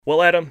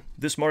Well, Adam,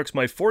 this marks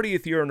my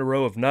 40th year in a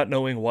row of not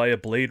knowing why a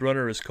Blade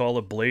Runner is called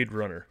a Blade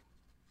Runner.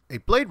 A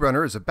Blade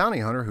Runner is a bounty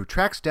hunter who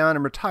tracks down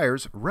and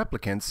retires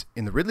replicants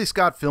in the Ridley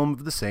Scott film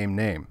of the same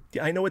name.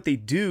 Yeah, I know what they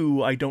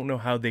do, I don't know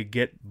how they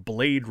get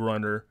Blade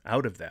Runner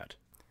out of that.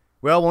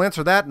 Well, we'll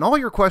answer that and all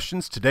your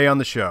questions today on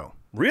the show.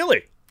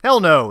 Really? Hell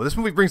no, this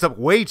movie brings up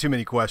way too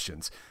many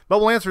questions. But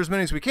we'll answer as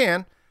many as we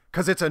can,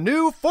 because it's a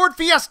new Ford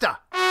Fiesta!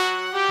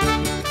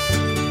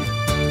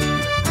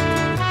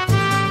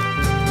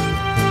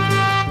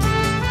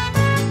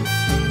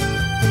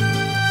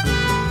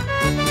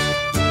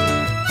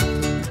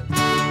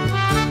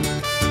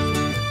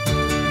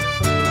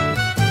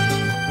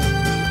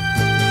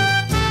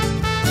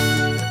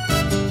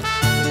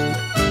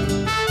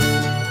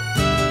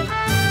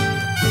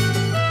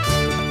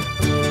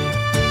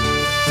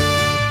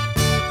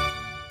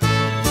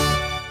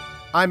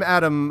 I'm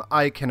Adam,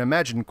 I can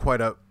imagine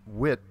quite a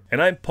wit.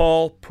 And I'm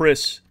Paul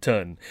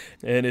Priston.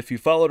 And if you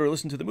followed or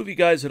listened to the Movie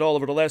Guys at all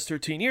over the last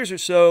 13 years or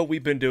so,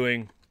 we've been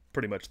doing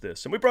pretty much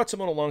this. And we brought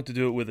someone along to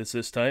do it with us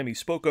this time. He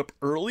spoke up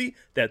early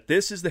that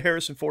this is the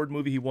Harrison Ford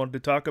movie he wanted to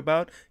talk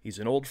about. He's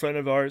an old friend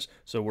of ours,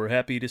 so we're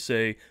happy to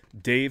say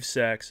Dave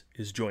Sachs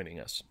is joining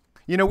us.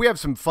 You know, we have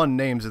some fun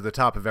names at the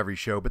top of every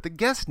show, but the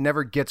guest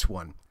never gets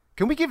one.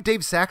 Can we give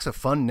Dave Sachs a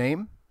fun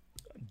name?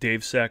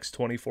 Dave Sachs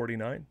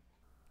 2049?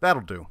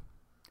 That'll do.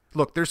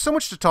 Look, there's so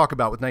much to talk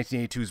about with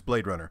 1982's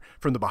Blade Runner,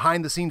 from the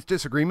behind-the-scenes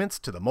disagreements,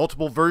 to the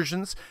multiple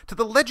versions, to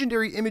the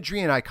legendary imagery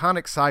and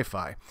iconic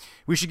sci-fi.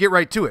 We should get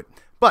right to it.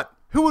 But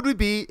who would we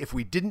be if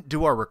we didn't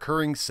do our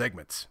recurring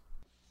segments?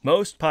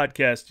 Most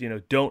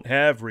podcasts, don't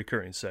have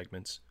recurring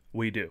segments.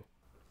 We do.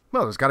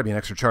 Well, there's got to be an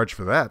extra charge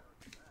for that.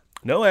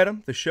 No,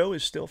 Adam, the show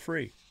is still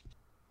free.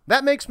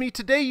 That makes me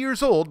today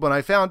years old when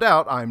I found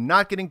out I'm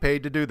not getting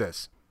paid to do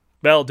this.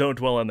 Well, don't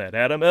dwell on that,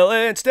 Adam.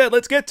 Instead,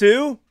 let's get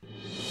to...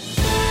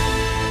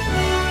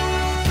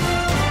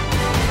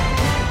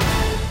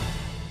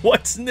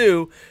 what's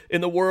new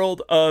in the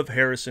world of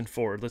Harrison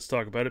Ford? Let's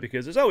talk about it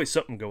because there's always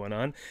something going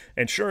on.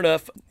 And sure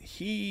enough,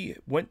 he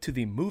went to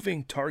the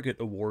Moving Target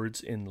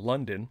Awards in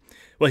London.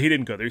 Well, he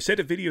didn't go there. He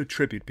sent a video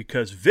tribute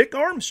because Vic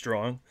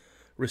Armstrong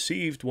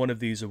received one of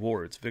these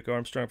awards. Vic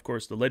Armstrong, of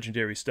course, the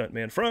legendary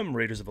stuntman from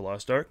Raiders of the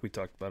Lost Ark. We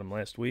talked about him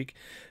last week.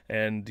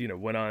 And,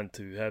 went on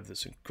to have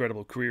this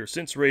incredible career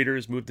since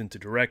Raiders, moved into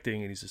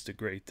directing, and he's just a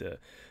great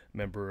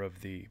member of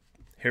the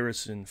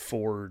Harrison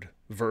Ford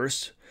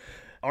verse.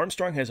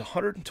 Armstrong has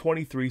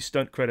 123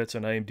 stunt credits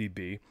on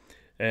IMDb,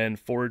 and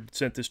Ford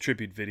sent this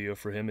tribute video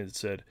for him, and it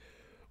said,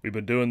 "We've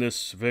been doing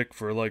this, Vic,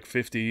 for like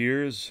 50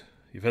 years.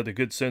 You've had the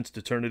good sense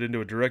to turn it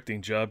into a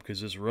directing job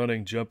because this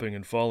running, jumping,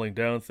 and falling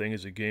down thing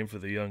is a game for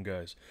the young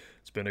guys.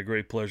 It's been a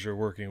great pleasure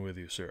working with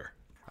you, sir."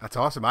 That's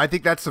awesome. I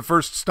think that's the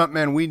first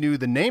stuntman we knew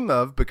the name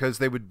of because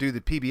they would do the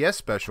PBS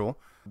special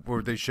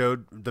where they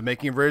showed the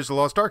making of Raiders of the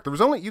Lost Ark.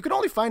 You could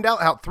only find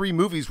out how 3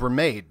 movies were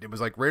made. It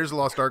was like Raiders of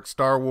the Lost Ark,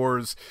 Star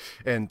Wars,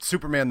 and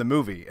Superman the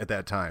movie at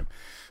that time.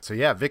 So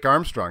yeah, Vic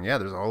Armstrong. Yeah,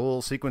 there's a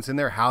whole sequence in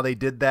there, how they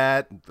did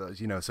that.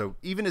 So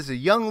even as a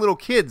young little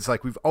kid, it's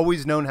like we've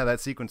always known how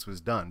that sequence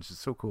was done. It's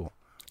just so cool.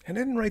 And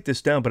I didn't write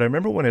this down, but I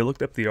remember when I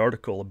looked up the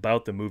article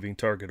about the Moving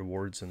Target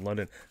Awards in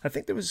London, I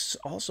think there was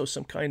also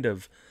some kind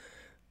of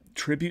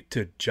tribute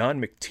to John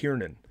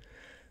McTiernan.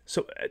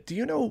 So, do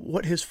you know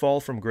what his fall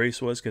from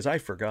grace was? Because I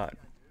forgot.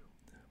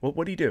 What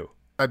did he do?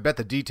 I bet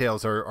the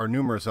details are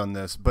numerous on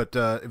this, but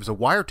it was a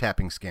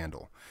wiretapping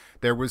scandal.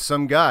 There was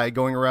some guy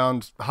going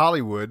around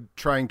Hollywood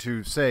trying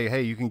to say,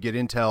 hey, you can get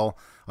intel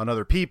on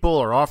other people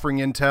or offering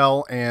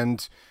intel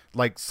and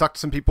sucked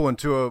some people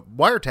into a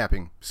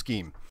wiretapping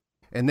scheme.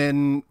 And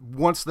then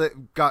once they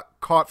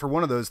got caught for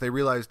one of those, they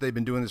realized they'd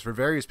been doing this for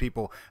various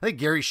people. I think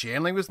Gary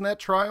Shandling was in that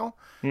trial.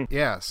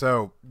 Yeah,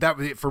 so that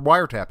was it for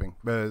wiretapping,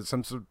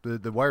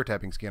 the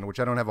wiretapping scandal, which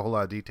I don't have a whole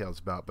lot of details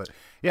about. But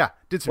yeah,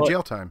 did some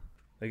jail time.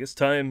 I guess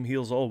time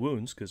heals all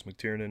wounds because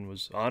McTiernan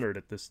was honored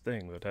at this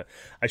thing. But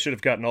I should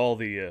have gotten all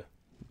the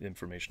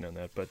information on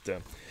that. But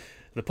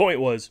the point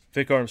was,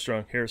 Vic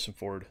Armstrong, Harrison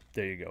Ford,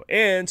 there you go.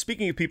 And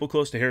speaking of people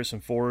close to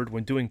Harrison Ford,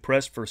 when doing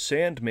press for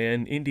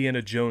Sandman,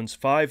 Indiana Jones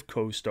 5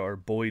 co-star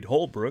Boyd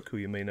Holbrook, who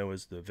you may know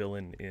as the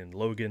villain in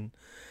Logan,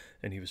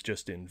 and he was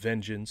just in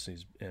Vengeance,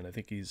 and I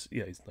think he's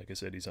like I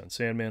said, he's on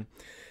Sandman.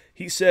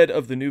 He said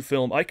of the new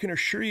film, "I can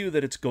assure you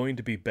that it's going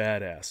to be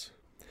badass.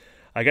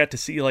 I got to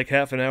see like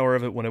half an hour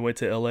of it when I went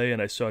to L.A.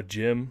 and I saw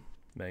Jim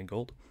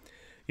Mangold.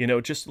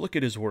 Just look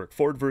at his work.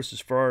 Ford versus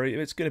Ferrari,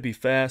 it's going to be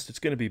fast, it's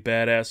going to be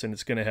badass, and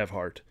it's going to have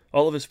heart.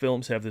 All of his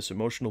films have this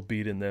emotional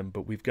beat in them,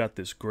 but we've got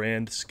this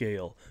grand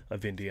scale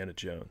of Indiana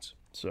Jones."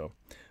 So,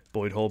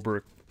 Boyd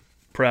Holbrook,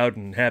 proud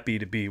and happy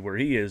to be where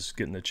he is,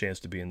 getting the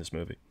chance to be in this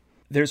movie.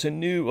 There's a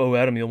new,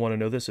 Adam, you'll want to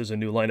know this, there's a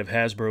new line of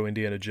Hasbro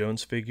Indiana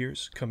Jones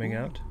figures coming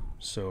out,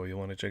 so you'll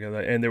want to check out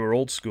that. And they were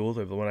old school.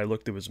 The one I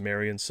looked at was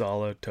Marion,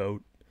 Sala,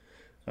 Tote,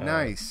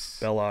 nice,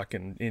 Belloc,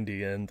 and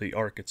Indy, and the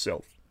Ark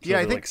itself. So yeah,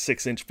 I they're think like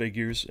 6-inch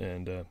figures,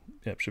 and it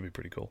should be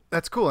pretty cool.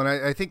 That's cool, and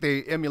I think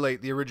they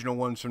emulate the original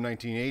ones from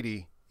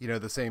 1980.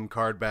 The same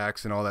card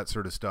backs and all that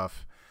sort of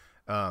stuff.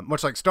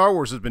 Much like Star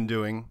Wars has been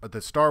doing at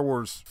the Star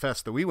Wars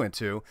Fest that we went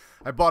to.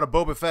 I bought a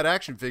Boba Fett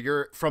action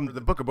figure from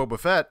the Book of Boba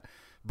Fett,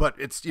 but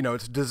it's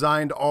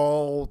designed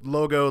all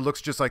logo,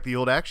 looks just like the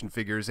old action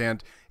figures,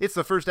 and it's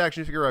the first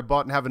action figure I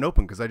bought and haven't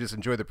opened because I just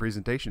enjoy the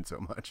presentation so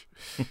much.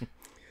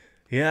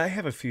 Yeah, I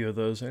have a few of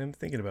those. I'm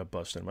thinking about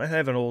busting them. I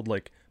have an old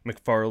like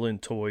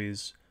McFarlane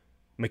Toys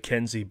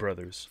Mackenzie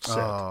Brothers set.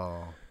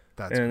 Oh,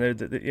 that's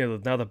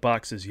and now the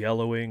box is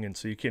yellowing, and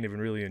so you can't even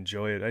really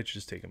enjoy it. I should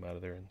just take them out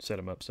of there and set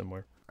them up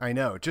somewhere. I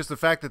know. Just the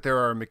fact that there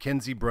are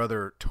Mackenzie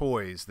brother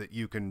toys that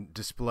you can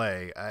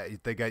display,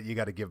 you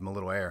got to give them a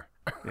little air.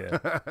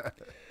 Yeah.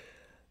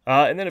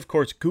 And then, of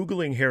course,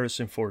 Googling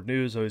Harrison Ford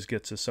news always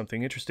gets us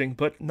something interesting,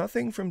 but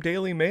nothing from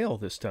Daily Mail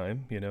this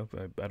time. I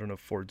don't know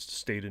if Ford's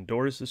stayed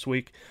indoors this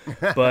week,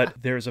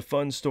 but there's a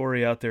fun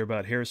story out there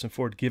about Harrison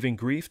Ford giving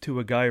grief to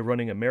a guy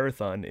running a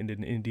marathon in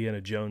an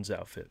Indiana Jones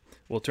outfit.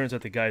 Well, it turns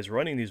out the guy's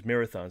running these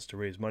marathons to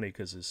raise money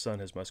because his son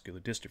has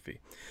muscular dystrophy.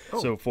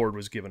 Oh. So Ford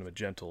was giving him a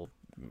gentle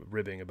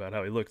ribbing about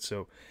how he looked,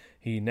 so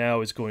he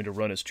now is going to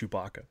run as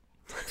Chewbacca.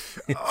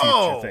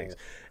 Future things.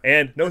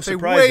 And no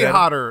surprise,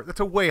 that's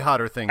a way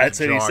hotter thing. That's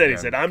what he said. He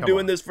said, I'm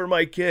doing this for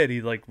my kid.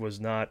 He was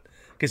not,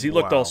 because he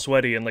looked all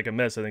sweaty and like a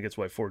mess. I think that's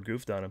why Ford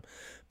goofed on him.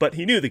 But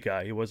he knew the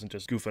guy. He wasn't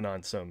just goofing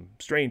on some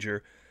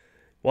stranger.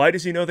 Why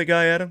does he know the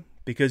guy, Adam?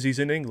 Because he's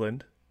in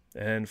England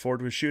and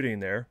Ford was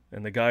shooting there,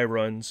 and the guy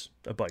runs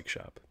a bike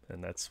shop.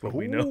 And that's what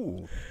we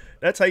know.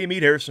 That's how you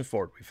meet Harrison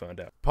Ford, we found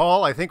out.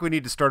 Paul, I think we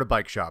need to start a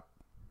bike shop.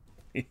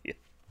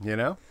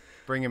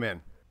 Bring him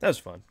in. That was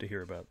fun to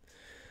hear about.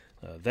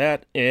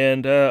 That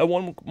and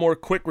one more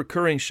quick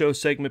recurring show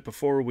segment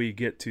before we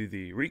get to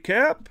the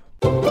recap.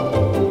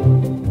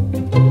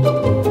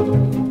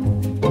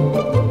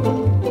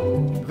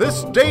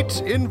 This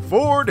date in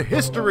Ford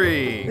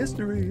history.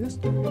 History.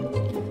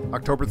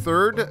 October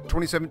 3rd,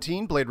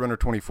 2017, Blade Runner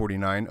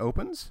 2049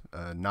 opens.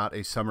 Not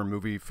a summer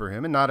movie for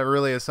him, and not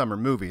really a summer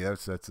movie.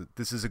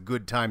 This is a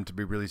good time to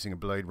be releasing a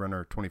Blade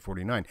Runner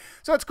 2049.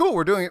 So that's cool.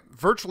 We're doing it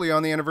virtually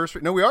on the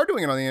anniversary. No, we are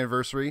doing it on the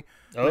anniversary.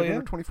 Blade Runner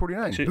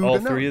 2049. Actually, all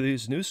three of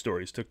these news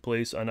stories took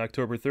place on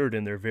October 3rd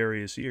in their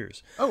various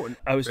years.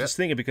 I was just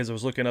thinking, because I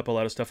was looking up a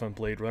lot of stuff on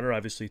Blade Runner.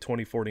 Obviously,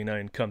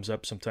 2049 comes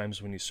up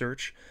sometimes when you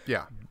search.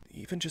 Yeah.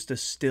 Even just a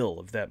still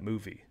of that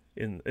movie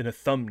in a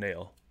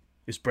thumbnail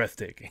is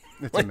breathtaking.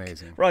 It's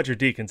amazing. Roger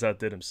Deakins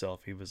outdid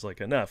himself. He was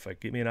like, enough.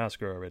 Give me an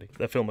Oscar already.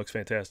 That film looks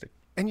fantastic.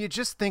 And you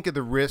just think of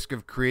the risk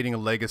of creating a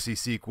legacy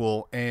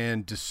sequel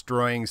and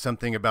destroying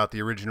something about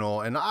the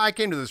original. And I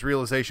came to this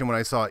realization when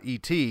I saw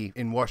E.T.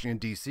 in Washington,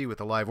 D.C. with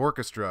a live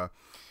orchestra.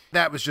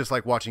 That was just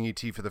like watching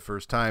E.T. for the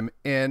first time.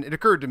 And it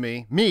occurred to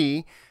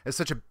me, as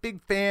such a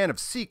big fan of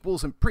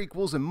sequels and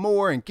prequels and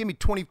more, and give me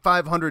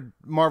 2,500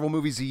 Marvel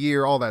movies a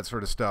year, all that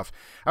sort of stuff.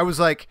 I was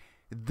like,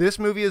 this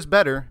movie is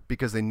better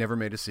because they never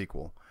made a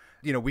sequel.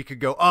 We could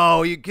go,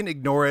 oh, you can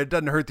ignore it. It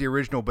doesn't hurt the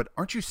original. But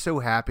aren't you so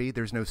happy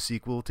there's no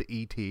sequel to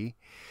E.T.?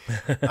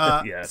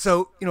 Yes.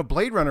 So,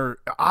 Blade Runner,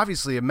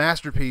 obviously a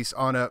masterpiece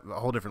on a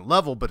whole different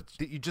level, but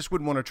you just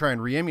wouldn't want to try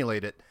and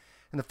re-emulate it.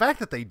 And the fact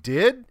that they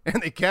did,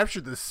 and they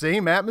captured the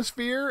same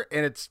atmosphere,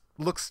 and it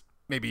looks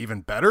maybe even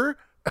better,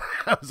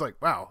 I was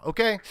like, wow,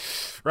 okay.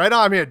 Right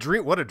on. I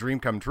mean, what a dream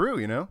come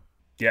true,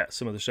 Yeah,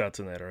 some of the shots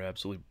in that are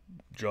absolutely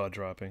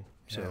jaw-dropping.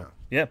 So,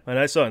 yeah, and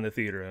I saw it in the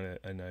theater,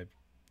 and I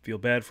feel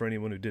bad for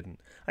anyone who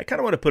didn't. I kind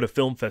of want to put a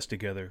film fest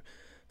together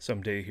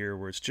someday here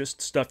where it's just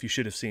stuff you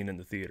should have seen in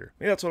the theater.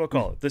 Yeah, that's what I'll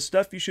call it. The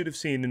stuff you should have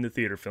seen in the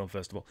theater film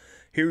festival.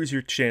 Here's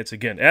your chance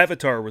again.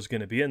 Avatar was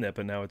going to be in that,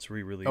 but now it's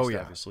re-released,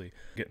 obviously,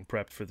 getting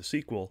prepped for the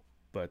sequel.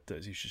 But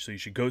you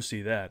should go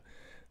see that.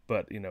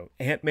 But,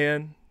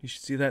 Ant-Man, you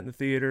should see that in the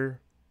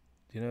theater.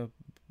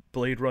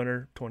 Blade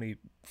Runner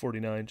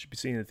 2049 should be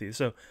seen in the theater.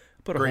 So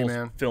put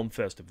a film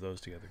fest of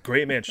those together.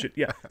 Great Man should,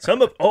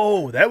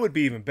 that would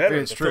be even better.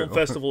 The film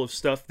festival of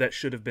stuff that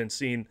should have been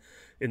seen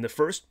in the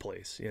first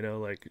place,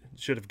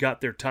 should have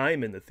got their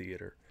time in the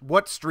theater.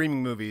 What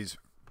streaming movies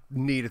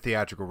need a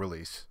theatrical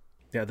release?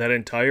 Yeah, that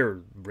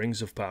entire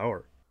Rings of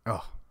Power.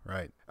 Oh,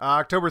 right.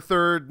 October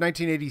 3rd,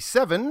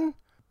 1987,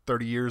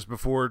 30 years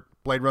before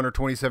Blade Runner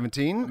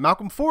 2017,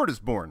 Malcolm Ford is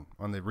born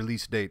on the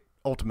release date,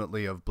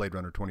 ultimately, of Blade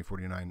Runner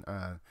 2049.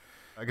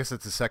 I guess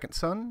it's the second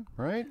son,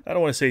 right? I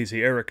don't want to say he's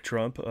the Eric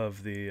Trump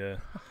of the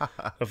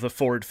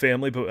Ford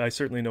family, but I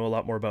certainly know a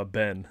lot more about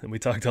Ben, and we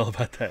talked all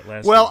about that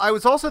last week. I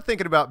was also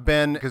thinking about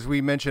Ben because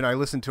we mentioned I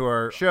listened to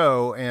our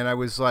show, and I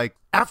was like,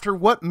 after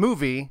what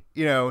movie,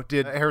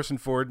 did Harrison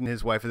Ford and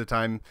his wife at the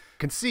time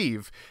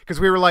conceive? Because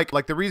we were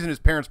like the reason his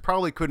parents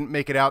probably couldn't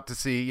make it out to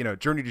see,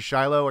 Journey to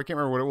Shiloh, I can't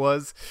remember what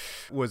it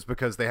was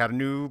because they had a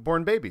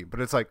newborn baby.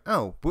 But it's like,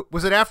 oh,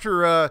 was it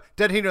after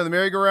Dead Heat on the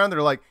Merry-Go-Round?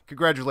 They're like,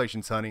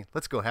 congratulations, honey,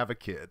 let's go have a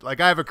kid. Like,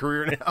 I have a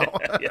career now.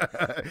 Yeah,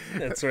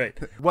 that's right.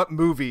 What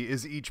movie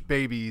is each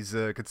baby's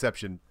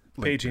conception?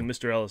 Paging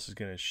Mr. Ellis is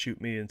going to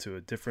shoot me into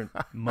a different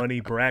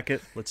money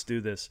bracket. Let's do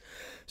this.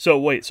 So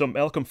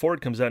Malcolm Ford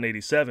comes out in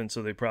 87,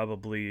 so they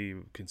probably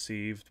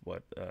conceived,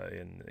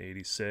 in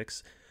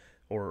 86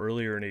 or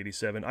earlier in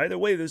 87. Either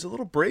way, there's a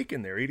little break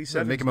in there.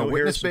 87 make is him a no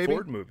witness Harrison baby?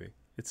 Ford movie.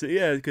 It's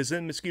yeah, because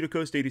then Mosquito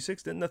Coast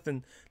 '86,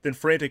 then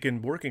Frantic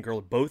and Working Girl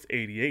are both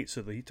 '88,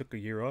 so he took a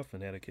year off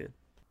and had a kid.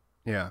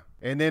 Yeah.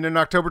 And then in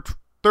October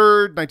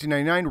 3rd,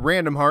 1999,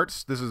 Random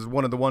Hearts, this is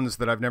one of the ones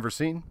that I've never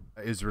seen,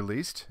 is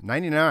released.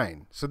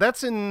 99. So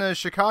that's in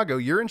Chicago.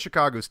 You're in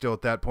Chicago still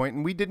at that point,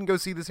 and we didn't go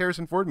see this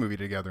Harrison Ford movie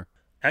together.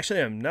 Actually,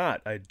 I'm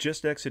not. I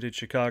just exited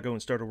Chicago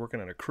and started working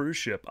on a cruise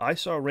ship. I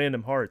saw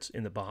Random Hearts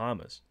in the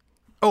Bahamas.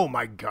 Oh,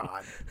 my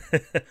God.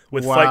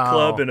 With Wow. Fight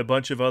Club and a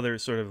bunch of other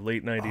sort of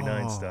late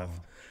 99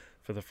 stuff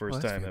for the first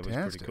time. That's That was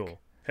fantastic. pretty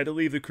cool. Had to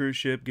leave the cruise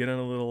ship, get on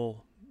a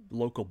little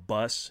local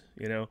bus,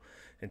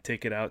 and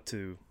take it out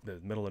to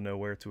the middle of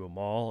nowhere to a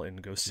mall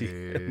and go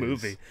see a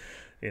movie,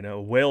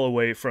 well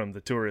away from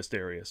the tourist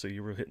area. So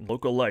you were hitting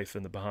local life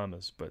in the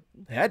Bahamas, but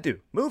had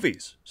to.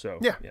 Movies. So,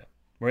 yeah.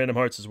 Random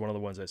Hearts is one of the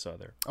ones I saw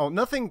there. Oh,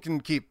 nothing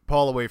can keep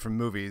Paul away from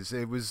movies.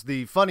 It was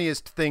the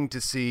funniest thing to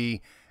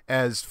see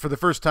as, for the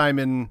first time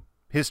in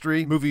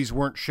history, movies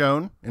weren't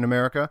shown in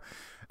America.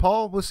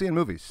 Paul was seeing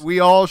movies. We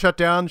all shut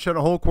down, shut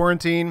a whole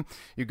quarantine.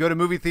 You go to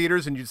movie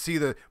theaters and you'd see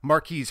the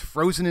marquees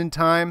frozen in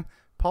time.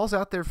 Paul's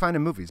out there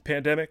finding movies.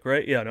 Pandemic,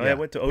 right? Yeah, no, I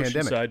went to Oceanside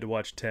Pandemic. to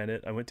watch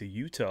Tenet. I went to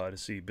Utah to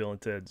see Bill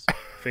and Ted's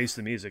Face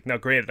the Music. Now,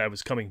 granted, I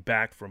was coming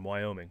back from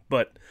Wyoming,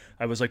 but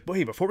I was like,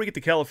 wait, before we get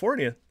to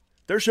California,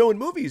 they're showing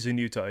movies in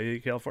Utah.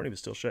 California was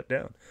still shut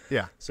down.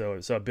 Yeah. So I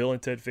saw Bill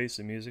and Ted Face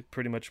the Music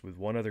pretty much with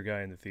one other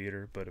guy in the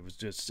theater, but it was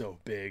just so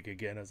big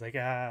again. I was like,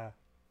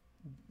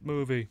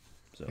 movie.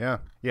 So.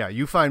 Yeah,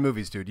 you find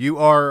movies, dude. You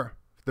are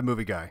the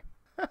movie guy.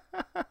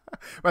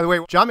 By the way,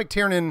 John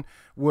McTiernan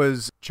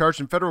was charged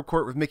in federal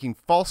court with making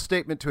false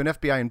statement to an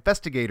FBI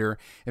investigator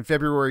in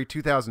February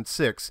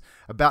 2006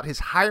 about his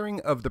hiring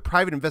of the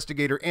private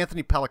investigator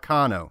Anthony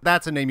Pellicano.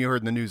 That's a name you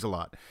heard in the news a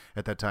lot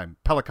at that time.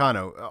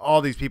 Pellicano.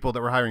 All these people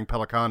that were hiring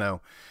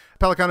Pellicano.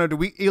 Pellicano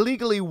to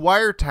illegally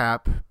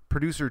wiretap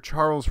producer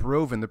Charles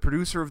Roven, the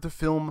producer of the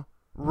film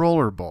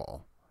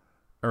Rollerball,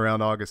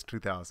 around August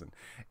 2000.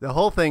 The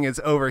whole thing is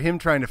over him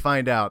trying to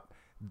find out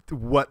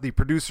what the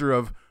producer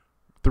of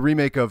the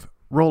remake of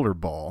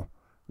Rollerball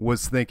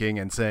was thinking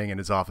and saying in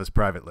his office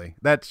privately.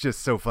 That's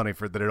just so funny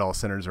that it all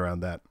centers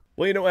around that.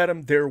 Well,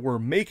 Adam, there were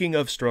making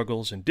of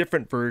struggles and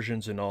different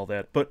versions and all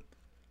that, but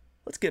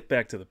let's get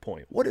back to the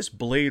point. What is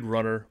Blade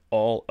Runner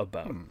all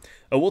about?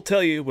 We'll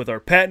tell you with our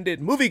patented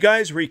Movie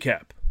Guys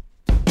recap.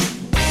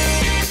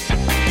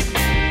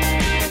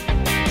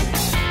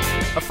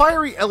 A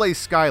fiery LA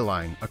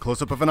skyline, a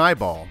close-up of an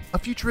eyeball, a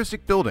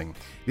futuristic building.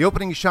 The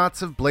opening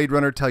shots of Blade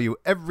Runner tell you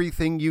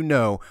everything you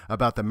know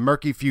about the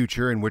murky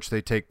future in which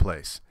they take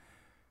place.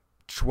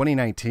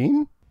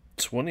 2019?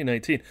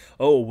 2019.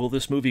 Oh, will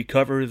this movie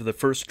cover the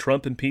first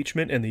Trump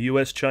impeachment and the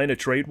U.S.-China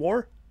trade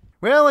war?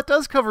 Well, it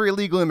does cover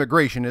illegal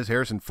immigration, as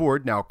Harrison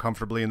Ford, now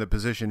comfortably in the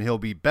position he'll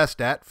be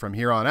best at from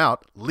here on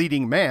out,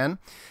 leading man,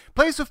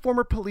 plays a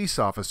former police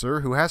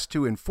officer who has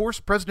to enforce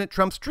President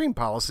Trump's dream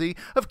policy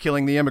of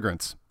killing the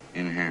immigrants.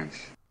 Enhance.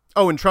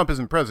 Oh, and Trump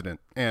isn't president.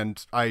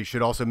 And I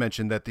should also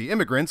mention that the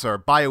immigrants are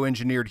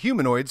bioengineered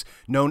humanoids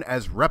known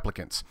as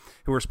replicants,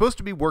 who are supposed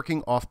to be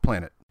working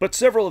off-planet. But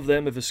several of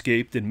them have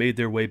escaped and made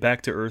their way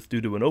back to Earth due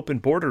to an open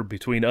border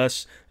between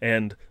us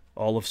and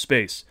all of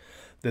space.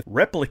 The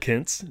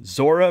replicants,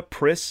 Zora,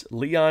 Pris,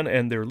 Leon,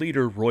 and their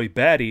leader, Roy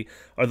Batty,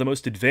 are the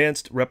most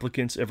advanced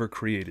replicants ever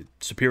created.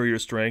 Superior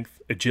strength,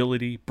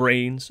 agility,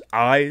 brains,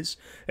 eyes,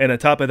 and on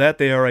top of that,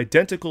 they are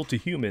identical to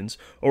humans,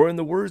 or in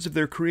the words of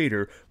their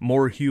creator,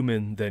 more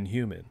human than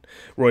human.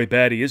 Roy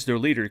Batty is their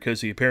leader because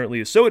he apparently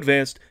is so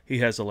advanced, he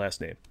has a last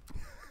name.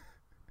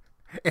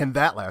 And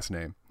that last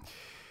name.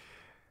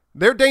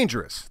 They're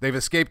dangerous. They've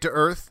escaped to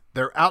Earth,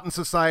 they're out in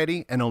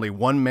society, and only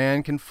one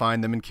man can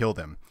find them and kill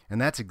them. And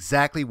that's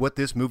exactly what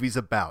this movie's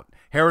about.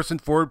 Harrison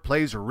Ford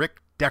plays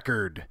Rick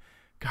Deckard.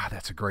 God,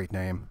 that's a great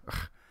name.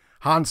 Ugh.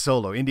 Han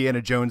Solo,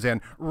 Indiana Jones, and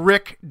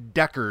Rick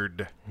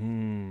Deckard.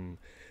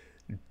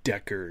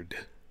 Deckard.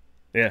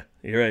 Yeah,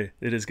 you're right.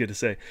 It is good to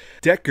say.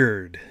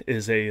 Deckard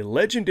is a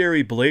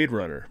legendary Blade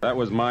Runner. That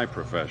was my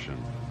profession.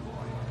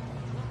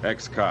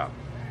 Ex-cop.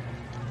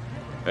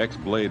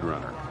 Ex-Blade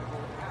Runner.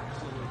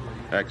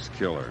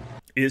 Ex-killer.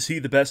 Is he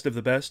the best of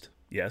the best?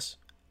 Yes.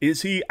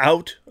 Is he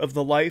out of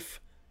the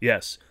life?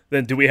 Yes.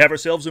 Then do we have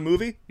ourselves a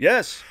movie?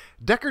 Yes.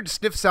 Deckard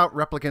sniffs out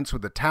replicants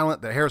with the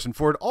talent that Harrison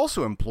Ford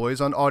also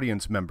employs on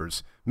audience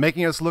members,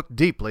 making us look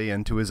deeply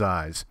into his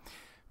eyes.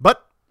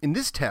 But in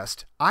this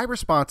test, eye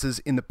responses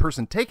in the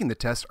person taking the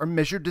test are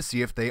measured to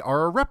see if they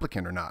are a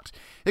replicant or not.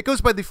 It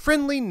goes by the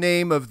friendly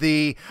name of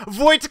the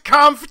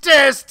Voigtkampf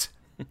test.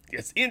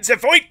 Yes, in the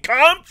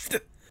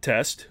Voigtkampf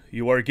test,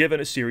 you are given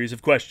a series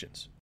of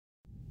questions.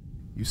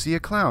 You see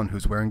a clown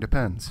who's wearing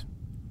Depends.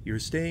 You're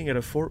staying at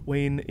a Fort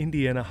Wayne,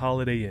 Indiana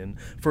Holiday Inn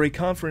for a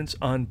conference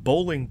on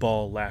bowling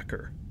ball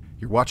lacquer.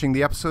 You're watching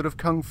the episode of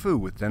Kung Fu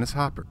with Dennis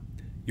Hopper.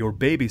 You're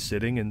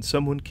babysitting and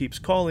someone keeps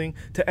calling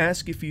to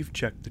ask if you've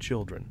checked the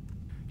children.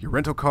 Your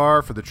rental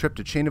car for the trip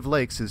to Chain of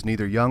Lakes is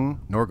neither young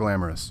nor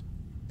glamorous.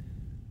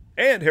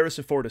 And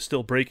Harrison Ford is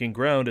still breaking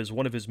ground as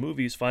one of his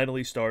movies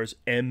finally stars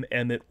M.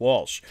 Emmett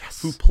Walsh,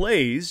 who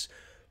plays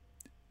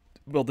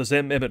Well, does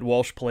M. Emmett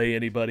Walsh play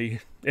anybody?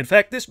 In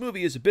fact, this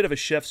movie is a bit of a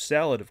chef's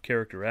salad of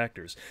character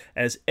actors,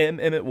 as M.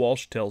 Emmett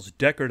Walsh tells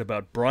Deckard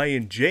about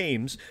Brian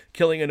James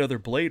killing another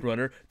Blade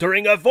Runner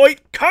during a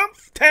Voight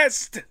Kampf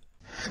test!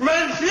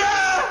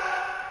 Monsieur!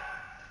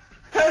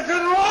 Es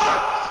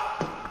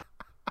rot!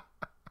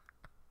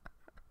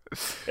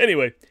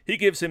 Anyway, he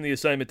gives him the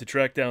assignment to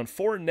track down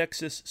 4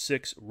 Nexus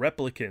 6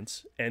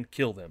 replicants and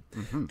kill them.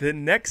 The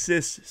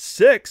Nexus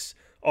 6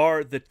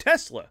 are the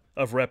Tesla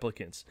of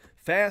replicants.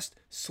 Fast,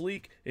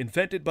 sleek,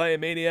 invented by a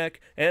maniac,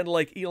 and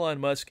like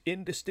Elon Musk,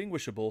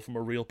 indistinguishable from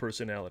a real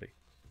personality.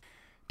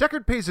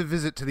 Deckard pays a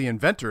visit to the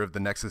inventor of the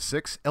Nexus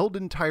 6,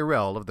 Eldon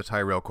Tyrell of the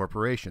Tyrell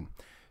Corporation.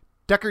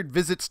 Deckard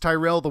visits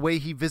Tyrell the way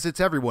he visits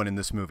everyone in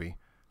this movie.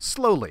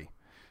 Slowly.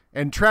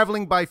 And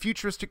traveling by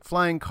futuristic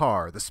flying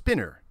car, the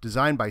Spinner,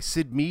 designed by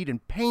Sid Mead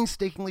and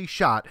painstakingly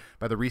shot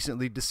by the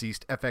recently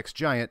deceased FX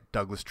giant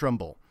Douglas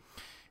Trumbull.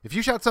 If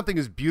you shot something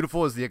as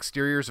beautiful as the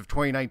exteriors of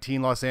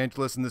 2019 Los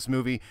Angeles in this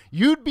movie,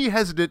 you'd be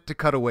hesitant to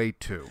cut away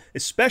too.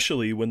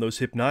 Especially when those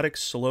hypnotic,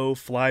 slow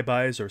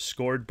flybys are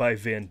scored by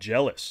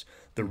Vangelis,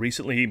 the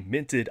recently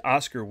minted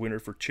Oscar winner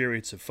for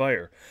Chariots of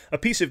Fire, a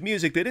piece of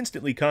music that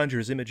instantly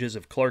conjures images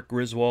of Clark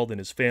Griswold and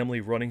his family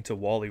running to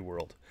Wally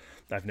World.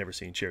 I've never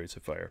seen Chariots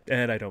of Fire,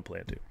 and I don't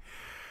plan to.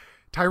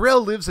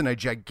 Tyrell lives in a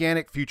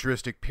gigantic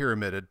futuristic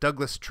pyramid, a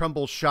Douglas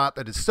Trumbull shot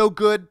that is so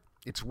good,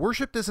 it's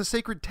worshipped as a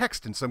sacred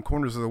text in some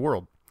corners of the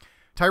world.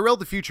 Tyrell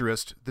the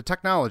futurist, the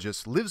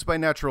technologist, lives by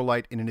natural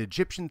light in an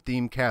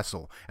Egyptian-themed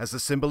castle, as the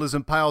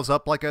symbolism piles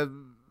up like a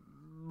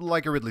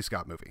Ridley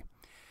Scott movie.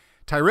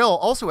 Tyrell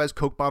also has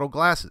Coke bottle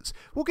glasses.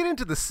 We'll get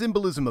into the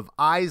symbolism of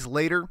eyes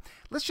later.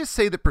 Let's just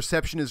say that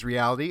perception is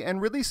reality, and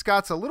Ridley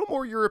Scott's a little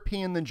more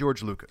European than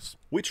George Lucas.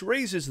 Which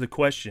raises the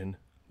question,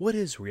 what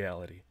is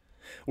reality?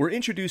 We're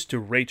introduced to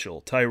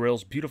Rachel,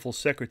 Tyrell's beautiful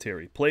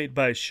secretary, played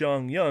by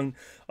Seong Young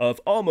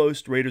of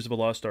Almost Raiders of the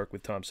Lost Ark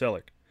with Tom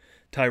Selleck.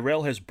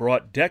 Tyrell has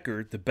brought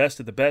Deckard, the best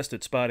of the best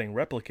at spotting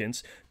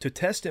replicants, to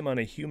test him on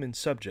a human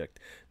subject.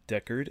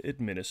 Deckard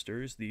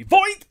administers the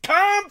Voight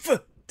Kampf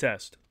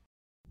test.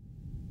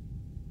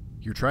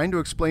 You're trying to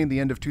explain the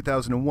end of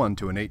 2001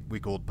 to an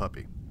 8-week-old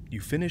puppy.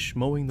 You finish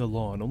mowing the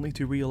lawn only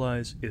to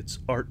realize it's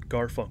Art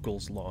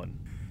Garfunkel's lawn.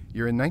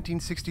 You're in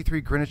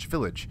 1963 Greenwich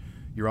Village.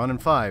 You're on in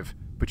 5,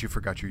 but you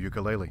forgot your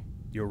ukulele.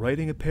 You're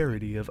writing a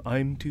parody of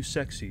I'm Too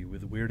Sexy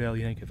with Weird Al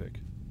Yankovic.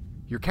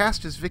 You're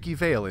cast as Vicky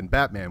Vale in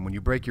Batman when you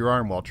break your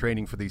arm while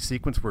training for the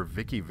sequence where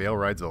Vicky Vale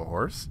rides a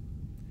horse.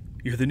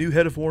 You're the new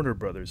head of Warner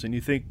Brothers and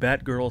you think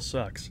Batgirl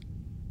sucks.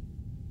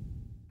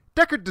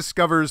 Deckard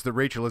discovers that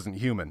Rachel isn't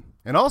human,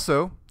 and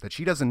also that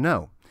she doesn't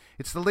know.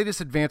 It's the latest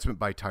advancement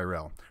by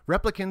Tyrell,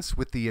 replicants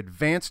with the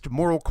advanced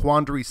moral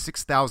quandary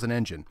 6000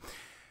 engine,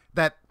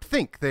 that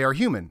think they are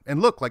human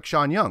and look like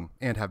Sean Young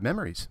and have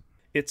memories.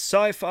 It's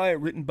sci-fi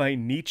written by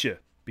Nietzsche,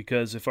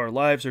 because if our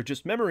lives are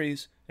just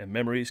memories, and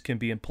memories can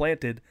be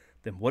implanted,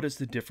 then what is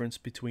the difference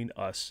between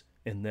us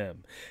and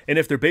them? And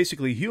if they're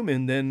basically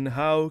human, then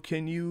how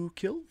can you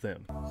kill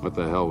them? What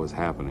the hell was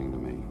happening to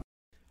me?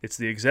 It's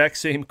the exact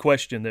same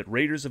question that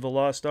Raiders of the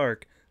Lost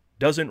Ark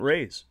doesn't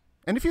raise.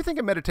 And if you think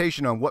a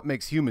meditation on what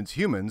makes humans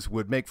humans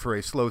would make for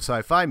a slow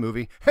sci-fi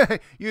movie,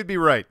 you'd be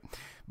right.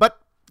 But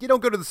you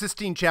don't go to the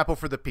Sistine Chapel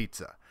for the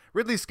pizza.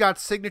 Ridley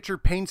Scott's signature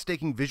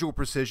painstaking visual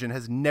precision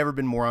has never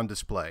been more on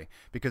display,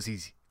 because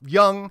he's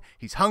young,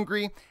 he's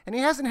hungry, and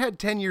he hasn't had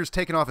 10 years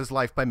taken off his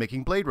life by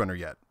making Blade Runner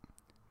yet.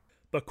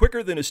 But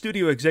quicker than a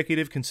studio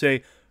executive can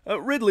say,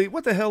 Ridley,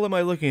 what the hell am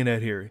I looking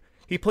at here?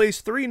 He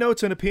plays 3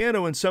 notes on a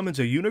piano and summons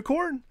a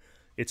unicorn?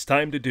 It's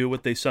time to do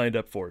what they signed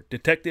up for,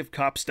 detective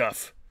cop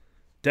stuff.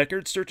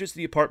 Deckard searches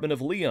the apartment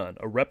of Leon,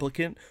 a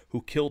replicant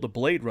who killed a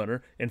Blade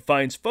Runner, and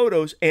finds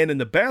photos and, in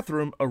the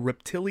bathroom, a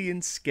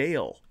reptilian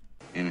scale.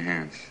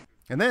 Enhance.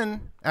 And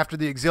then, after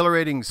the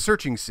exhilarating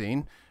searching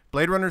scene,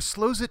 Blade Runner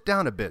slows it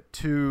down a bit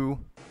to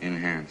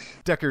Enhance.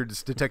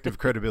 Deckard's detective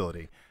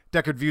credibility.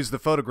 Deckard views the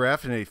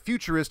photograph in a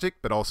futuristic,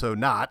 but also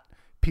not,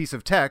 piece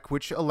of tech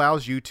which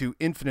allows you to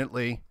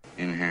infinitely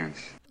Enhance.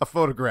 a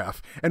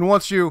photograph. And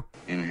once you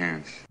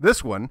Enhance.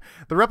 this one,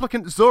 the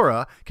replicant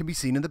Zora can be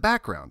seen in the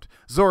background.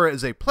 Zora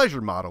is a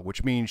pleasure model,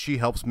 which means she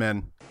helps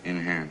men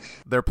Enhance.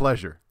 their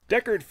pleasure.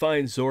 Deckard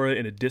finds Zora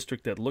in a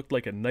district that looked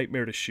like a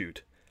nightmare to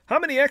shoot. How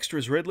many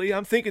extras, Ridley?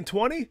 I'm thinking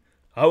 20?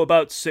 How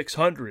about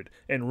 600?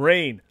 And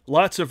rain.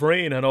 Lots of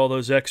rain on all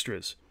those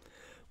extras.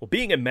 Well,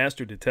 being a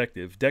master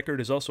detective, Deckard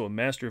is also a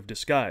master of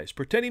disguise,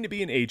 pretending to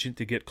be an agent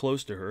to get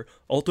close to her,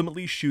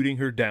 ultimately shooting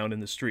her down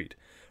in the street.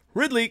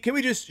 Ridley, can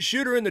we just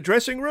shoot her in the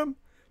dressing room?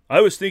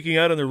 I was thinking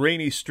out on the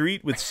rainy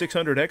street with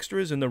 600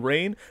 extras in the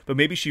rain, but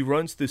maybe she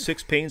runs through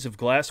 6 panes of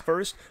glass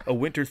first, a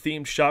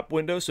winter-themed shop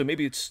window, so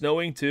maybe it's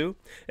snowing too.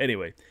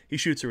 Anyway, he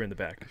shoots her in the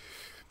back.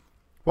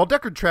 While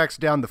Deckard tracks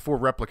down the 4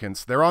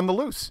 replicants, they're on the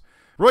loose.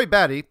 Roy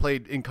Batty,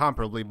 played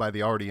incomparably by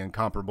the already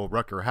incomparable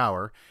Rutger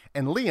Hauer,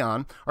 and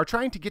Leon are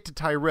trying to get to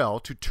Tyrell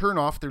to turn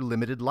off their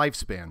limited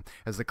lifespan,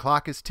 as the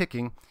clock is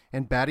ticking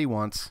and Batty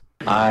wants...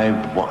 I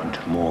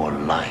want more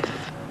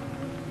life,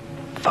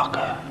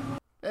 fucker.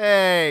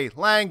 Hey,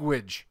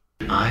 language.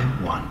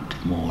 I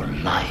want more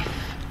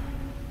life,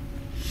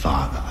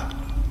 father.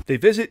 They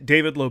visit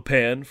David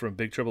Lopan from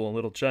Big Trouble in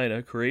Little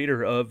China,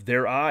 creator of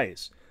Their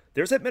Eyes.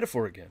 There's that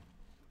metaphor again.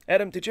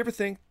 Adam, did you ever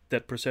think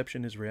that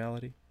perception is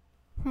reality?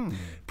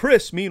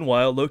 Pris,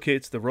 meanwhile,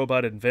 locates the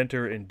robot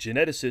inventor and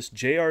geneticist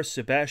J.R.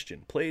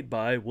 Sebastian, played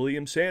by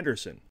William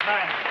Sanderson.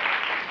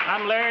 Hi,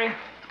 I'm Larry.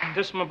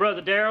 This is my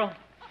brother Daryl.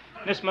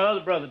 This is my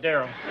other brother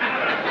Daryl.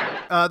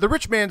 The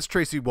rich man's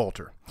Tracy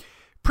Walter.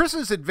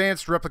 Pris's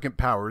advanced replicant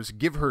powers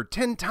give her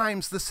 10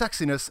 times the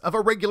sexiness of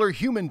a regular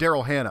human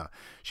Daryl Hannah.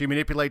 She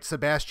manipulates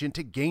Sebastian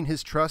to gain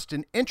his trust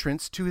and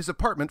entrance to his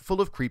apartment full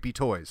of creepy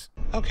toys.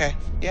 Okay,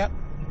 yep.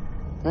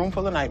 Room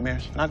full of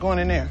nightmares. Not going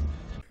in there.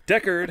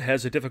 Deckard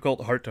has a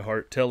difficult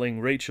heart-to-heart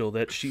telling Rachel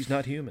that she's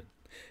not human,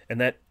 and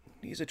that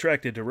he's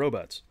attracted to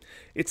robots.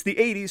 It's the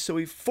 80s, so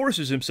he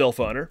forces himself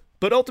on her,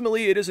 but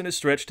ultimately it isn't a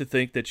stretch to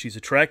think that she's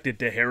attracted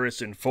to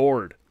Harrison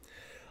Ford.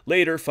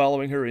 Later,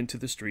 following her into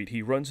the street,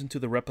 he runs into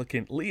the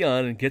replicant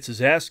Leon and gets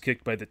his ass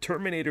kicked by the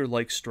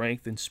Terminator-like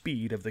strength and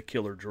speed of the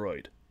killer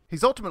droid.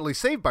 He's ultimately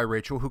saved by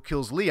Rachel, who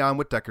kills Leon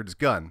with Deckard's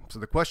gun. So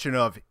the question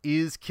of,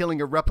 is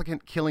killing a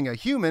replicant killing a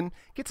human,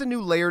 gets a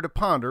new layer to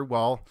ponder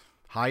while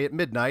high at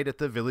midnight at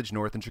the Village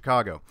North in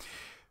Chicago.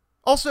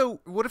 Also,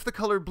 what if the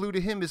color blue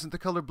to him isn't the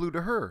color blue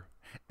to her?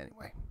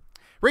 Anyway,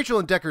 Rachel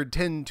and Deckard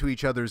tend to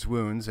each other's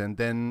wounds and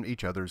then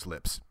each other's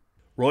lips.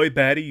 Roy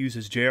Batty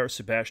uses J.R.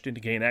 Sebastian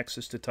to gain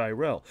access to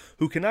Tyrell,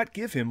 who cannot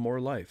give him more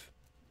life.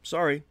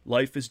 Sorry,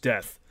 life is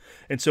death.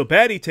 And so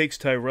Batty takes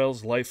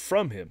Tyrell's life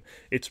from him.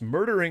 It's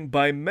murdering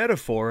by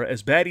metaphor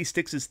as Batty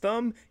sticks his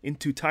thumb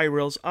into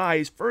Tyrell's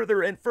eyes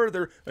further and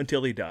further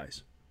until he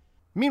dies.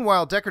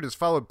 Meanwhile, Deckard has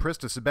followed Pris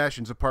to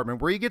Sebastian's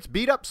apartment where he gets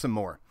beat up some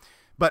more.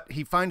 But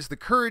he finds the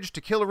courage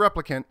to kill a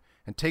replicant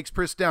and takes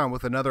Pris down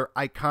with another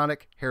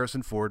iconic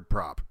Harrison Ford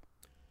prop.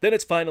 Then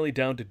it's finally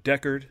down to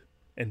Deckard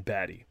and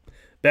Batty.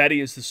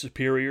 Batty is the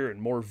superior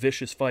and more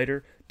vicious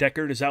fighter.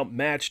 Deckard is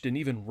outmatched and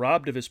even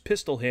robbed of his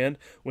pistol hand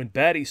when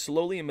Batty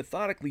slowly and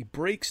methodically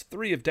breaks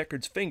 3 of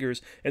Deckard's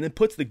fingers and then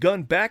puts the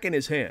gun back in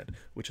his hand,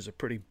 which is a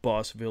pretty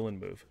boss villain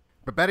move.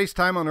 But Batty's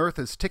time on Earth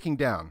is ticking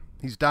down.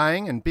 He's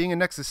dying, and being a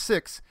Nexus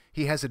 6,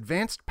 he has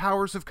advanced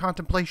powers of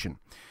contemplation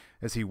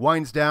as he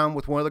winds down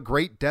with one of the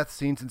great death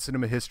scenes in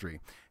cinema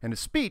history, and a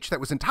speech that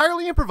was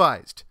entirely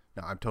improvised.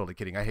 No, I'm totally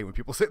kidding. I hate when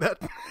people say that.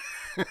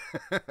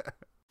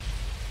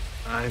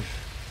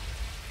 I've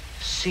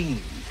seen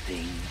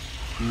things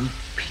you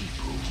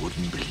people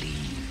wouldn't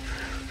believe.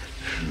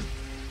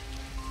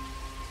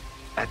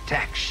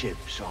 Attack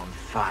ships on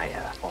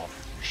fire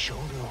off the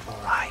shoulder of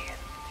Orion.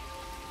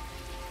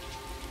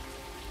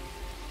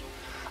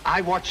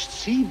 I watched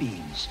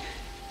C-beams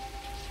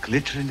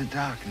glitter in the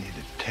dark near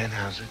the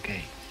 10-house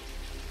gate.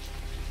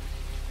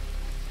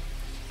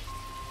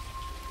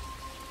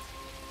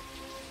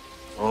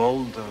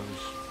 All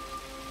those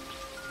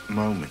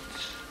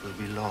moments will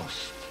be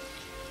lost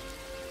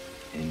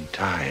in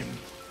time,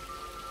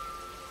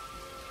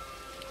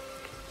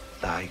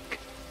 like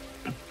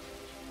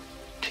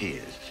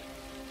tears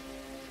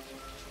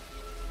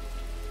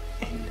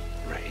in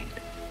rain.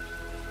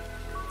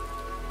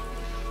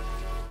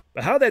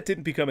 But how that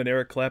didn't become an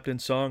Eric Clapton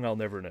song, I'll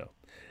never know.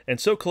 And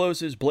so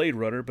closes Blade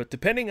Runner, but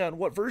depending on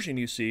what version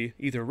you see,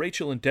 either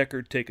Rachel and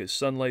Deckard take a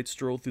sunlight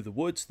stroll through the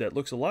woods that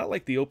looks a lot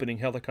like the opening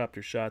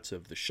helicopter shots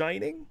of The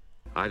Shining.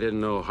 I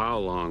didn't know how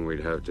long we'd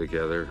have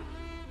together.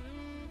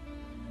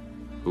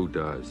 Who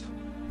does?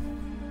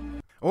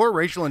 Or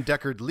Rachel and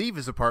Deckard leave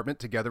his apartment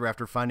together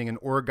after finding an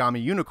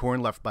origami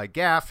unicorn left by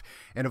Gaff,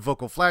 and a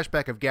vocal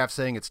flashback of Gaff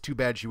saying it's too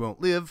bad she won't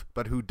live,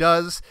 but who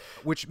does,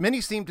 which many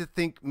seem to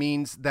think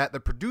means that the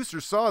producer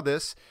saw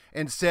this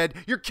and said,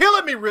 "You're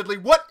killing me, Ridley,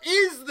 what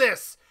is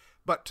this?"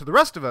 But to the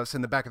rest of us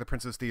in the back of the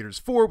Princess Theaters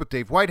 4 with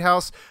Dave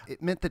Whitehouse,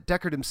 it meant that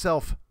Deckard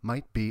himself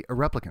might be a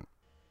replicant.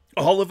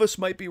 All of us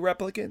might be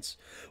replicants.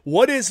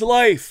 What is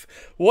life?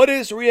 What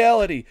is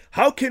reality?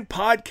 How can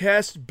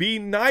podcasts be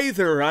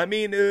neither? I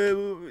mean,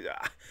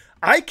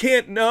 I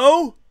can't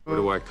know. Where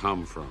do I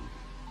come from?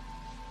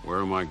 Where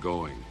am I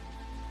going?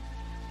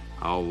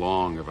 How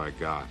long have I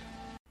got?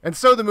 And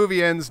so the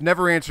movie ends,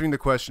 never answering the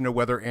question of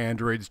whether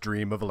androids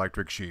dream of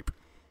electric sheep.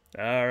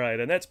 All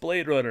right, and that's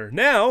Blade Runner.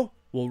 Now,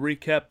 we'll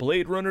recap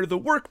Blade Runner, the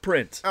work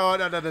print. Oh,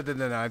 no.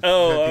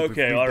 Oh,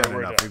 okay, all right,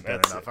 we're done. We've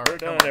done That's enough. it. All We're right,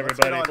 done, come on,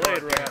 everybody. let's get on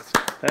Blade with it. Runner.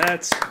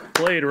 That's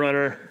Blade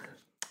Runner.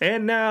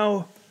 And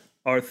now,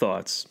 our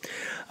thoughts.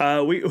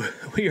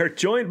 We are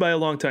joined by a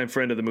longtime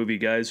friend of the Movie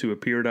Guys who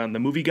appeared on the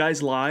Movie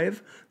Guys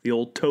Live, the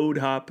old Toad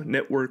Hop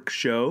Network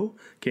show.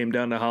 Came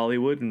down to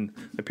Hollywood and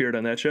appeared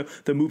on that show.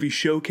 The Movie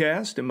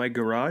Showcast in my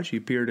garage. He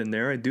appeared in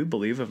there, I do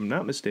believe, if I'm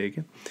not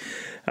mistaken.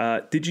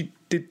 Did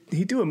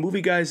he do a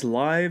Movie Guys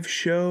Live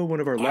show?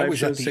 One of our live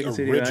shows? I was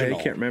at the original,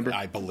 I can't remember.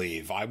 I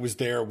believe. I was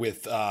there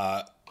with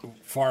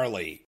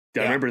Farley.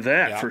 I remember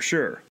that for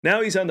sure.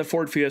 Now he's on the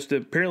Ford Fiesta.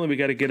 Apparently we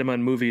got to get him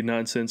on Movie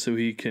Nonsense so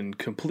he can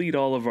complete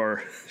all of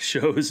our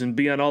shows and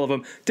be on all of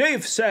them.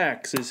 Dave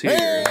Sachs is here.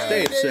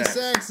 Hey, Dave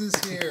Sachs is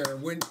here.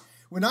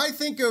 When I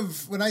think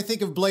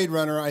of Blade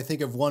Runner, I think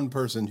of one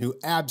person who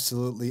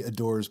absolutely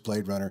adores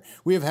Blade Runner.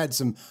 We have had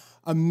some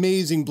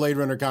amazing Blade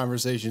Runner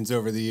conversations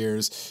over the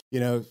years. You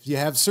know, you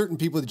have certain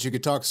people that you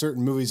could talk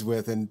certain movies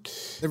with, and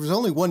there was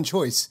only one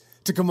choice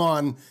to come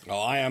on. Oh,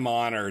 I am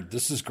honored.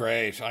 This is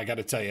great. I got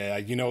to tell you,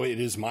 it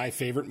is my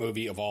favorite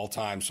movie of all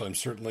time, so I'm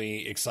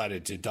certainly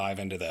excited to dive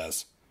into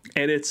this.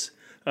 And it's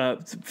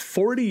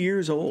 40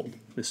 years old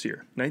this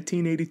year.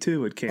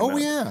 1982 it came out. Oh,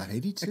 yeah,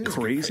 82.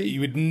 Crazy. You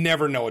would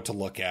never know it to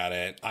look at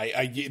it.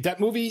 That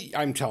movie,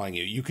 I'm telling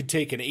you, you could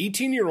take an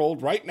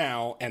 18-year-old right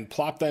now and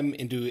plop them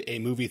into a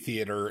movie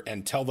theater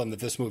and tell them that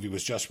this movie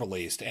was just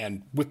released.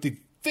 And with the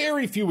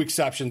very few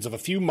exceptions of a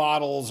few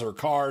models or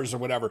cars or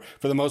whatever,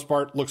 for the most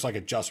part, looks like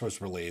it just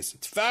was released.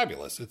 It's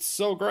fabulous. It's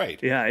so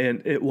great. Yeah,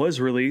 and it was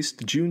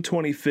released June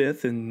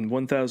 25th in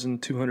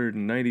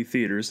 1,290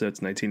 theaters.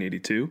 That's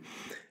 1982.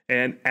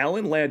 And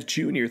Alan Ladd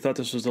Jr. thought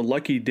this was a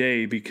lucky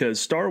day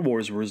because Star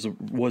Wars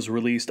was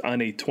released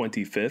on a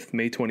 25th,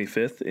 May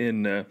 25th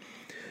in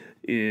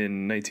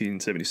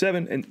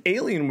 1977, and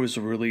Alien was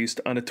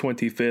released on a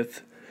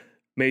 25th,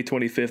 May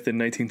 25th in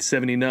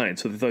 1979.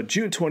 So they thought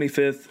June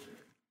 25th,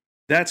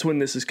 that's when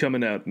this is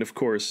coming out. And of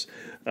course,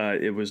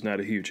 it was not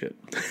a huge hit.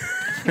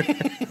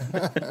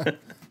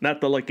 Not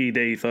the lucky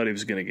day he thought he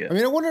was going to get. I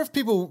mean, I wonder if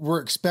people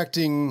were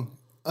expecting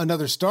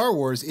another Star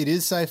Wars. It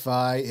is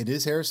sci-fi. It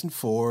is Harrison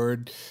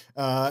Ford.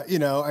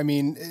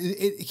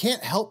 It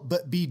can't help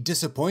but be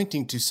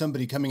disappointing to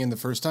somebody coming in the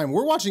first time.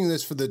 We're watching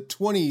this for the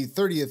 20th,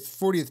 30th,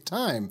 40th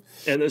time.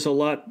 And there's a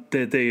lot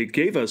that they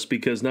gave us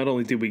because not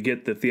only did we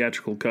get the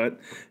theatrical cut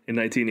in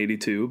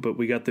 1982, but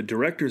we got the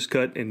director's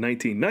cut in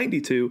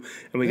 1992,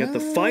 and we got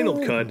the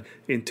final cut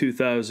in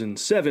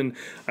 2007.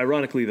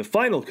 Ironically, the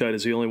final cut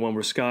is the only one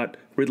where director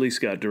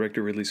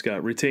Ridley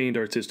Scott, retained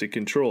artistic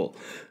control.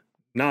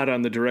 Not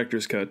on the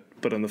director's cut,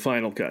 but on the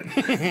final cut.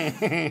 So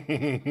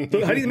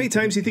how many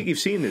times do you think you've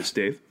seen this,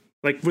 Dave?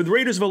 Like with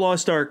Raiders of the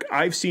Lost Ark,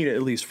 I've seen it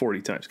at least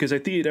 40 times because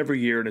I see it every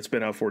year and it's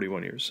been out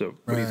 41 years. So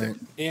what do you think?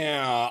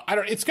 Yeah,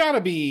 it's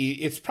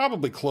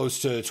probably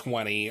close to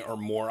 20 or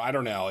more. I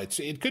don't know.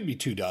 It could be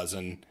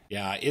 24.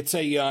 Yeah, it's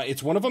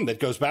one of them that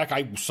goes back.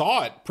 I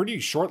saw it pretty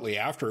shortly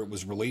after it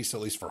was released, at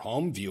least for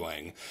home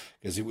viewing,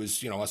 because it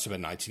was, must have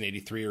been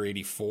 1983 or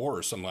 84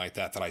 or something like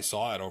that I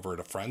saw it over at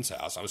a friend's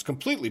house. I was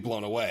completely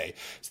blown away.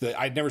 So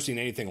I'd never seen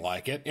anything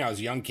like it. I was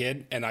a young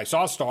kid and I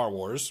saw Star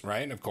Wars,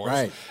 right? And of course,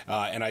 right.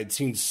 And I'd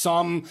seen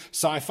some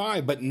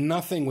sci-fi, but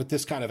nothing with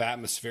this kind of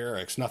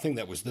atmospherics, nothing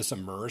that was this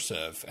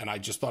immersive. And I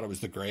just thought it was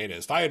the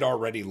greatest. I had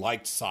already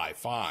liked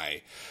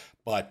sci-fi,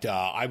 but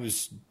I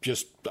was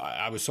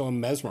so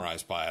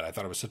mesmerized by it. I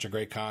thought it was such a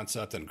great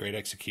concept and great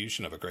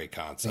execution of a great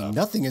concept. I mean,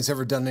 nothing has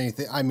ever done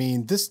anything. I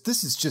mean, this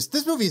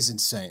movie is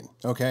insane.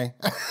 Okay.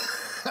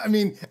 I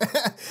mean,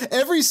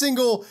 every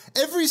single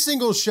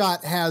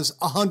shot has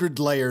 100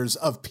 layers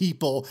of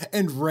people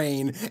and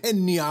rain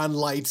and neon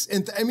lights.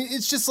 And I mean,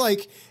 it's just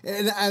like,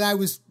 and I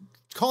was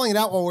calling it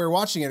out while we were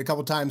watching it a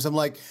couple times. I'm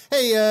like,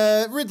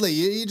 hey, Ridley,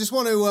 you just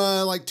want to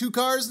like 2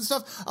 cars and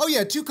stuff? Oh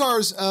yeah, 2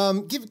 cars.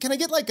 Can I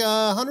get like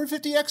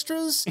 150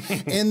 extras?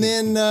 And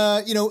then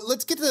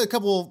let's get to a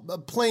couple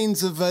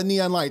planes of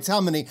neon lights.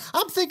 How many?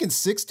 I'm thinking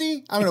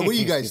 60. I don't know. What do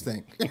you guys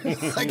think?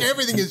 Like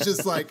everything is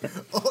just like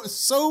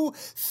so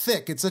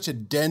thick. It's such a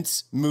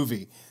dense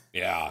movie.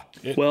 Yeah.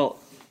 Well,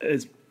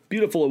 as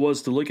beautiful it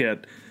was to look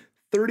at.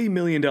 $30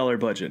 million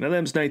budget. Now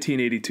that's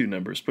 1982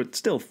 numbers, but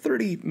still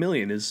 $30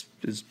 million is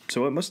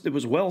so it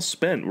was well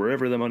spent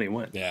wherever the money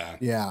went. Yeah.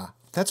 Yeah.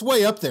 That's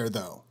way up there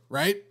though,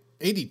 right?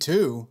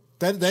 82.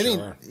 That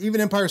sure. Ain't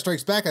even Empire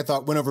Strikes Back I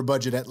thought went over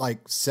budget at like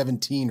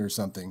 17 or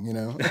something,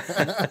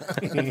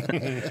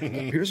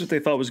 Here's what they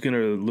thought was going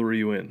to lure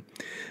you in.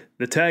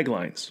 The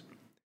taglines.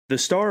 The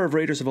star of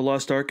Raiders of the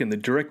Lost Ark and the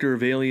director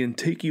of Alien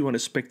take you on a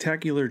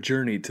spectacular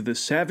journey to the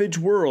savage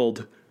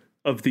world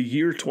of the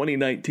year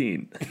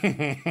 2019.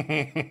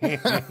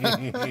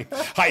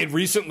 I had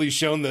recently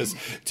shown this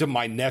to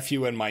my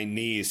nephew and my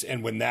niece,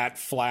 and when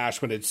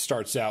it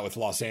starts out with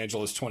Los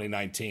Angeles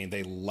 2019,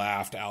 they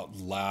laughed out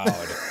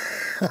loud.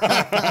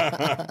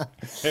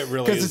 It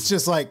really is. Because it's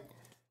just like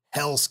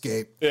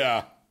hellscape.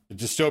 Yeah. The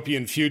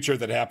dystopian future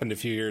that happened a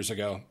few years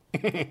ago.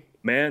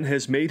 Man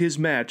has made his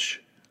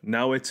match.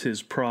 Now it's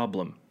his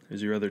problem,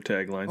 is your other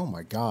tagline. Oh,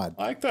 my God.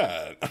 I like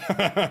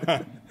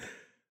that.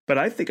 But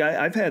I think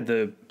I've had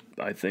the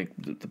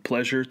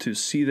pleasure to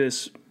see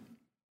this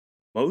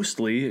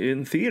mostly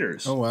in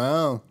theaters. Oh,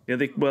 wow. Yeah,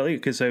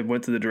 because I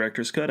went to the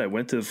director's cut. I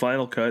went to the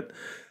final cut.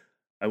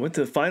 I went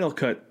to the final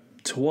cut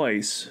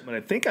twice. And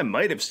I think I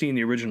might have seen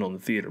the original in the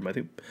theater. I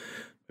think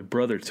my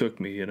brother took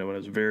me, when I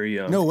was very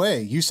young. No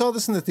way. You saw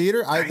this in the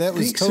theater? That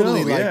was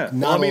totally not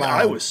allowed.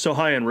 I was so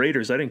high on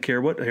Raiders, I didn't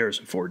care what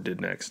Harrison Ford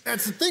did next.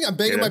 That's the thing. I'm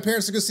begging my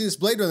parents to go see this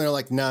Blade Runner. They're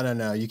like,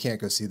 no, you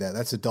can't go see that.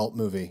 That's an adult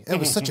movie. It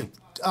was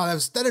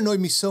that annoyed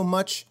me so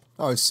much.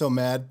 I was so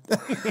mad.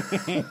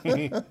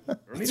 Maybe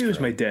it was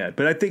my dad,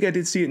 but I think I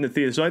did see it in the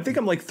theater. So I think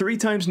I'm like 3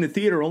 times in the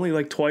theater, only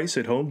like twice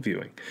at home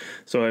viewing.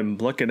 So I'm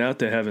lucking out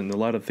to having a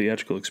lot of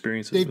theatrical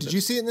experiences. Dave, did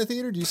you see it in the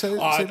theater? Did you say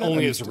that?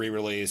 Only as a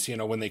re-release,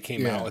 when they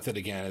came out with it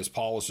again, as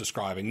Paul was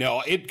describing.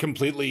 No, it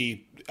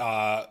completely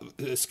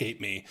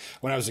escape me.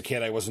 When I was a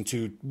kid, I wasn't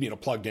too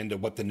plugged into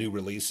what the new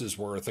releases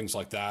were, things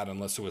like that,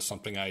 unless it was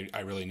something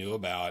I really knew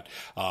about.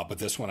 But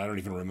this one, I don't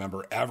even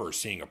remember ever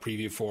seeing a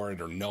preview for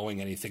it or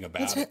knowing anything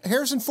about it.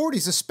 Harrison Ford,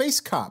 he's a space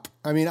cop.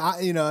 I mean,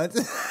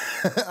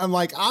 I'm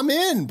like, I'm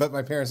in, but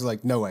my parents are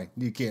like, no way,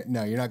 you can't.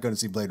 No, you're not going to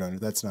see Blade Runner.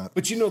 That's not.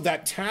 But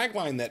that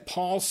tagline that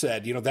Paul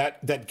said,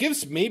 that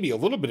gives maybe a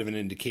little bit of an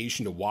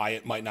indication to why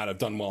it might not have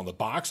done well in the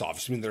box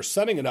office. I mean, they're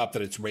setting it up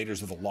that it's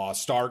Raiders of the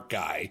Lost Ark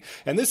guy,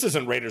 and this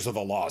isn't Raiders of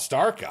the Lost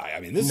Ark guy. I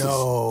mean, this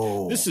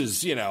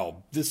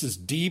is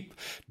deep,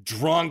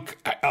 drunk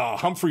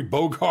Humphrey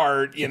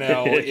Bogart,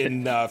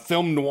 in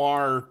film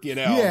noir,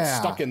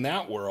 stuck in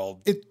that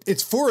world.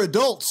 It's for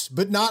adults,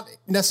 but not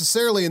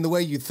necessarily in the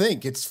way you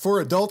think. It's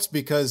for adults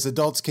because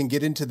adults can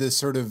get into this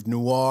sort of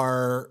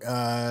noir.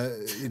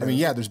 I mean,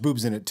 yeah, there's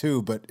boobs in it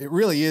too, but it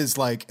really is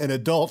like an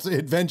adult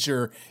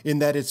adventure in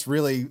that it's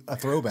really a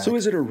throwback. So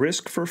is it a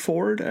risk for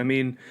Ford? I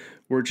mean,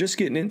 we're just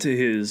getting into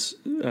his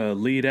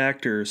lead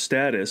actor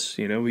status.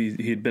 He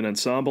had been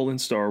ensemble in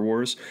Star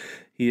Wars.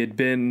 He had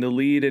been the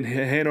lead in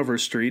Hanover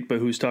Street, but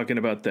who's talking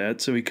about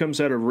that? So he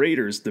comes out of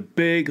Raiders, the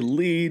big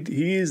lead.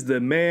 He's the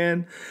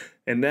man.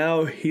 And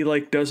now he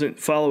doesn't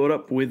follow it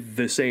up with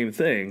the same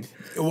thing.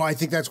 Well, I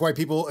think that's why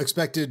people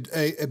expected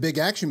a big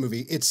action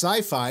movie. It's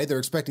sci-fi. They're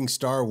expecting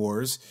Star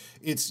Wars.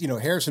 It's,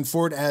 Harrison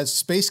Ford as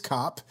space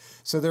cop.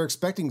 So they're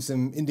expecting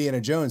some Indiana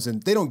Jones,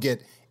 and they don't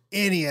get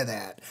any of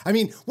that. I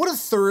mean, what a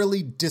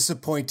thoroughly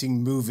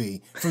disappointing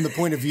movie from the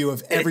point of view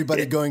of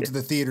everybody going to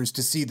the theaters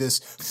to see this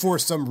for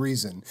some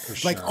reason.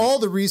 Sure. All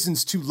the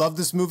reasons to love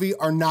this movie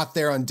are not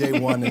there on day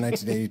one in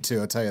 1982.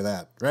 I'll tell you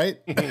that, right?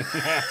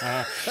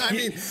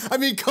 I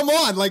mean, come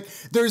on.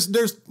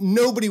 There's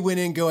nobody went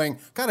in going,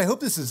 God, I hope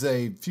this is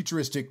a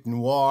futuristic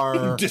noir.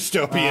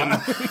 Dystopian.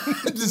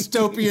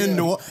 Dystopian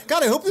noir.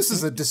 God, I hope this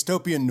is a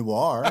dystopian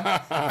noir.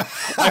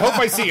 I hope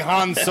I see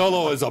Han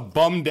Solo as a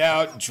bummed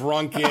out,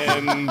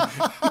 drunken,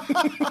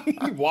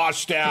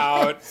 washed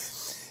out.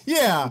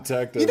 Yeah.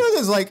 Detective.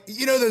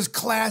 Those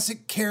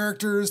classic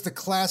characters, the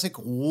classic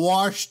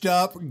washed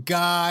up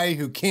guy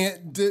who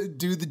can't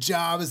do the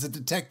job as a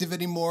detective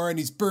anymore and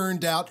he's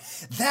burned out.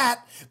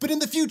 That, but in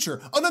the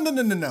future. Oh,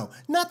 no.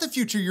 Not the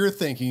future you're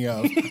thinking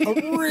of.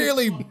 A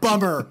really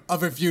bummer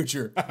of a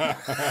future.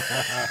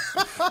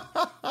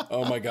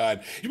 Oh, my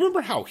God. You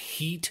remember how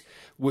Heat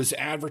was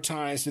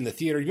advertised in the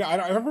theater?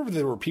 I remember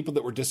there were people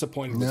that were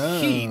disappointed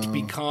with Heat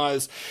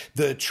because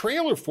the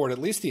trailer for it, at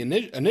least the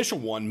initial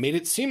one, made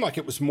it seem like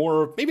it was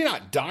more, maybe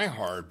not Die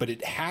Hard, but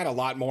it had a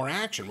lot more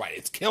action, right?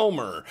 It's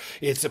Kilmer,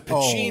 it's a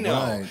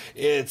Pacino,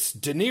 it's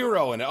De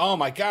Niro, and oh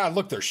my God,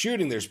 look, they're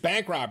shooting, there's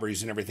bank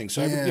robberies and everything.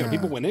 So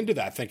people went into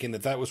that thinking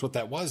that was what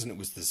that was, and it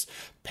was this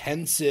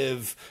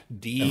pensive,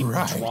 deep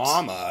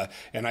drama,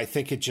 and I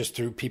think it just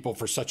threw people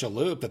for such a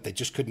loop that they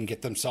just couldn't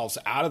get themselves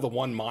out of the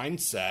one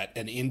mindset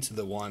and into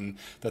the one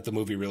that the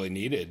movie really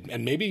needed.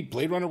 And maybe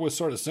Blade Runner was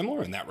sort of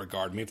similar in that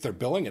regard. I mean, if they're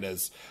billing it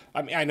as,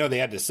 I know they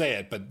had to say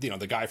it, but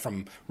the guy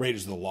from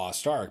Raiders of the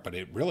Lost Ark, but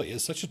it really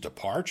is such a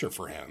departure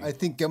for him. I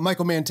think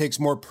Michael Mann takes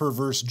more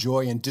perverse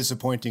joy in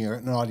disappointing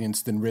an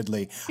audience than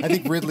Ridley. I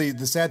think Ridley,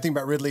 the sad thing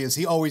about Ridley is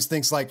he always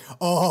thinks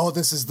oh,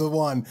 this is the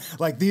one.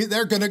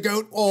 They're going to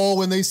go,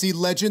 when they see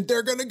Legend,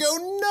 they're going to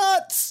go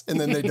nuts. And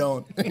then they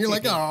don't. And you're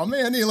like, oh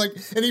man.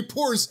 And he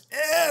pours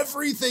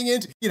everything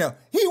into,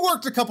 he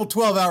worked a couple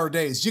 12-hour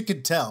days. You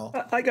could tell.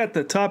 I got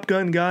the Top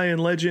Gun guy in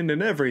Legend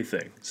and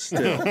everything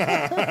still.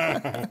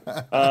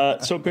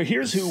 But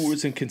here's who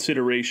was in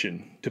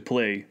consideration to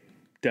play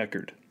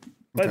Deckard.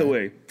 By the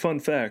way, fun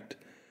fact,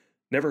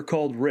 never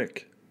called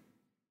Rick.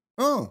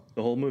 Oh.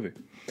 The whole movie.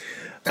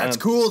 That's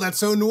cool. That's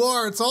so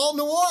noir. It's all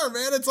noir,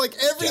 man. It's like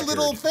every Deckard.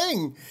 Little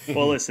thing.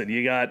 Well, listen,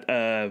 you got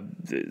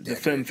the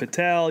femme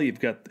fatale. You've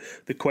got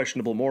the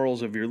questionable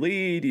morals of your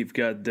lead. You've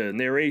got the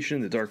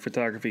narration, the dark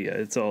photography. Yeah,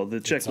 it's all,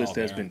 the checklist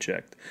has been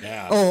checked.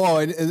 Yeah.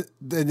 And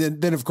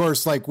then, of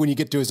course, when you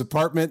get to his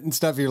apartment and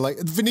stuff, you're like,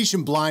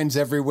 Venetian blinds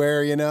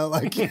everywhere,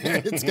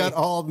 it's got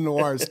all the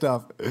noir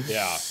stuff.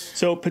 Yeah.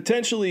 So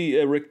potentially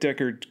Rick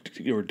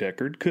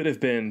Deckard could have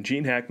been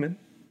Gene Hackman,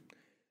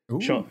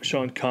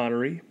 Sean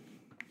Connery,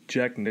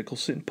 Jack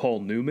Nicholson,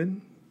 Paul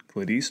Newman,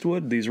 Clint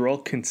Eastwood. These are all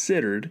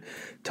considered.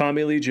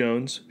 Tommy Lee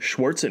Jones,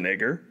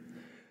 Schwarzenegger.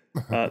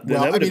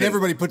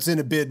 Everybody puts in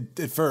a bid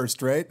at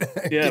first, right?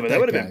 Yeah, but that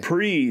would have been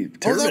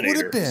pre-Terminator. Oh, that would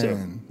have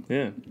been. So,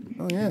 yeah.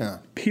 Oh, yeah.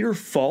 Peter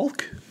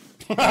Falk?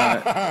 All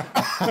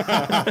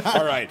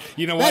right.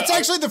 You know what? That's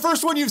actually the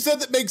first one you've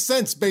said that makes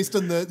sense based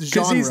on the genre.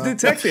 Because he's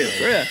detective.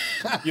 Yeah.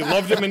 You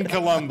loved him in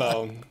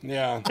Columbo.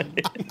 Yeah.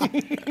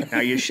 Now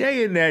you're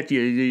saying that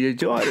your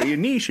daughter, your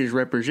niece is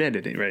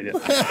represented right now.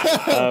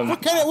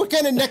 What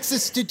kind of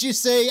nexus did you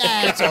say?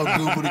 It's all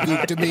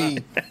goobly-goop to me.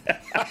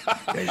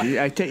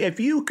 I tell you, if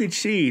you could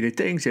see the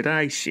things that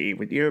I see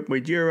with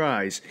your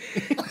eyes,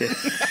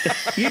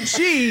 you'd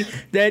see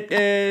that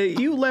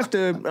you left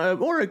a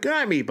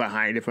origami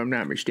behind, if I'm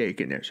not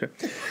mistaken. There, so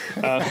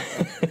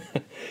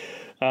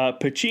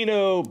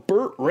Pacino,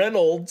 Burt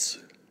Reynolds,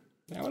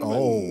 That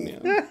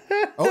would've been,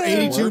 yeah.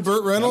 82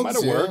 Burt Reynolds.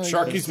 That might have worked. I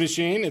Sharky's guess.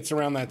 Machine. It's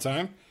around that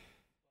time.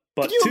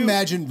 But Can you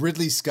imagine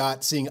Ridley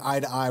Scott seeing eye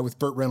to eye with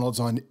Burt Reynolds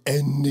on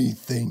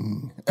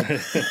anything? Yeah,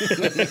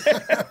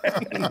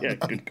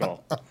 good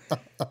call.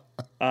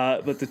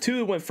 But the two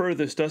that went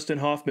furthest, Dustin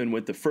Hoffman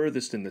went the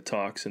furthest in the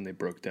talks, and they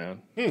broke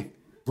down.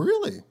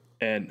 Really?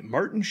 And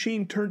Martin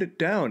Sheen turned it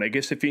down. I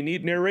guess if you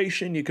need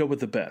narration, you go with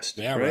the best.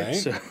 Yeah, right.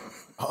 So,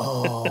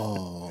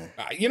 Oh.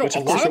 You know, Which, a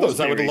of course, lot of it those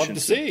was I would have loved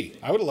to narration, see.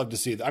 I would have loved to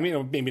see. I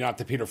mean, maybe not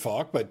the Peter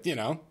Falk, but, you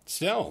know,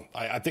 still.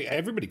 I think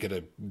everybody could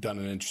have done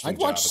an interesting I'd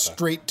job. watch with that.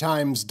 Straight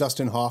Times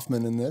Dustin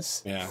Hoffman in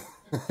this. Yeah.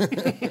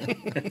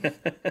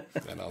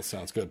 That all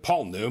sounds good.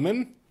 Paul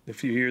Newman. a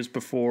few years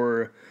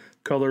before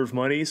Color of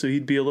Money, so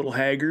he'd be a little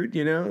haggard,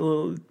 you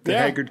know, the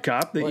haggard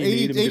cop that you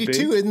need him to be.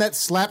 82, isn't that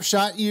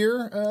Slapshot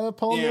year,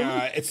 Paul Newman?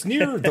 Yeah, it's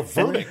near The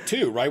Verdict,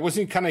 too, right?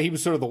 Wasn't he kind of, he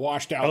was sort of the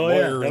washed out Oh,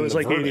 lawyer yeah, that in was The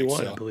like Verdict, 81,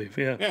 so. I believe,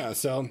 yeah. Yeah,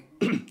 so.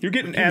 You're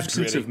getting He was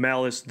absence gritty. of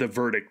malice, The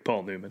Verdict,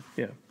 Paul Newman,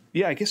 yeah.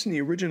 Yeah, I guess in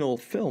the original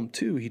film,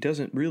 too, he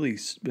doesn't really,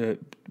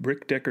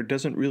 Rick Deckard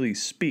doesn't really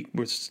speak.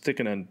 We're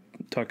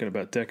talking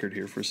about Deckard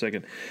here for a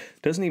second.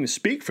 Doesn't even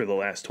speak for the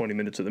last 20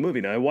 minutes of the movie.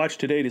 Now, I watched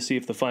today to see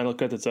if the final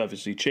cut, that's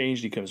obviously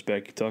changed. He comes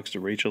back, he talks to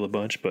Rachel a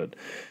bunch. But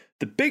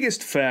the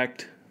biggest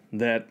fact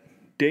that,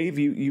 Dave,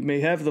 you may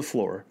have the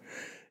floor,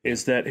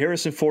 is that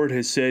Harrison Ford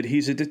has said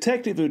he's a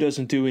detective who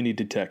doesn't do any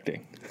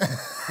detecting.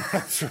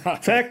 That's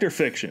right. Fact or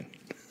fiction?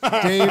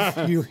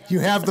 Dave, you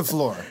have the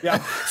floor.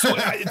 Yeah. So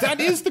that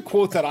is the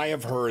quote that I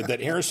have heard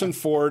that Harrison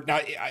Ford. Now,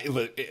 a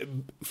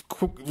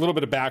little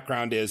bit of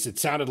background is it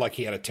sounded like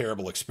he had a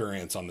terrible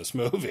experience on this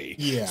movie.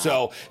 Yeah.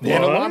 So,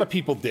 and a lot of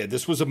people did.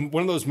 This was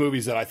one of those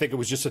movies that I think it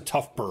was just a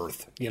tough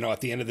birth, you know,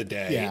 at the end of the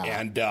day. Yeah.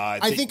 And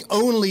I think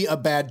only a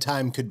bad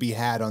time could be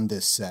had on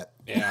this set.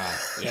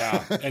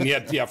 Yeah. And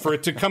yet, for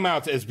it to come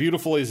out as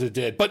beautiful as it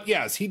did. But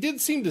yes, he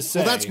did seem to say.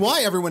 Well, that's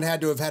why everyone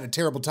had to have had a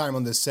terrible time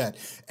on this set.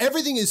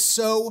 Everything is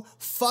so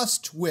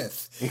fussed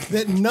with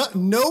that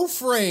no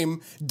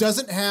frame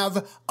doesn't have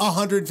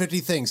 150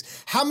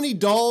 things. How many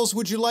dolls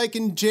would you like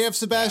in JF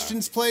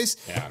Sebastian's place?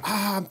 Yeah.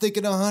 I'm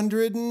thinking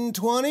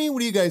 120. What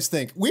do you guys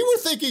think? We were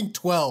thinking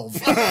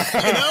 12. You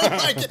know,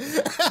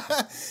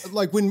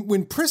 like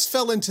when Pris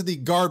fell into the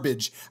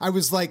garbage, I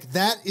was like,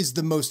 that is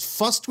the most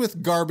fussed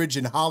with garbage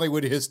in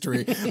Hollywood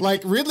history.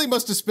 Like Ridley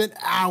must have spent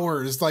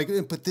hours like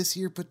put this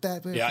here, put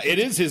that. Yeah, it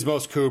is his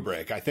most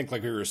Kubrick. I think,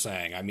 like we were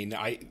saying. I mean,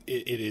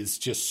 it is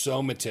just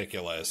so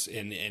meticulous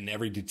in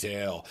every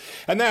detail,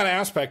 and that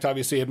aspect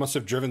obviously it must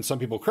have driven some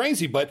people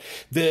crazy. But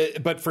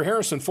for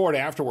Harrison Ford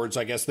afterwards,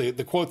 I guess the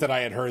quote that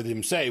I had heard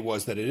him say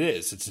was that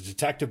it's a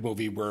detective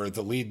movie where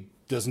the lead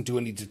doesn't do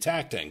any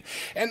detecting.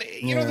 And,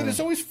 you know, that has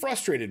always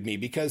frustrated me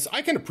because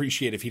I can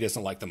appreciate if he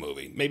doesn't like the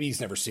movie. Maybe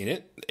he's never seen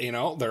it. You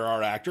know, there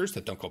are actors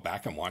that don't go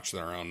back and watch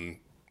their own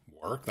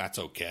work. That's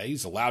okay.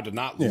 He's allowed to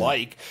not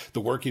like the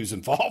work he was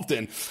involved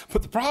in.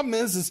 But the problem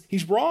is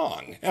he's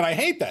wrong. And I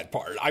hate that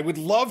part. I would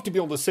love to be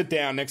able to sit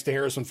down next to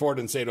Harrison Ford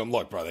and say to him,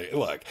 look, brother,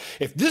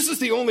 if this is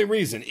the only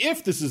reason,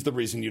 if this is the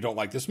reason you don't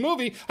like this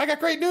movie, I got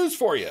great news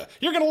for you.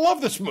 You're going to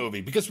love this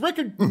movie because Rick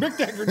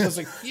Deckard does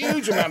a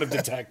huge amount of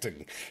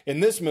detecting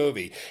in this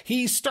movie.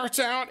 He starts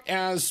out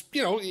as,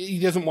 you know, he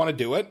doesn't want to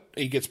do it.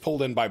 He gets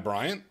pulled in by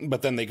Bryant,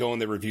 but then they go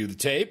and they review the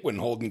tape when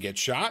Holden gets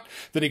shot.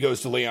 Then he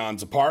goes to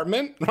Leon's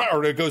apartment,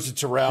 or it goes to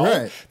Terrell.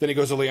 Right. Then he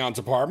goes to Leon's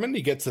apartment.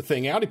 He gets the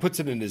thing out. He puts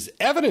it in his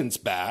evidence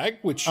bag,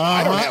 which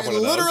I don't have one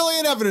of those. Literally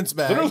an evidence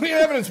bag. Literally an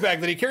evidence bag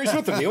that he carries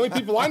with him. The only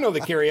people I know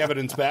that carry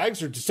evidence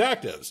bags are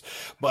detectives.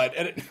 But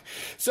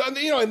so,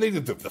 you know, and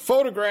the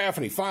photograph,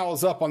 and he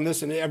follows up on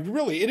this, and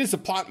really, it is a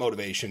plot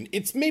motivation.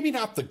 It's maybe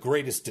not the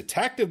greatest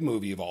detective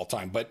movie of all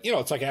time, but you know,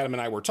 it's like Adam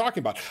and I were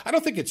talking about. I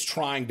don't think it's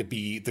trying to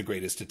be the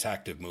greatest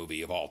detective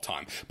movie of all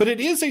time, but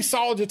it is a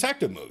solid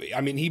detective movie.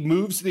 I mean,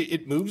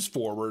 it moves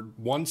forward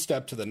one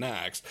step to the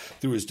next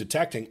through his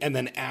detecting, and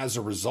then as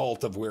a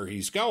result of where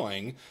he's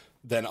going,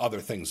 then other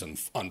things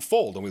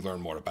unfold, and we learn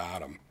more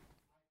about him.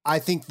 I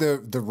think the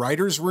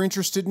writers were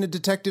interested in a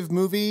detective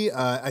movie.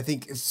 I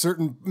think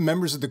certain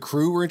members of the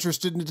crew were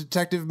interested in a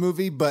detective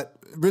movie, but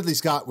Ridley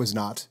Scott was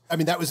not. I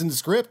mean, that was in the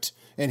script,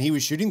 and he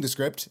was shooting the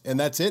script, and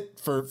that's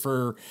it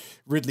for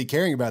Ridley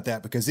caring about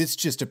that, because it's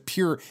just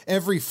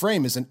every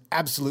frame is an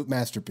absolute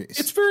masterpiece.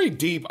 It's very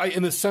deep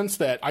in the sense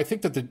that I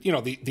think that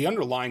the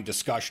underlying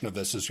discussion of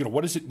this is, you know,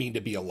 what does it mean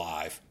to be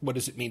alive? What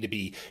does it mean to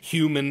be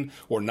human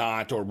or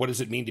not? Or what does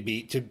it mean to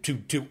be,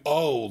 to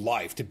owe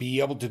life, to be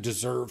able to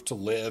deserve to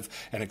live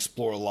and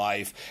explore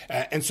life?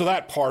 And so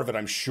that part of it,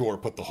 I'm sure,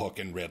 put the hook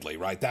in Ridley,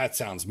 right? That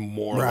sounds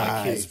more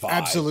like his vibe.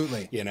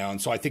 Absolutely. You know,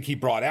 and so I think he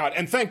brought out,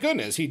 and thank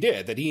goodness he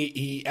did, that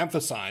he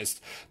emphasized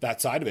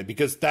that side of it,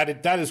 because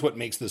that is what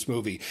makes this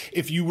movie.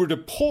 If you were to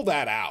pull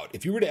that out,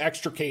 if you were to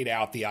extricate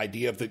out the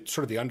idea of the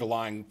sort of the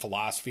underlying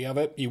philosophy of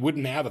it, you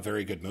wouldn't have a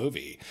very good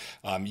movie.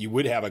 You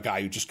would have a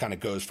guy who just kind of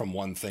goes from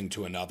one thing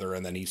to another,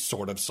 and then he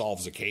sort of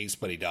solves a case,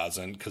 but he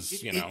doesn't,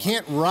 because, you know. It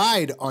can't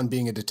ride on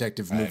being a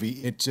detective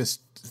movie. It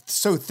just, it's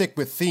so thick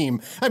with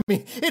theme. I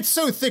mean, it's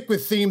so thick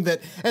with theme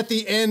that at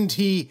the end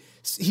he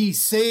he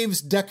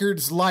saves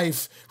Deckard's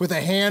life with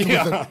a hand with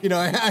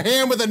a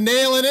hand with a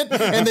nail in it,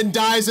 and then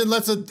dies and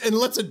lets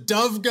a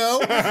dove go.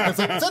 It's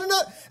like,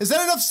 is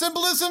that enough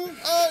symbolism,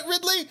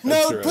 Ridley?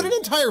 No, true. Put an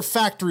entire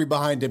factory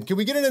behind him. Can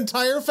we get an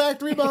entire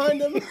factory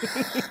behind him?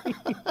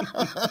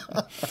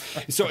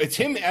 So it's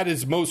him at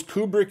his most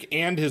Kubrick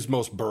and his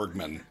most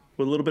Bergman.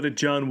 With a little bit of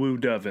John Woo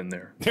Dove in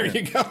there. There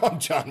you go,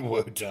 John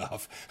Woo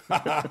Dove.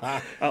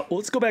 Well,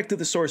 let's go back to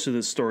the source of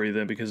this story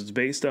then, because it's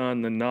based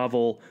on the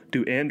novel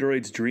Do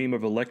Androids Dream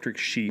of Electric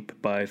Sheep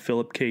by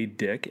Philip K.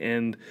 Dick.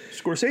 And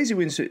Scorsese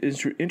was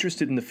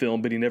interested in the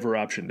film, but he never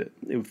optioned it.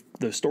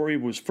 The story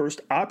was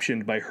first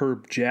optioned by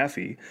Herb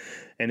Jaffe,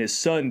 and his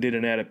son did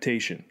an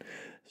adaptation.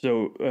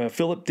 So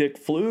Philip Dick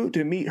flew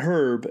to meet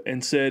Herb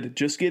and said,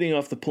 just getting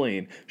off the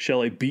plane,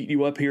 shall I beat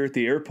you up here at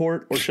the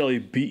airport or shall I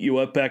beat you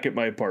up back at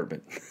my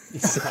apartment?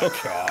 So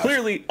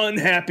clearly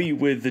unhappy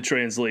with the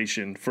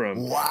translation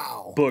from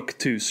book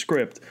to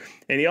script.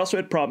 And he also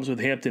had problems with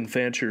Hampton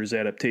Fancher's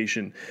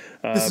adaptation.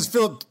 This is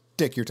Philip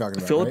Dick you're talking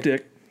about, Philip right?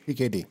 Dick.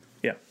 PKD.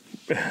 Yeah,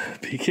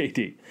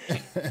 PKD.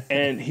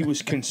 And he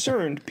was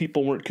concerned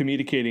people weren't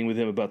communicating with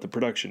him about the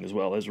production as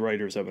well, as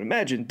writers, I would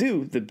imagine,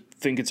 do. The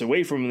thing gets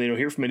away from him, they don't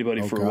hear from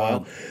anybody for a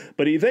while.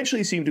 But he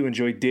eventually seemed to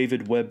enjoy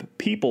David Webb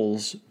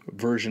Peoples'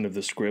 version of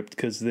the script,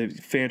 because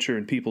Fancher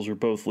and Peoples were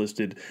both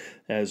listed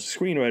as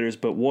screenwriters,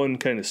 but one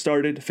kind of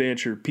started,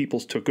 Fancher,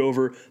 Peoples took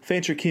over.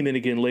 Fancher came in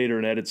again later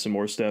and added some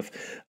more stuff.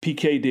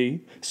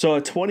 PKD saw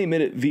a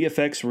 20-minute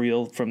VFX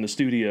reel from the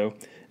studio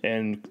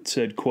and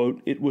said,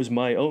 quote, "It was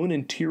my own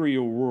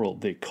interior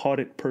world. They caught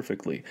it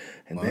perfectly."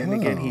 And then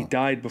again, he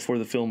died before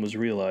the film was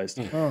realized.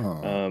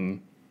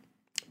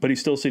 But he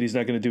still said he's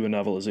not going to do a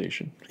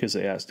novelization because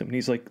they asked him. And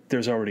he's like,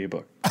 there's already a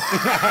book.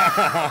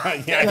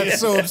 That's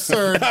so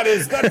absurd.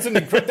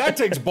 That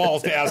takes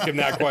balls to ask him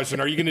that question.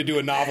 Are you going to do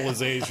a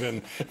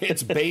novelization?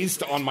 It's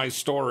based on my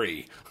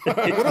story.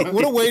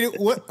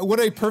 What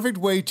a perfect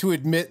way to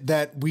admit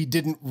that we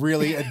didn't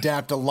really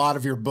adapt a lot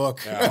of your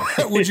book. Yeah.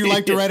 Would you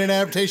like to write an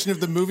adaptation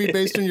of the movie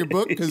based on your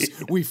book? Because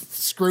we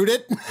screwed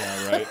it.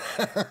 Yeah, right.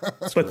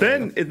 But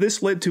then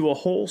this led to a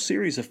whole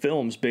series of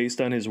films based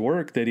on his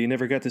work that he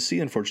never got to see,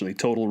 unfortunately.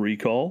 Total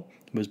Recall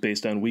was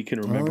based on We Can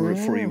Remember It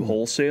For You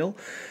Wholesale,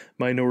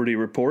 Minority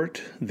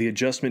Report, The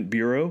Adjustment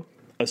Bureau,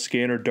 A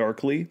Scanner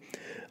Darkly,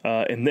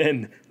 and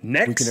then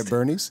Next, Weekend at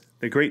Bernie's,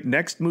 the great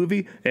Next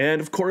movie,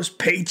 and of course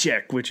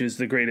Paycheck, which is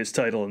the greatest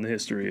title in the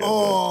history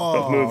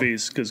of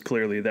movies, because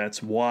clearly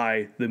that's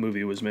why the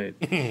movie was made.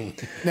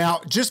 Now,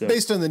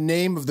 based on the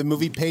name of the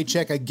movie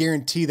Paycheck, I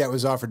guarantee that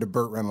was offered to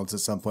Burt Reynolds at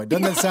some point.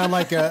 Doesn't that sound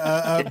like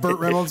a Burt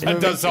Reynolds movie?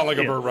 It does sound like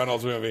a Burt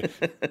Reynolds movie.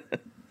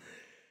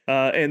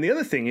 And the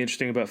other thing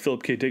interesting about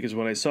Philip K. Dick is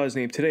when I saw his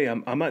name today,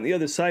 I'm on the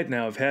other side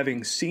now of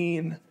having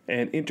seen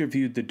and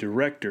interviewed the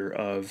director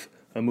of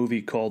a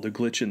movie called A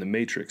Glitch in the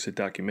Matrix, a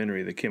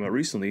documentary that came out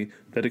recently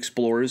that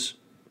explores,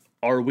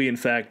 are we in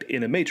fact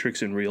in a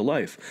matrix in real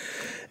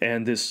life?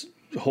 And this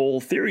whole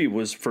theory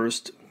was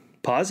first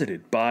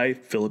posited by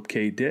Philip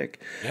K.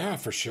 Dick. Yeah,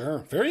 for sure.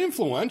 Very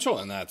influential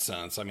in that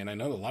sense. I mean, I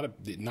know a lot of,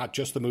 not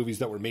just the movies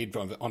that were made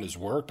on his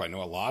work, but I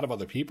know a lot of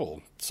other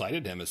people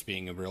cited him as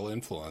being a real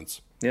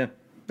influence. Yeah.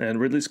 And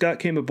Ridley Scott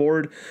came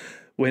aboard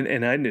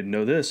and I didn't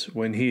know this,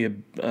 when he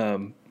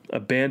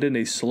abandoned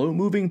a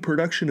slow-moving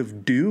production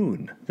of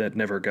Dune that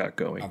never got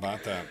going. How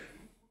about that?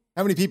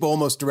 How many people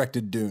almost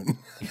directed Dune?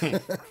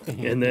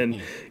 And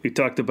then you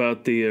talked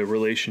about the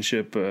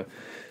relationship.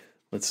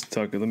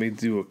 Let me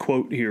do a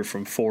quote here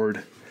from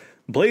Ford.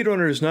 Blade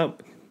Runner is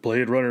not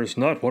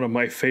one of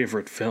my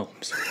favorite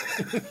films.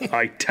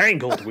 I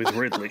tangled with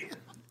Ridley.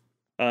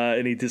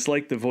 And he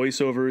disliked the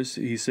voiceovers.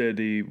 He said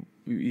he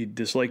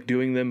disliked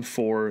doing them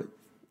for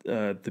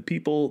the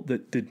people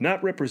that did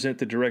not represent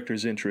the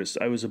director's interests.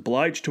 I was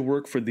obliged to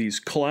work for these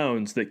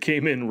clowns that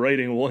came in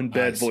writing one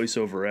bad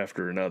voiceover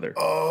after another.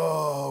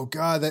 Oh,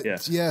 God.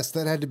 Yes,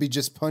 that had to be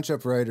just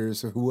punch-up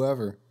writers or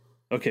whoever.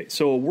 Okay,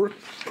 so a work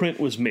print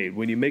was made.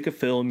 When you make a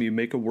film, you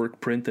make a work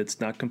print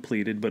that's not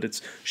completed, but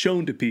it's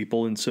shown to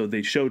people, and so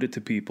they showed it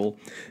to people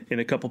in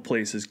a couple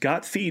places,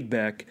 got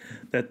feedback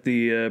that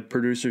the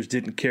producers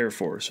didn't care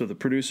for. So the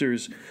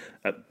producers,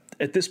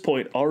 at this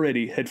point,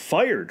 already had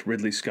fired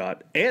Ridley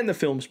Scott and the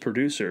film's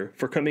producer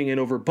for coming in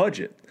over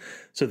budget.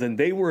 So then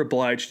they were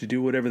obliged to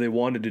do whatever they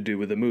wanted to do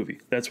with the movie.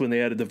 That's when they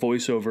added the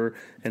voiceover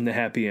and the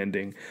happy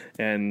ending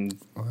and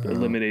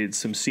eliminated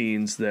some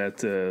scenes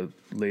that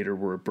later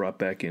were brought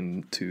back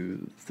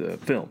into the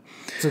film.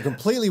 So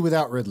completely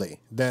without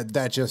Ridley,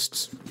 that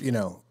just,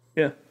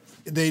 Yeah.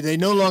 They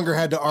no longer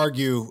had to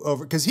argue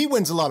over, because he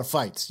wins a lot of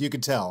fights. You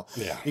could tell.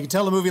 Yeah. You can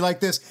tell a movie like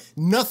this.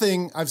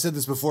 Nothing. I've said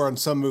this before on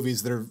some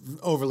movies that are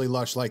overly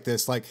lush like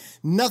this. Like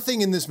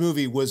nothing in this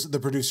movie was the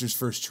producer's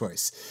first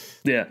choice.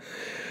 Yeah.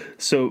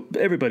 So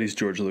everybody's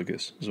George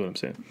Lucas is what I'm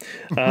saying.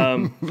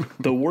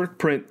 The work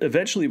print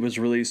eventually was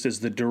released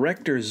as the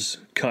director's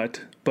cut,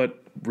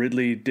 but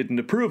Ridley didn't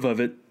approve of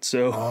it,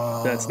 so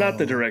that's not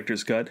the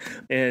director's cut.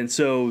 And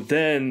so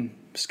then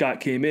Scott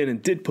came in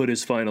and did put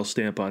his final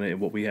stamp on it, and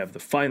what we have the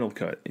final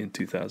cut in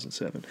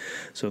 2007.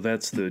 So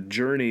that's the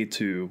journey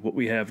to what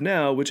we have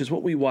now, which is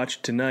what we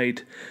watched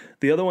tonight.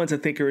 The other ones I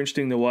think are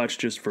interesting to watch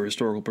just for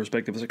historical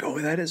perspective. It's like, oh,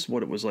 that is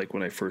what it was like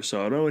when I first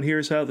saw it. Oh, and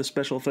here's how the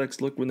special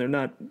effects look when they're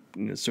not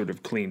sort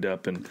of cleaned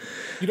up. And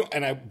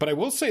but I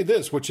will say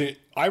this,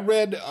 I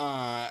read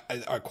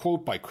a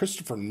quote by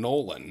Christopher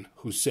Nolan,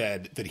 who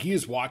said that he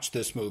has watched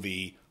this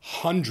movie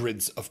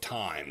hundreds of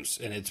times,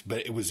 and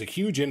it was a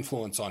huge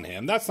influence on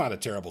him. That's not a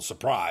terrible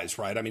surprise,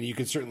 right? I mean, you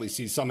can certainly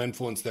see some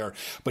influence there,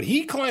 but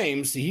he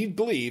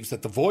believes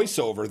that the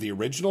voiceover, the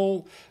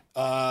original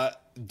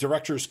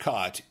director's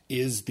cut,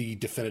 is the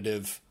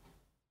definitive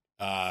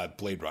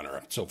Blade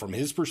Runner. So from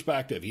his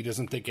perspective, he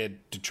doesn't think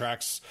it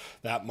detracts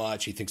that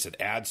much. He thinks it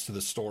adds to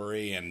the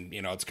story, and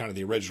it's kind of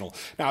the original.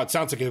 Now, it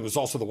sounds like it was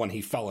also the one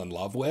he fell in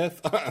love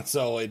with,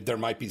 so there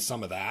might be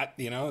some of that.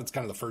 It's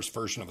kind of the first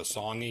version of a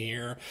song you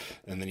hear,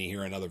 and then you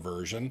hear another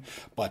version.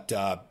 But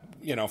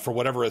for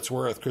whatever it's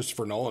worth,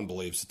 Christopher Nolan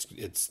believes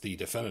it's the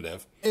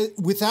definitive.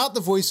 Without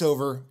the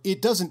voiceover,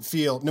 it doesn't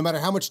feel, no matter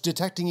how much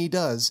detecting he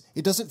does,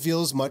 it doesn't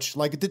feel as much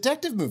like a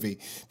detective movie,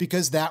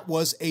 because that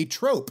was a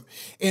trope.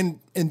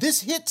 And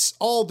this hits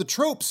all the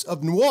tropes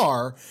of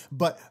noir,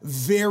 but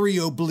very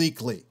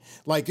obliquely.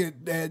 Like,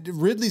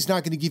 Ridley's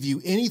not going to give you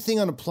anything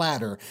on a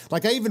platter.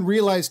 Like, I even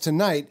realized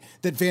tonight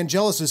that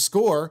Vangelis'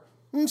 score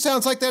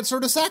sounds like that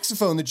sort of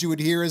saxophone that you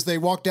would hear as they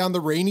walk down the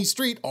rainy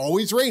street,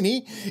 always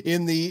rainy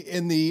in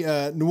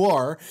the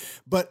noir.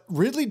 But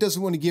Ridley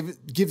doesn't want to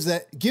gives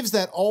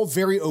that all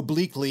very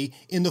obliquely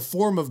in the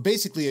form of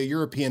basically a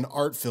European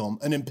art film,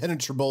 an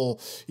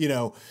impenetrable,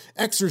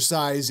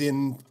 exercise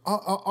in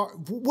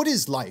what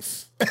is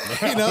life.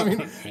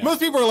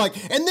 Most people are like,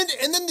 and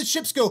then the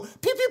ships go pew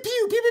pew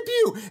pew pew pew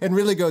pew, and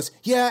Ridley goes,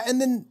 yeah,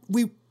 and then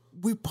we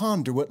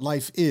ponder what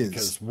life is.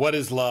 Because what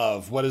is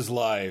love? What is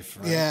life?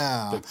 Right?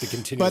 Yeah. The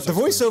continuous. But the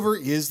voiceover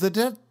is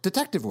the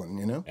detective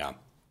one, Yeah,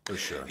 for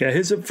sure.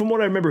 Yeah, from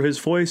what I remember, his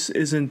voice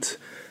isn't,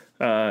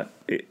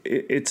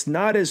 it's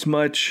not as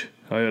much,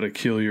 I ought to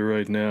kill you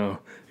right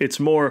now.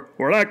 It's more,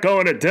 we're not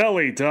going to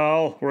Delhi,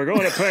 doll. We're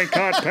going to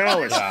Bangkok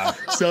Palace. Yeah.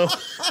 So.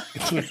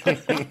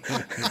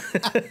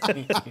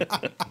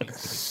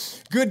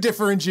 Good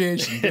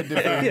differentiation.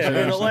 Yeah,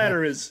 and the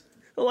latter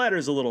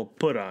is a little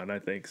put on, I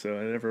think. So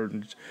I never,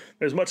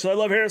 as much as I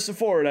love Harrison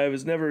Ford, I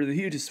was never the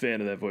hugest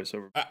fan of that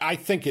voiceover.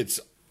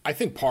 I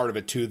think part of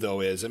it too,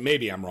 though, is, and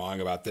maybe I'm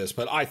wrong about this,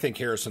 but I think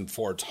Harrison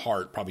Ford's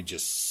heart probably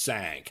just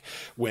sank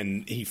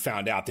when he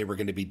found out they were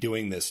going to be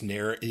doing this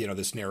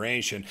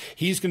narration.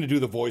 He's going to do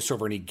the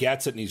voiceover, and he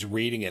gets it, and he's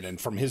reading it, and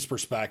from his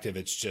perspective,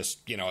 it's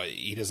just,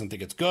 he doesn't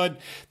think it's good.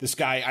 This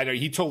guy, I know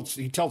he tells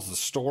the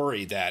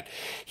story that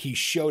he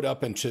showed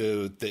up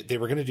they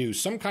were going to do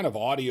some kind of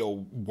audio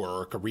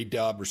work, a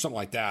redub or something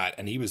like that,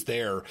 and he was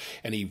there,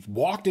 and he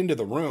walked into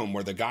the room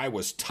where the guy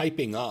was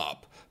typing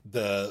up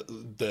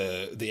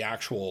the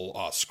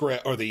actual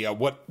script, or the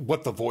what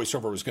the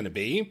voiceover was going to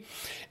be,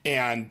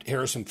 and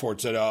Harrison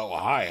Ford said, "Oh,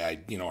 hi,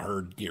 I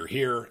heard you're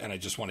here, and I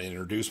just want to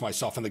introduce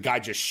myself." And the guy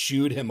just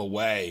shooed him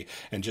away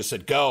and just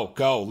said, "Go,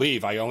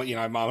 leave. I only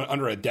I'm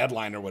under a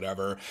deadline or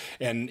whatever."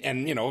 And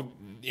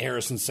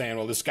Harrison's saying,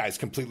 "Well, this guy's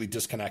completely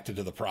disconnected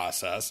to the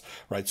process,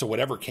 right?" So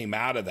whatever came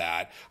out of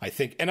that, I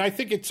think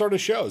it sort of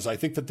shows. I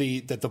think that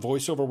the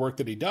voiceover work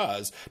that he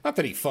does, not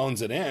that he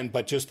phones it in,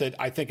 but just that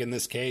I think in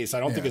this case, I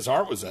don't think his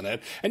heart was in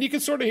it, and you can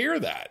sort of hear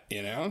that.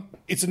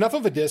 It's enough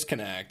of a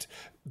disconnect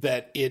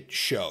that it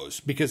shows,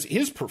 because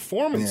his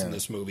performance in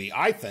this movie,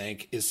 I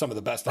think, is some of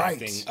the best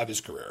acting of his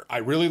career. I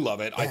really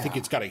love it. Yeah. I think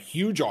it's got a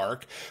huge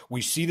arc.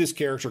 We see this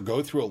character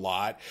go through a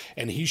lot,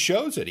 and he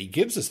shows it. He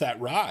gives us that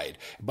ride.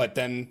 But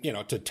then,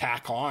 to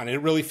tack on,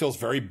 it really feels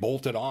very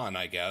bolted on,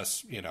 I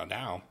guess,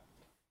 now.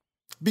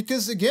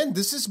 Because again,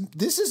 this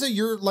is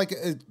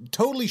a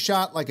totally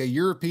shot like a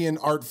European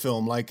art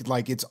film. Like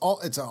it's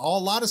a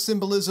lot of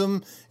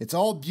symbolism. It's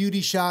all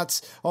beauty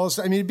shots.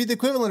 It'd be the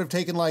equivalent of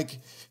taking like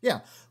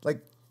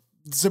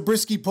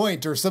Zabriskie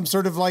Point or some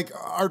sort of like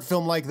art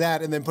film like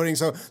that, and then putting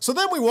so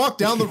then we walked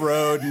down the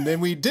road, and then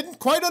we didn't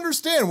quite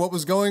understand what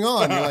was going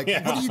on. You're like,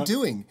 what are you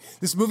doing?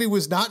 This movie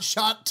was not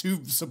shot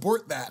to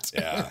support that.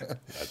 Yeah,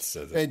 that's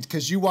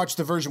because you watch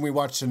the version we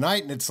watched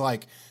tonight, and it's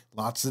like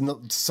lots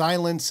of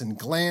silence and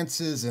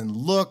glances and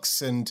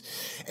looks, and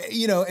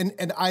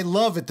and I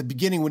love at the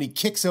beginning when he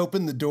kicks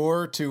open the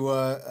door to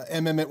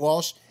M. Emmett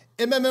Walsh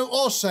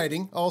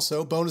sighting.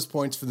 Also, bonus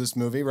points for this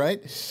movie,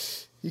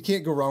 right? You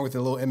can't go wrong with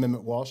a little M.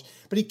 Emmett Walsh.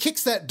 But he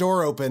kicks that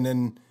door open,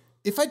 and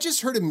if I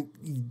just heard him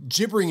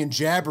gibbering and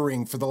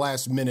jabbering for the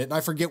last minute, and I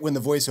forget when the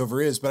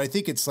voiceover is, but I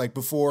think it's like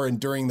before and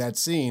during that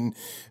scene.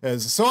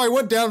 So I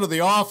went down to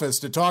the office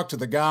to talk to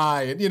the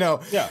guy, and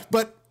Yeah.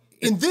 But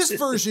in this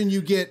version,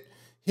 you get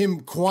him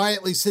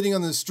quietly sitting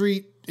on the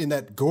street in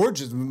that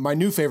gorgeous, my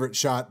new favorite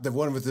shot, the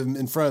one with him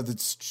in front of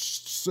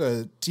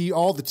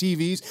all the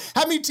TVs.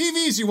 How many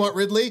TVs you want,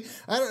 Ridley?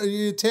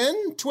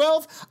 10,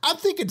 12? I'm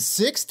thinking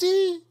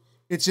 60.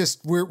 It's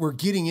just we're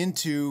getting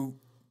into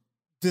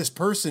this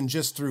person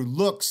just through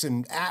looks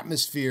and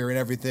atmosphere and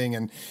everything.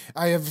 And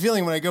I have a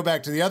feeling when I go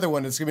back to the other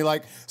one, it's going to be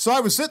like, so I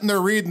was sitting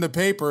there reading the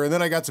paper, and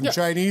then I got some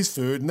Chinese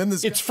food, and then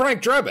this... It's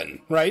Frank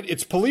Drebin, right?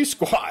 It's Police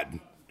Squad.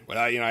 When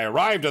I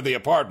arrived at the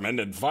apartment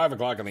at 5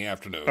 o'clock in the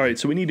afternoon. All right,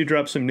 so we need to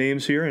drop some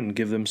names here and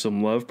give them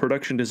some love.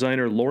 Production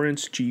designer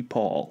Lawrence G.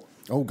 Paul.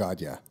 Oh, God,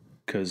 yeah.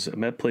 Because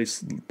that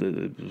place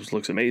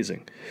looks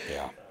amazing.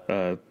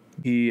 Yeah.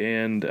 He,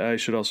 and I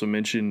should also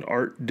mention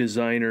art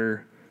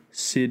designer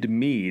Sid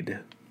Mead.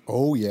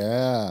 Oh,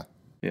 yeah.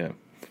 Yeah.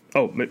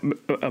 Oh,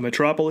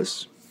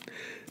 Metropolis,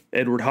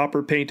 Edward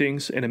Hopper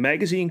paintings, and a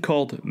magazine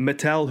called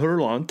Metal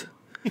Hurlant,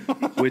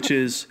 which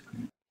is...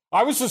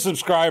 I was a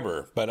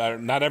subscriber,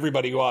 but not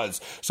everybody was.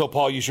 So,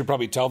 Paul, you should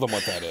probably tell them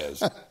what that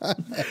is.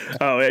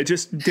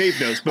 Just Dave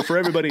knows, but for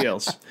everybody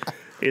else,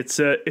 it's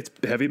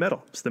heavy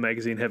metal. It's the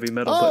magazine Heavy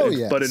Metal,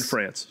 but in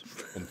France.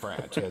 In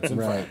France, yeah, it's in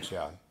French,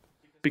 yeah.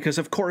 Because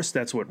of course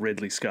that's what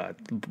Ridley Scott,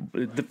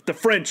 the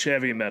French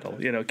heavy metal,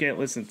 can't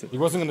listen to. He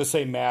wasn't going to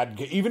say Mad,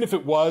 even if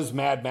it was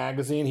Mad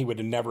Magazine, he would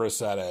have never have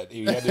said it.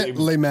 He had to,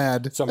 Les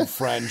Mad. Some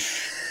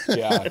French,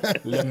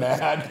 Les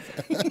Mad.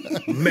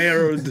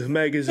 Merde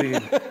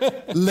Magazine.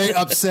 Les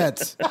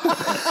Upset.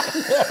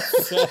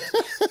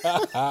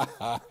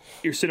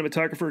 Your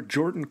cinematographer,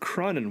 Jordan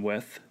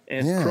Cronenweth,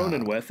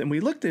 and we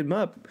looked him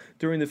up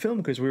during the film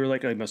because we were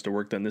like, I must have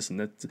worked on this and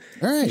that.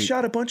 Right. He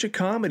shot a bunch of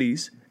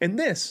comedies and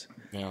this.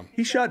 Yeah.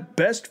 He shot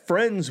Best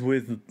Friends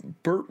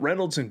with Burt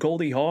Reynolds and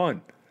Goldie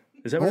Hawn.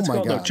 Is that what it's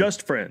called? God. No,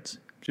 Just Friends.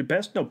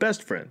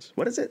 Best Friends.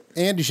 What is it?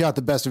 And he shot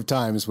The Best of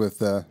Times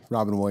with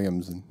Robin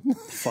Williams. And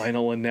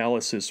Final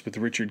Analysis with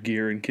Richard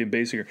Gere and Kim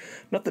Basinger.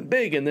 Nothing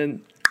big. And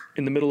then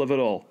in the middle of it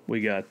all,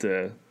 we got,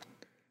 we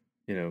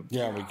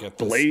get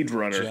Blade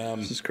Runner. Gem.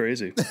 This is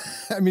crazy.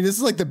 I mean, this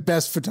is like the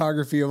best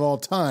photography of all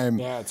time.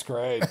 Yeah, it's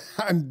great.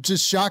 I'm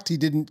just shocked he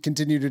didn't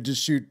continue to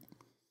just shoot,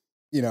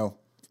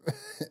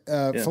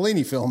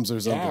 Fellini films or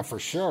something. Yeah, for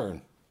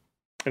sure.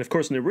 And of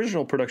course, in the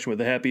original production with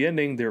the happy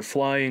ending, they're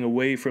flying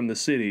away from the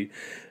city,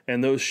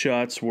 and those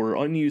shots were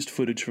unused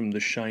footage from The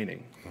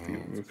Shining, if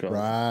you recall.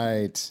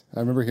 Right. I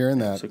remember hearing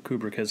that. So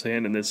Kubrick has a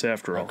hand in this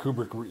after all.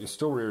 Kubrick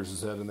still rears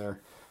his head in there,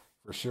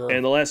 for sure.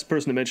 And the last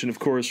person to mention, of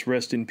course,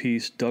 rest in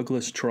peace,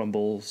 Douglas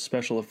Trumbull,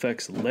 special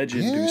effects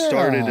legend who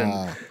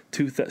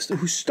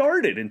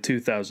started in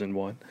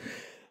 2001.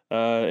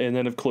 And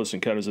then, of course,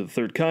 Encounters of the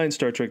Third Kind,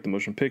 Star Trek the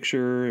Motion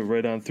Picture,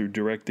 right on through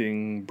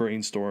directing,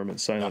 Brainstorm,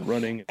 and Silent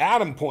Running.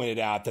 Adam pointed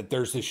out that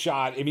there's this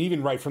shot,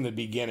 even right from the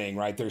beginning,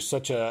 right? There's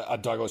such a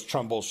Douglas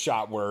Trumbull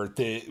shot where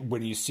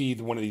when you see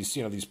one of these,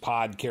 these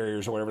pod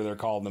carriers or whatever they're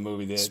called in the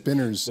movie, the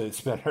spinners,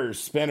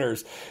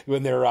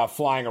 when they're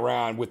flying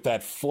around with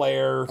that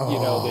flare,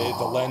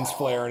 the lens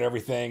flare and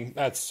everything.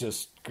 That's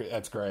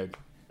great.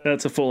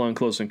 That's a full-on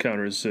Close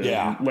Encounters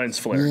lens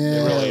flare.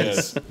 Yeah. It really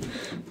is.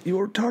 You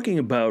were talking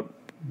about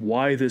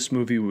why this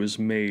movie was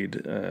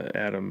made,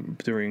 Adam,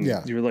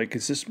 you were like,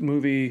 is this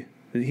movie,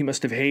 he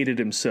must have hated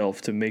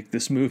himself to make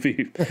this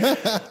movie.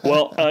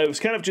 Well, it was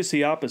kind of just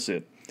the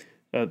opposite.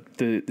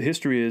 The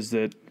history is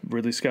that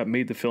Ridley Scott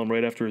made the film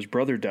right after his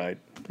brother died,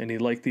 and he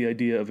liked the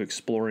idea of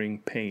exploring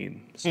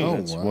pain. So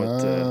that's what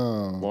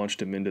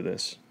launched him into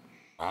this.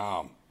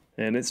 Wow.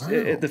 And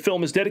the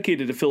film is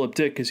dedicated to Philip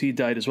Dick because he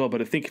died as well.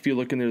 But I think if you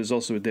look in there, there's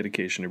also a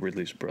dedication to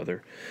Ridley's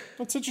brother.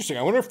 That's interesting.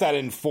 I wonder if that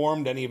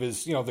informed any of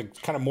his, the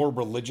kind of more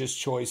religious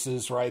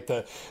choices, right?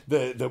 The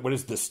what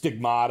is the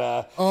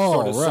stigmata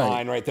sort of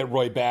sign, right? That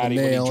Roy Batty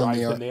when he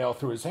drives the nail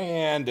through his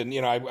hand, and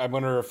I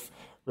wonder if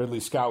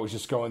Ridley Scott was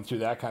just going through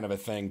that kind of a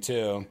thing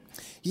too.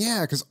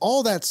 Yeah, because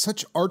all that's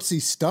such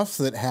artsy stuff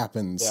that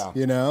happens,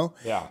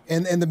 Yeah.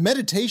 And the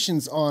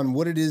meditations on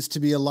what it is to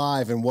be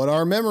alive and what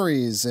are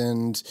memories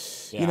and,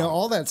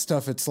 all that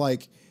stuff. It's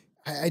like,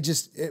 at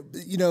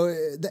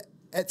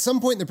some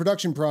point in the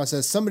production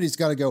process, somebody's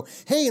got to go,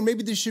 hey, and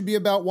maybe this should be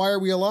about why are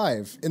we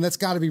alive? And that's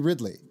got to be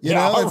Ridley.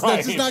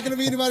 That's just not going to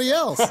be anybody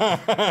else.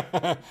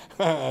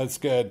 That's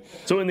good.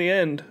 So in the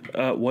end,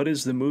 what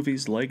is the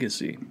movie's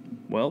legacy?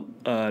 Well,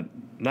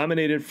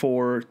 nominated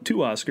for 2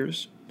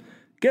 Oscars.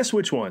 Guess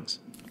which ones?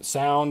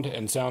 Sound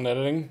and sound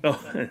editing?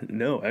 Oh,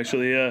 no,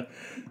 actually,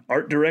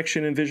 art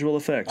direction and visual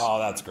effects. Oh,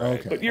 that's great.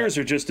 Okay. But yours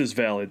are just as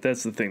valid.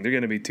 That's the thing. They're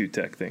going to be 2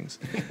 tech things.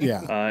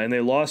 Yeah. And they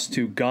lost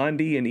to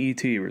Gandhi and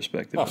E.T.,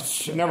 respectively.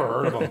 Oh, never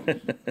heard of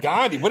him.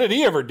 Gandhi, what did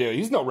he ever do?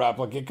 He's no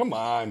replicant. Come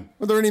on.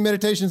 Were there any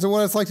meditations on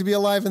what it's like to be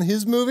alive in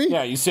his movie?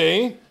 Yeah, you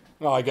see?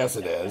 Well, I guess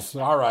it is.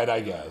 All right,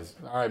 I guess.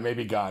 All right,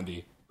 maybe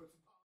Gandhi.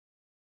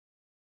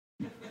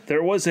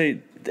 There was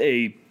a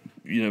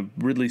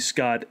Ridley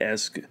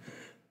Scott-esque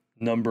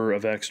number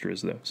of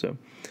extras, though. So,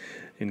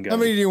 how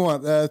many do you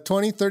want?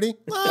 20, 30?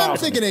 I'm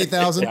thinking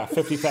 8,000. Yeah,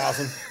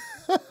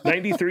 50,000.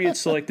 93,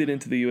 it's selected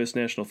into the U.S.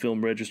 National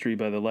Film Registry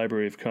by the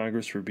Library of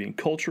Congress for being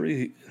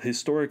culturally,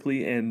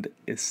 historically, and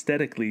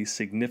aesthetically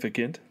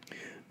significant.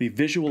 The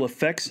Visual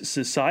Effects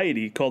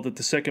Society called it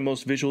the second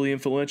most visually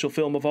influential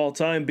film of all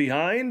time,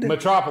 behind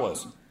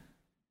Metropolis.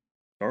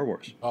 Star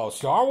Wars. Oh,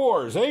 Star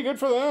Wars. Hey, good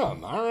for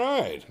them. All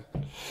right.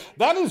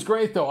 That is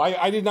great, though.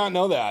 I did not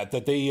know that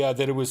they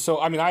that it was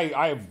so. I mean,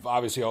 I've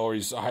obviously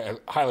always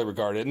highly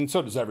regard it, and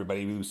so does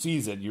everybody who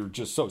sees it. You're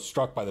just so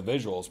struck by the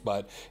visuals,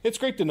 but it's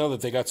great to know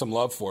that they got some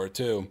love for it,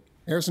 too.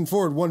 Harrison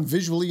Ford, one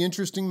visually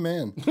interesting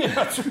man. Yeah,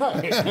 that's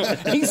right.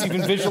 He's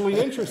even visually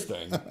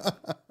interesting.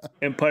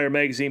 Empire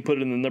Magazine put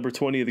it in the number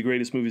 20 of the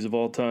greatest movies of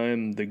all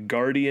time. The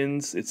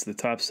Guardians, it's the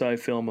top sci-fi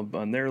film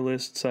on their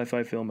list.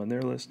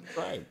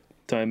 Right.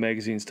 Time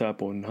Magazine's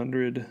top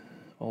 100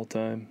 all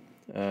time.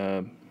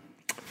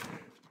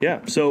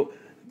 Yeah, so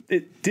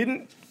it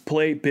didn't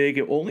play big.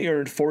 It only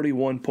earned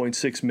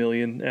 $41.6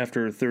 million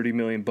after a $30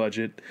 million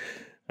budget,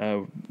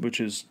 which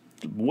is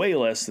way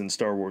less than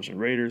Star Wars and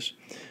Raiders.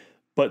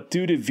 But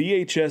due to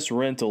VHS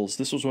rentals,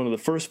 this was one of the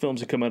first films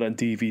to come out on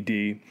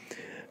DVD.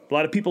 A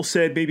lot of people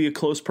said maybe a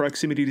close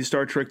proximity to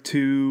Star Trek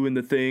II and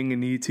The Thing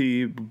and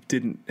E.T.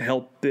 didn't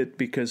help it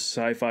because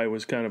sci-fi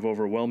was kind of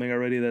overwhelming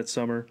already that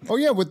summer. Oh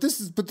yeah, but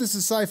this is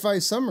sci-fi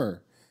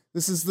summer.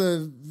 This is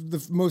the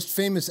most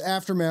famous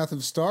aftermath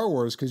of Star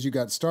Wars because you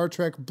got Star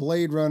Trek,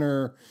 Blade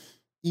Runner,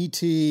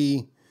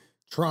 E.T.,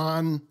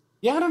 Tron.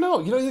 Yeah, I don't know.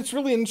 You know, it's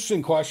really an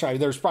interesting question.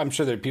 I'm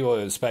sure there are people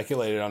that have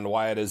speculated on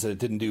why it is that it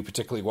didn't do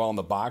particularly well in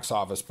the box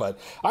office, but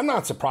I'm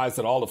not surprised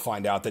at all to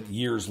find out that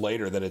years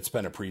later that it's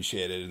been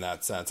appreciated in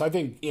that sense. I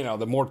think, you know,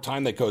 the more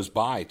time that goes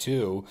by,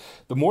 too,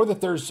 the more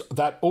that there's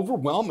that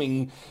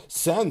overwhelming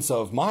sense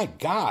of, my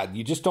God,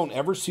 you just don't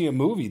ever see a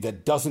movie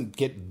that doesn't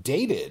get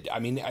dated. I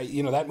mean,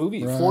 that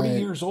movie, right. 40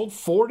 years old,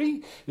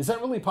 40? Is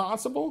that really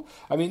possible?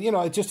 I mean,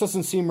 it just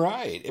doesn't seem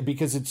right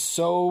because it's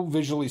so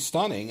visually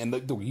stunning and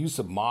the use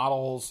of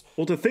models.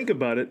 Well, to think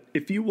about it,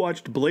 if you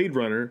watched Blade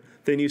Runner,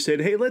 then you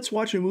said, hey, let's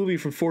watch a movie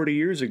from 40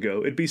 years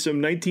ago. It'd be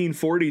some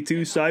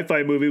 1942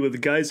 sci-fi movie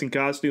with guys in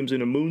costumes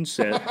in a moon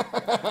set.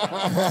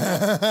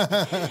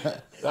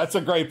 That's a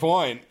great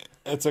point.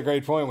 It's a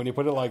great point when you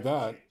put it like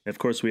that. Of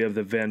course, we have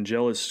the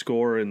Vangelis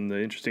score, and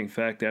the interesting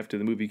fact, after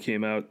the movie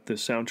came out, the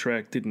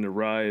soundtrack didn't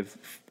arrive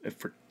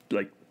for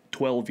like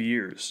 12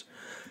 years.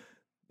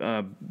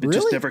 It really?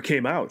 just never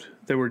came out.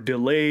 There were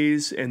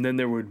delays, and then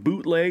there were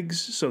bootlegs,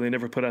 so they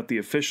never put out the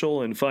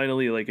official. And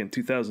finally, like in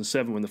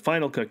 2007, when the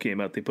final cut came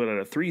out, they put out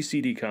a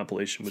 3-CD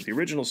compilation with the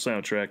original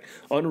soundtrack,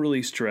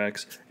 unreleased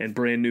tracks, and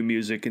brand new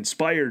music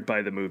inspired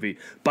by the movie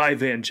by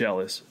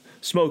Vangelis.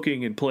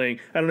 Smoking and playing.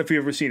 I don't know if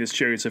you've ever seen his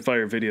Chariots of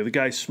Fire video. The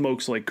guy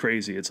smokes like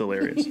crazy. It's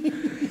hilarious.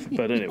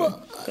 But anyway.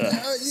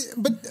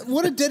 But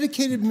what a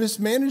dedicated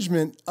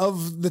mismanagement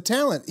of the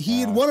talent.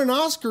 He had won an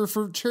Oscar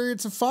for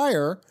Chariots of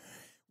Fire.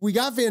 We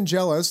got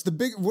Vangelis.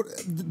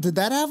 Did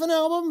that have an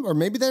album? Or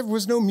maybe there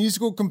was no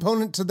musical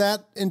component to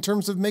that in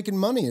terms of making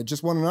money. It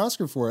just won an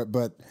Oscar for it.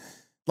 But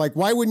like,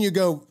 why wouldn't you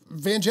go,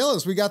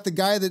 Vangelis, we got the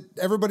guy that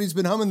everybody's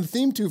been humming the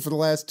theme to for the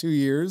last 2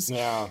 years.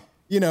 Yeah.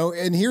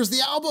 And here's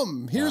the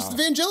album. Here's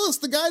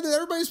Vangelis, the guy that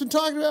everybody's been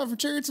talking about for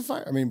Chariots of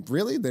Fire. I mean,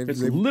 really? It's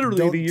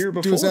literally the year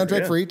before. Do a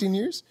soundtrack for 18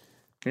 years?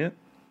 Yeah.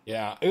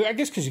 Yeah, I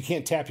guess because you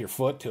can't tap your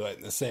foot to it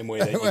in the same way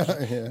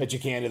that that you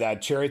can to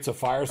that Chariots of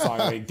Fire song.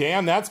 I mean,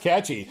 damn, that's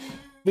catchy.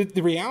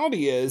 The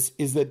reality is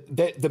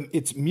that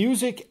it's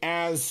music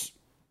as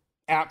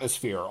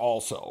atmosphere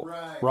also,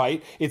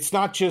 right? It's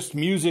not just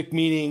music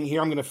meaning,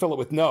 here, I'm going to fill it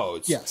with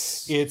notes.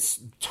 Yes.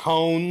 It's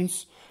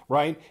tones,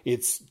 right?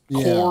 It's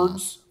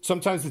chords.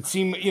 Sometimes it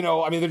seems,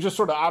 they're just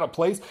sort of out of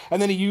place.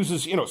 And then he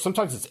uses,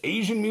 sometimes it's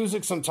Asian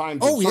music,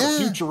 sometimes it's sort of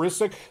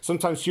futuristic,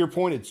 sometimes to your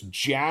point, it's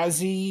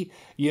jazzy,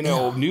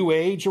 new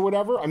age or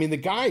whatever. I mean, the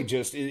guy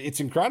it's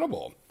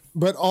incredible.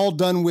 But all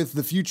done with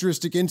the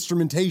futuristic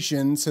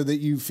instrumentation so that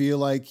you feel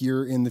like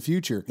you're in the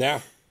future.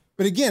 Yeah.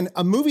 But again,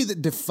 a movie that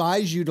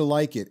defies you to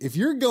like it. If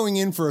you're going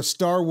in for a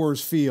Star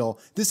Wars feel,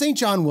 this ain't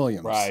John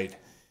Williams. Right.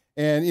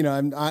 And,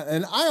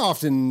 I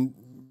often,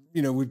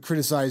 would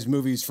criticize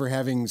movies for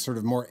having sort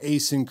of more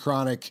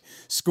asynchronic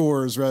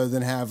scores rather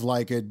than have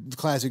like a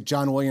classic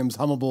John Williams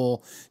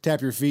hummable tap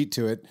your feet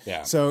to it.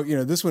 Yeah. So,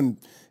 this one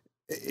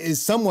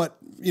is somewhat,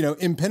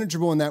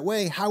 impenetrable in that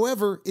way.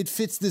 However, it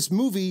fits this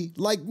movie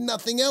like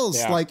nothing else.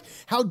 Yeah. Like,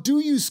 how do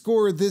you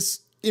score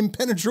this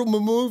impenetrable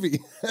movie?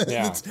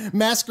 It's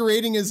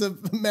masquerading as a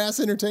mass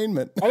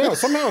entertainment? I know.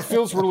 Somehow it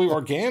feels really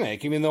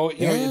organic, even though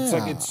it's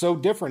like it's so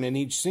different in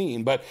each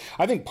scene. But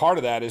I think part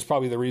of that is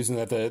probably the reason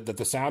that the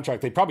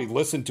soundtrack, they probably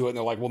listened to it and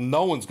they're like, well,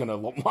 no one's going to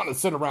want to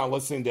sit around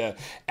listening to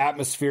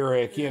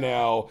atmospheric,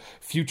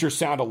 future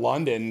sound of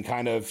London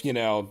kind of,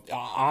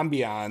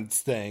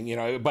 ambiance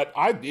thing, But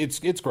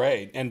it's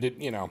great, and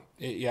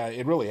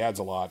it really adds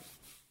a lot.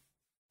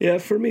 Yeah,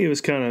 for me, it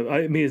was kind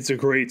of, it's a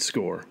great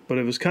score, but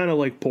it was kind of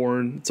like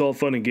porn. It's all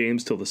fun and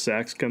games till the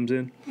sax comes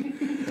in.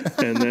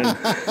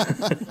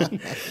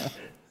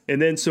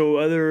 And then, so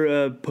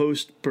other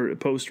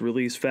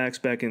post-release facts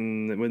back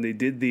when they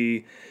did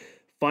the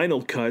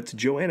final cut,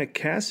 Joanna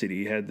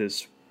Cassidy had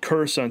this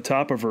curse on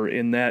top of her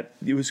in that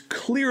it was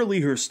clearly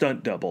her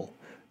stunt double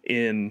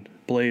in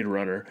Blade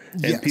Runner,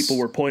 and people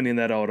were pointing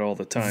that out all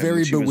the time.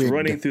 Very she was bewigged.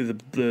 running through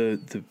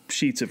the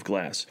sheets of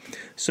glass.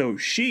 So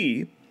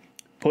she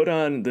put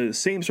on the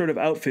same sort of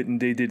outfit, and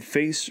they did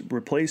face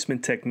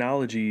replacement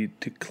technology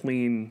to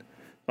clean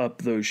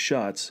up those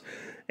shots.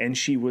 And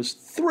she was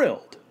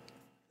thrilled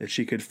that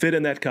she could fit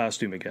in that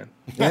costume again.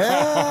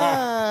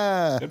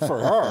 Yeah. Good for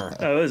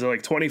her. Was it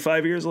like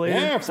 25 years later?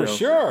 Yeah, for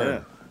sure.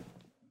 Yeah.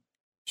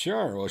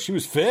 Sure. Well, she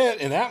was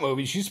fit in that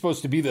movie. She's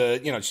supposed to be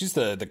she's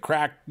the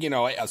crack,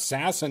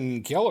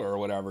 assassin killer or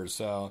whatever.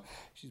 So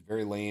she's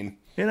very lean.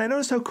 And I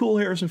noticed how cool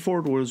Harrison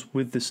Ford was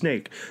with the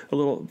snake. A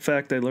little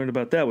fact I learned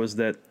about that was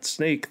that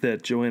snake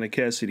that Joanna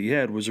Cassidy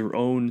had was her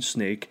own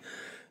snake,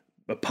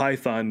 a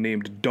python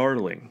named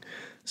Darling.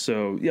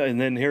 So, yeah,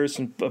 and then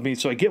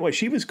so I get why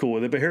she was cool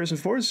with it, but Harrison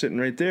Ford's sitting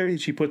right there.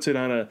 She puts it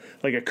on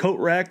a coat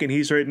rack, and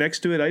he's right next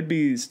to it. I'd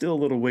be still a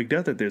little wigged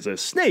out that there's a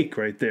snake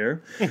right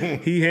there.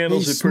 He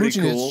handles it pretty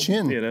cool. His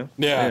chin.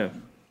 Yeah.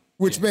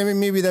 Which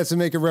maybe that's to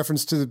make a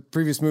reference to the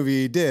previous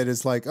movie he did.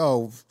 It's like,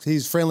 oh,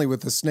 he's friendly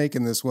with the snake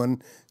in this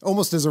one,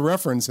 almost as a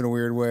reference in a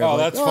weird way. Oh,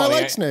 that's funny. I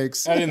like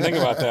snakes. I didn't think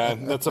about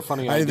that. That's a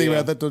funny idea. I didn't think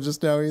about that till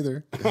just now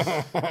either.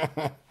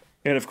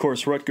 And, of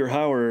course, Rutger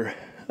Hauer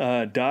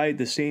died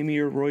the same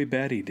year Roy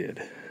Batty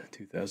did,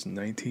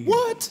 2019.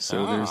 What?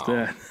 So there's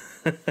that.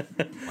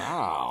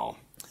 Wow.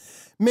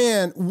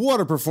 Man, what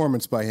a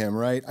performance by him,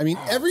 right? I mean,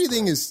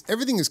 everything is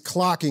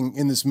clocking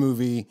in this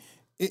movie.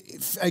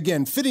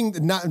 Again, fitting,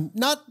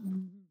 not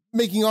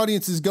making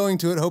audiences going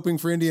to it hoping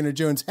for Indiana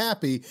Jones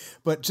happy,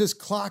 but just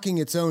clocking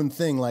its own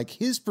thing. Like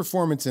his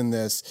performance in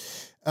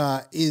this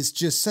is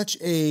just such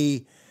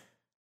a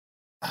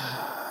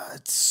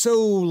it's so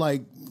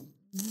like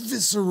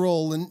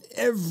visceral, and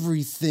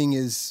everything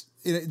is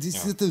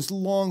those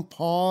long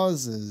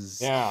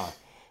pauses. Yeah.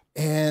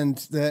 And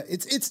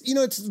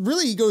it's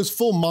really, he goes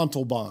full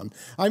Montalban.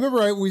 I remember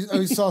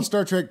I saw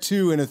Star Trek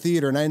 2 in a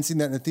theater, and I hadn't seen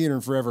that in a theater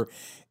in forever.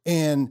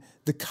 And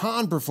the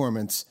Khan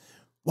performance,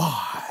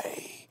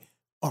 why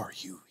are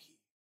you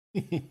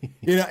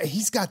here?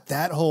 He's got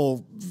that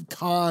whole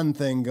Khan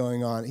thing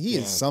going on. He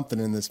is something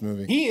in this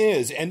movie. He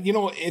is, and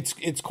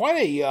it's quite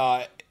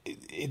a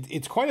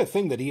it's quite a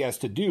thing that he has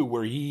to do,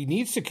 where he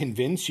needs to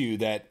convince you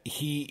that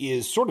he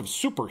is sort of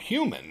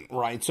superhuman,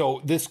 right?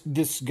 So this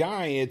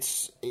guy,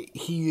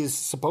 he is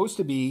supposed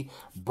to be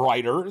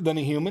brighter than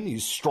a human.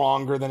 He's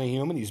stronger than a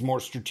human. He's more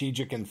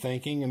strategic in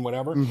thinking and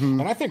whatever. Mm-hmm.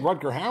 And I think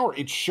Rutger Hauer,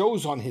 it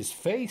shows on his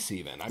face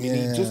even. I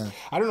mean,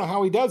 I don't know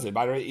how he does it,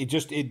 but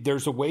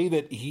there's a way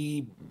that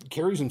he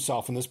carries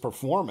himself in this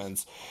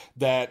performance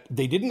that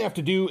they didn't have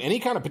to do any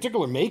kind of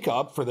particular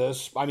makeup for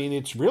this. I mean,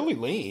 it's really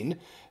lean.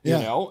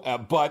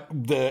 But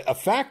the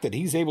effect that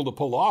he's able to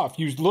pull off,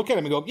 you look at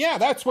him and go, yeah,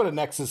 that's what a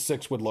Nexus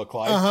 6 would look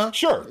like. Uh-huh.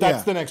 Sure,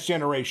 that's the next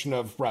generation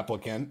of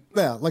replicant.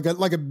 Yeah, like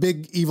a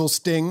big evil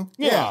Sting.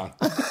 Yeah.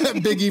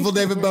 Big evil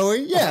David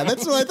Bowie. Yeah,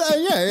 that's what I thought.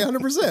 Yeah,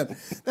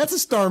 100%. That's a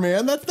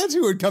Starman. That's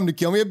who would come to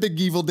kill me, a big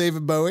evil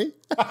David Bowie.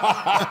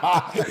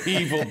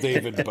 Evil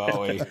David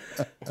Bowie.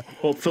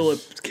 Well, Philip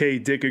K.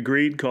 Dick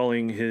agreed,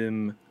 calling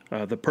him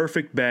the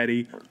perfect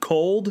baddie,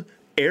 cold,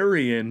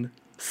 Aryan,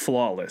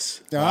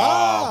 flawless.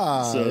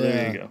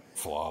 There you go.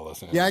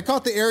 Flawless. Yeah, I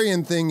caught the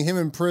Aryan thing. Him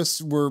and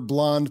Pris were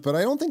blonde, but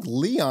I don't think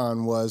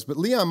Leon was. But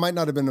Leon might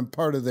not have been a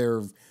part of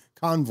their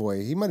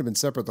convoy. He might have been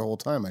separate the whole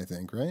time, I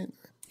think, right?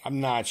 I'm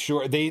not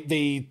sure.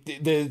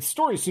 The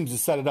story seems to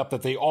set it up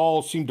that they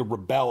all seem to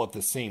rebel at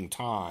the same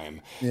time.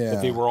 Yeah.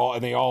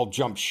 That they all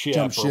jumped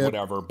ship or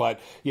whatever.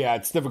 But yeah,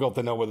 it's difficult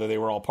to know whether they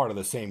were all part of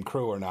the same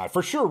crew or not.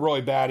 For sure, Roy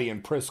Batty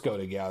and Prisco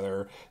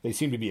together, they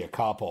seem to be a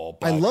couple.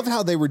 But... I love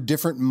how they were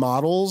different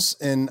models,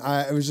 and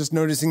I was just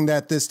noticing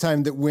that this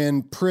time, that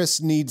when Pris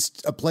needs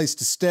a place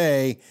to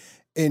stay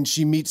and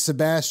she meets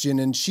Sebastian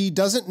and she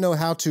doesn't know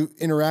how to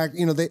interact,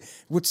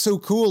 what's so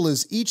cool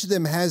is each of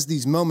them has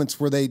these moments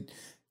where they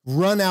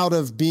run out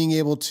of being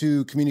able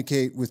to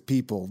communicate with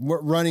people.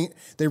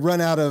 They run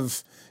out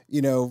of,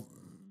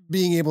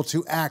 being able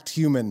to act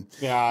human.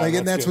 Yeah,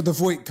 and that's what the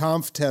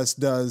Voight-Kampff test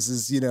does.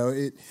 Is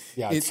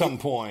at some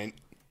point.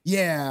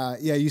 Yeah.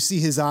 You see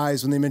his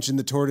eyes when they mention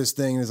the tortoise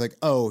thing, and it's like,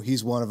 oh,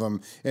 he's one of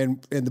them.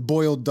 And the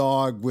boiled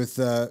dog with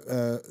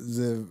the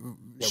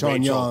Sean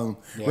Rachel. Young,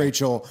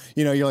 Rachel.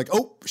 You're like,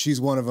 oh,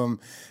 she's one of them.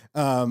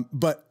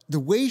 But the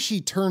way she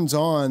turns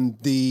on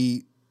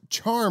the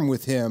charm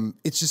with him,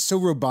 it's just so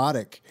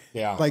robotic.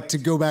 Yeah. Like to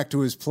go back to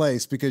his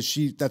place, because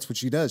that's what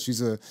she does.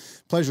 She's a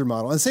pleasure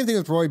model. And the same thing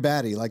with Roy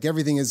Batty. Like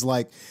everything is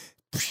like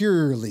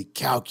purely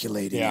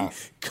calculating and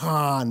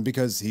con,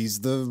 because he's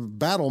the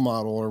battle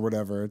model or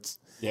whatever. It's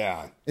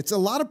a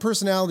lot of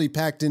personality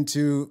packed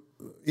into,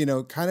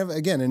 kind of,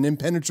 again, an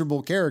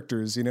impenetrable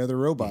characters, they're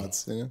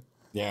robots.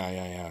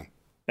 Yeah.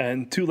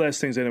 And two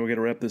last things, I know we're going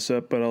to wrap this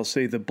up, but I'll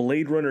say the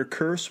Blade Runner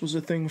curse was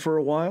a thing for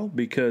a while,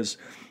 because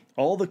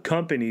all the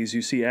companies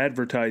you see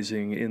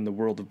advertising in the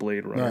world of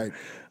Blade Runner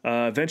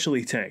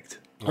eventually tanked.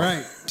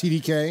 Right.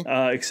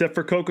 TDK. Except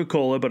for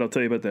Coca-Cola, but I'll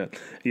tell you about that.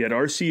 You had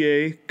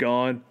RCA,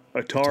 gone.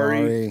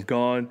 Atari,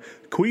 gone.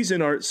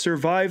 Cuisinart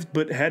survived,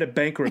 but had a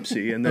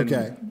bankruptcy, and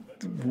then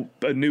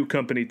a new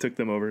company took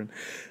them over.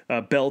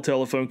 Bell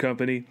Telephone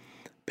Company,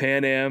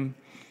 Pan Am,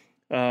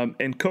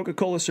 and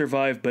Coca-Cola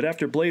survived, but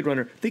after Blade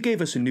Runner, they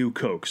gave us a new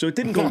Coke, so it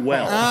didn't go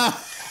well.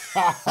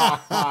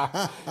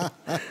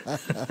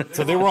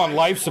 So they were on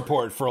life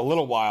support for a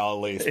little while at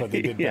least, but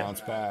they did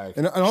bounce back.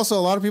 And also,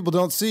 a lot of people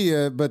don't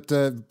see, but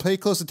pay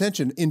close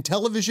attention. In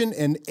television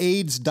and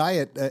AIDS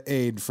diet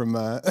aid from...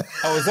 Oh,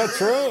 is that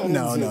true?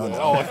 No.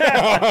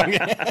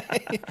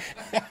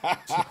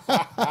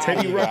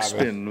 Teddy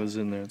Ruxpin was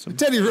in there.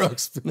 Teddy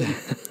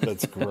Ruxpin.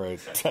 That's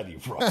great. Teddy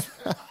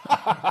Ruxpin.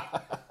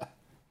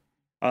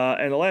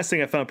 And the last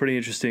thing I found pretty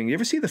interesting, you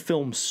ever see the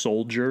film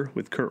Soldier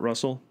with Kurt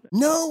Russell?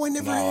 No, I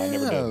never have. I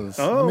never did.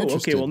 Oh,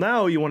 okay. Well,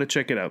 now you want to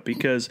check it out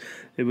because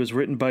it was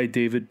written by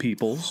David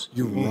Peoples.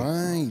 You're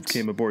right.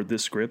 Came aboard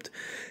this script.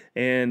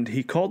 And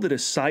he called it a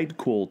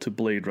sidequel to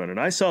Blade Runner. And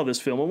I saw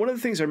this film, and one of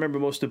the things I remember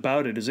most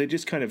about it is they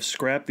just kind of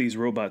scrap these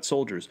robot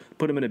soldiers,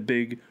 put them in a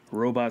big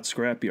robot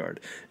scrapyard,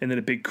 and then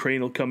a big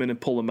crane will come in and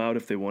pull them out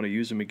if they want to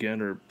use them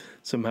again, or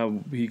somehow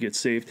he gets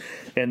saved.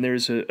 And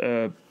there's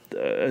a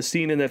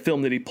scene in that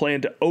film that he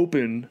planned to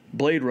open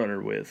Blade Runner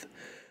with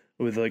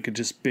like a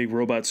just big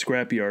robot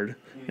scrapyard,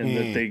 and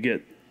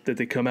that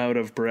they come out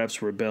of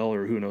perhaps rebel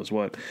or who knows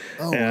what.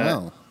 Oh,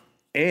 wow.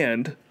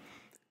 And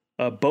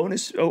a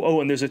bonus.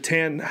 And there's a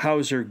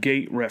Tannhauser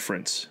Gate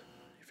reference.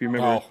 If you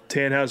remember,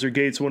 Tannhauser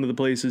Gate's one of the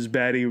places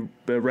Batty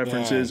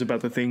references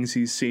about the things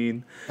he's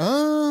seen.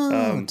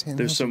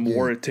 There's some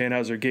war at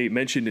Tannhauser Gate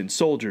mentioned in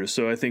Soldiers,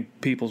 so I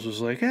think Peoples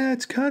was like,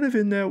 it's kind of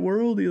in that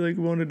world. He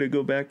wanted to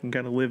go back and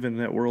kind of live in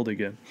that world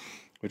again,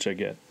 which I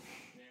get.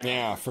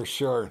 Yeah, for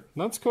sure.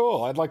 That's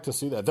cool. I'd like to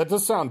see that. That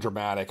does sound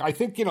dramatic. I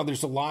think,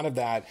 there's a lot of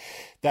that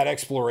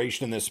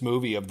exploration in this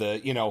movie of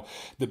the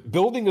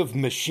building of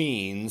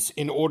machines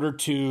in order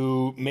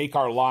to make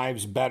our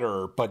lives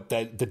better, but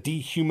the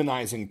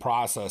dehumanizing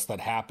process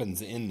that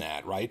happens in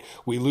that, right?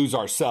 We lose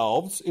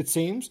ourselves, it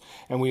seems,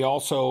 and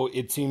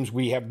it seems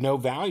we have no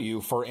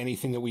value for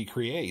anything that we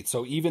create.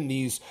 So even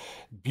these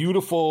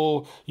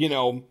beautiful,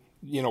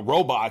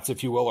 robots,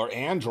 if you will, or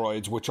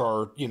androids, which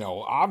are,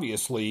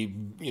 obviously,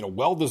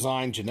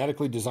 well-designed,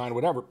 genetically designed,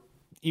 whatever,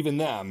 even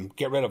them,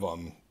 get rid of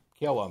them,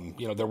 kill them,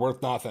 they're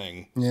worth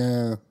nothing.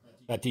 Yeah.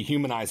 That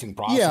dehumanizing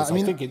process. Yeah,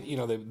 I think,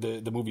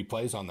 the movie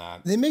plays on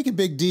that. They make a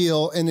big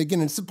deal, and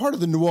again, it's a part of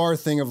the noir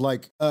thing of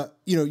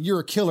you're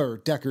a killer,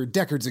 Deckard.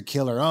 Deckard's a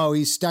killer. Oh,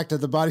 he's stacked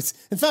up the bodies.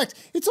 In fact,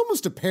 it's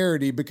almost a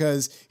parody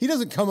because he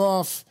doesn't come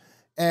off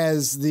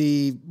as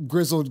the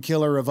grizzled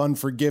killer of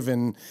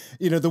Unforgiven,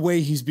 the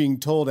way he's being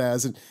told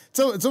as. And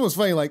so it's almost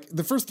funny, like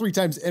the first 3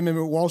 times Emmett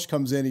Walsh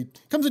comes in, he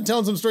comes and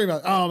tells some story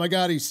about, oh my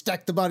God, he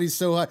stacked the bodies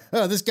so high.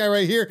 Oh, this guy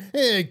right here,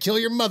 hey, kill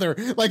your mother.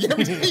 Like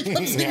every time he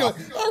comes in, like,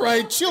 all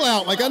right, chill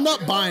out. Like I'm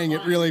not buying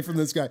it really from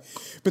this guy.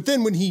 But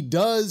then when he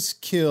does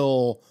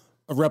kill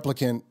a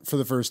replicant for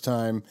the first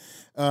time,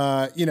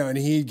 and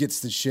he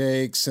gets the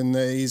shakes and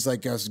he's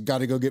like, got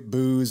to go get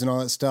booze and all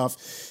that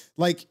stuff.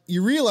 Like,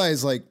 you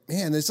realize,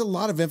 man, there's a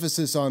lot of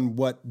emphasis on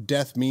what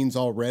death means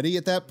already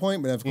at that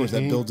point. But, of course,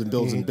 that builds and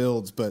builds and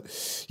builds.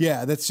 But,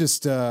 yeah, that's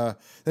just,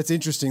 that's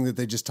interesting that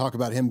they just talk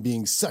about him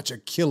being such a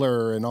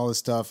killer and all this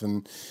stuff.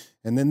 And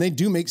then they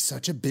do make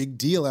such a big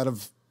deal out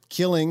of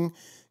killing,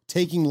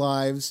 taking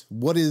lives.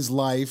 What is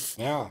life?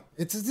 Yeah.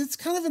 It's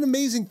kind of an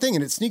amazing thing.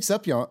 And it sneaks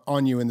up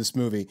on you in this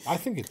movie. I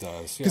think it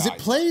does. Because it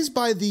plays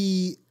by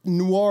the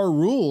noir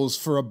rules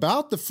for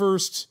about the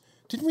first...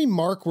 Didn't we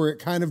mark where it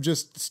kind of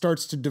just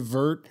starts to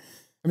divert?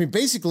 I mean,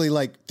 basically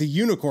like the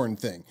unicorn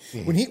thing.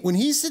 Mm-hmm. When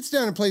he sits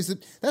down and plays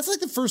it, that's like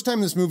the first time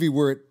in this movie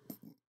where it,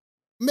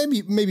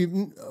 maybe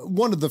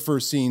one of the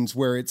first scenes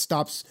where it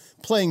stops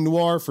playing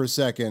noir for a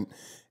second.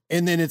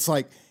 And then it's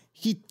like,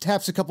 he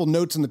taps a couple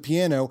notes on the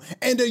piano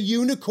and a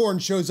unicorn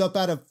shows up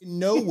out of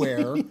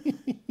nowhere.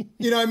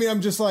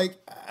 I'm just like,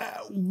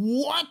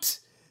 what?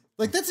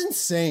 Like, that's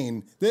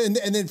insane. And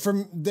then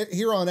from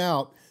here on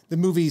out, the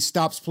movie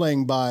stops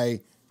playing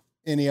by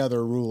any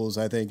other rules.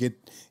 I think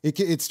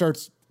it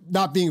starts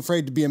not being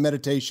afraid to be a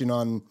meditation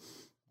on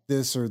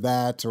this or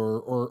that,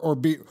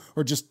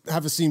 or just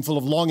have a scene full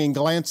of longing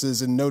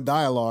glances and no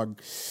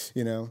dialogue,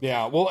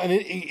 Yeah, well, and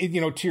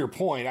it to your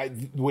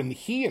point, when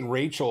he and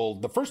Rachel,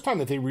 the first time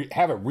that they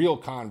have a real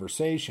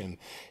conversation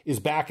is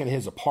back in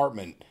his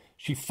apartment.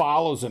 She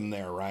follows him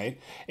there, right?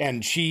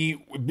 And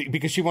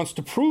because she wants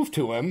to prove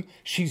to him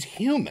she's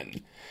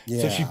human.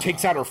 Yeah. So she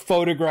takes out her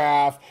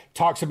photograph,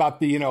 talks about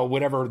the,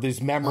 whatever,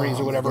 these memories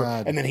or whatever,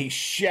 and then he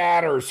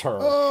shatters her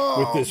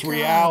with this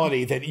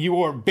reality that you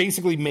were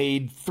basically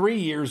made 3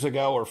 years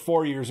ago or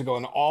 4 years ago,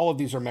 and all of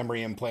these are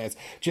memory implants,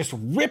 just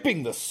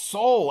ripping the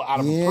soul out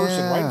of a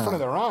person right in front of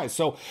their eyes.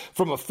 So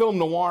from a film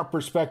noir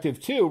perspective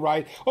too,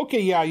 right? Okay,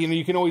 yeah,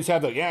 you can always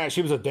have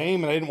she was a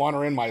dame and I didn't want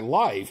her in my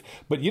life,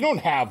 but you don't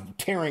have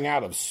tearing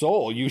out of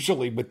soul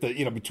usually with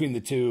the, between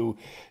the two,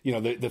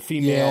 the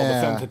female,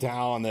 the femme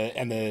fatale and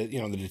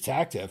the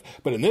detective.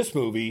 But in this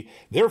movie,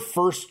 their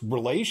first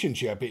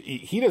relationship,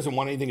 he doesn't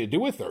want anything to do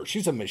with her.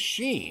 She's a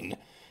machine.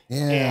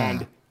 Yeah.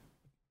 And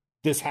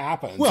this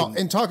happens. Well,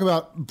 and talk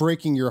about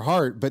breaking your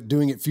heart, but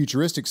doing it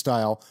futuristic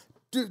style,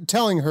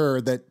 telling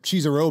her that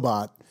she's a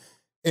robot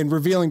and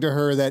revealing to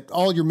her that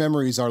all your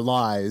memories are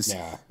lies.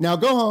 Yeah. Now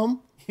go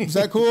home. Is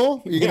that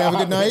cool? You gonna have a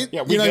good night?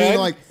 Yeah, we you know good? what I mean?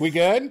 Like, we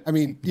good? I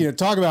mean,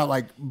 talk about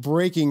like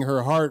breaking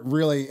her heart,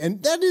 really.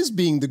 And that is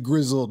being the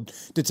grizzled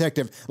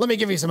detective. Let me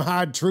give you some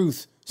hard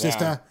truth,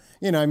 sister.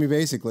 I mean,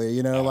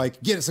 basically,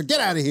 like, get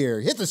out of here,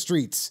 hit the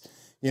streets,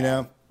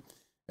 know?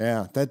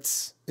 Yeah,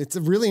 it's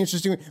a really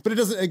interesting, but it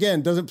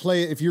doesn't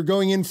play it. If you're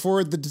going in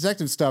for the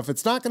detective stuff,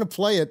 it's not going to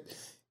play it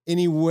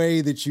any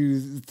way that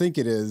you think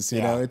it is.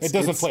 You know, it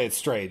doesn't play it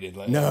straight.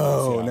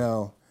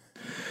 No.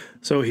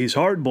 So he's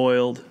hard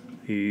boiled.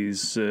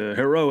 He's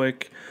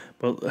heroic,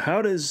 but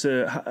how does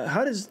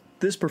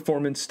this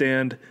performance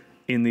stand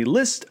in the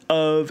list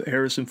of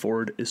Harrison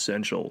Ford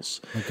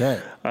essentials?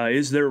 Okay,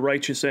 is there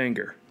righteous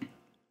anger?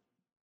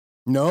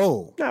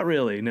 No, not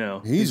really.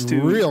 No, he's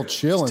real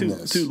chill in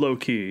this. Too low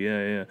key.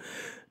 Yeah.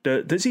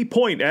 Does he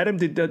point at him?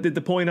 Did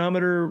the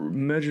pointometer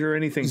measure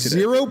anything today?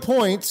 0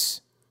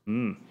 points.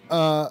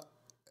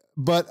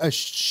 But a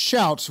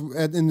shout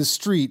in the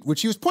street,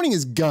 which he was pointing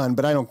his gun,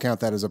 but I don't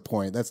count that as a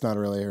point. That's not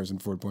really a Harrison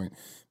Ford point.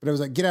 But it was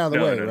like, get out of the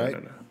way,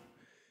 right? No.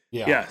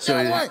 Yeah. So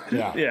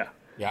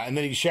yeah. And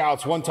then he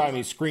shouts. One time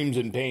he screams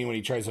in pain when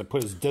he tries to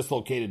put his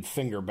dislocated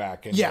finger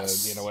back in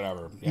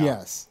whatever. Yeah.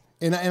 Yes.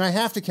 And I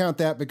have to count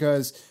that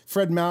because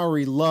Fred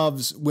Mowry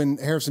loves when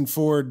Harrison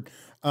Ford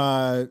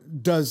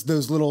does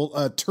those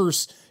little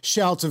terse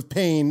shouts of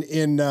pain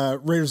in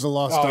Raiders of the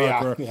Lost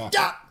Ark.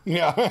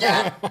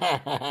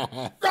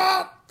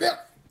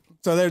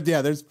 So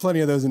there's plenty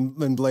of those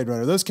in Blade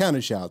Runner. Those count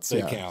as shouts.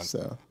 They count.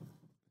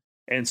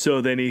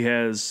 So then he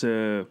has.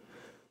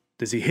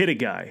 Does he hit a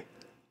guy?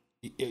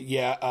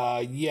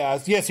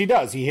 Yes, he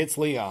does. He hits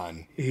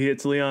Leon. He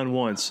hits Leon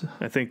once.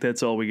 I think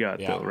that's all we got,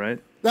 though, right?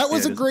 That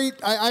was a great.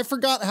 I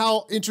forgot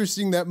how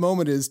interesting that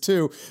moment is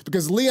too,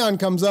 because Leon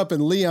comes up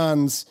and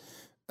Leon's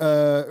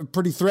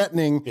pretty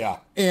threatening. Yeah,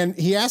 and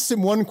he asks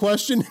him one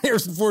question.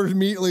 Harrison Ford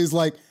immediately is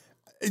like,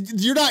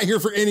 "You're not here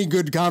for any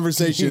good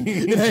conversation."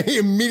 And he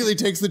immediately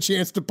takes the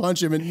chance to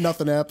punch him, and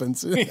nothing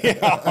happens.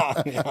 It's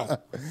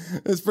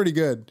pretty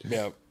good.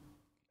 Yeah.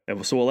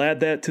 So we'll add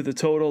that to the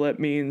total. That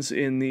means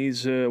in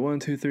these 1,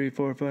 2, 3,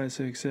 4, 5,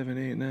 6, 7,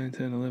 8, 9,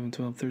 10, 11,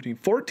 12, 13,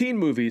 14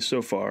 movies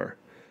so far,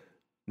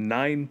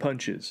 9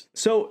 punches.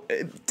 So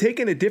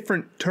taking a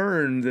different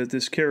turn that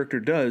this character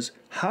does,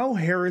 how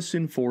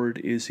Harrison Ford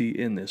is he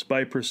in this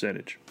by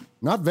percentage?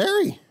 Not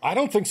very. I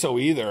don't think so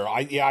either.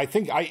 I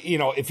think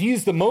if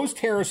he's the most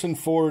Harrison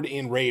Ford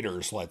in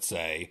Raiders, let's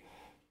say,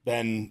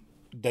 then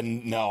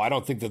no, I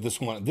don't think that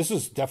this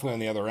is definitely on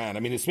the other end.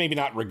 I mean, it's maybe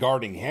not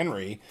regarding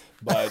Henry,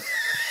 but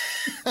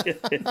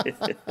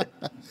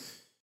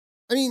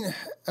I mean,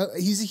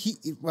 he's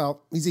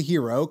a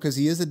hero because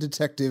he is a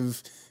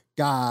detective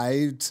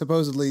guy,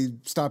 supposedly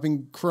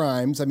stopping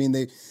crimes. I mean,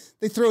 they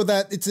throw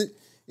that it's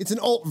an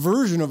alt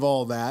version of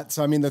all that.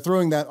 So I mean, they're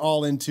throwing that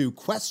all into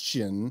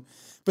question,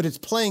 but it's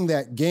playing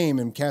that game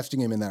and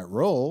casting him in that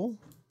role.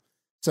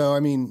 So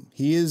I mean,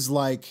 he is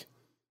like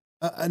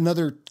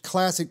another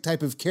classic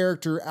type of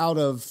character out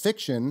of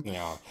fiction.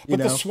 Yeah. But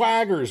the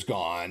swagger's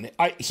gone.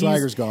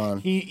 Swagger's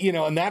gone.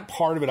 And that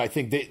part of it, I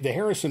think the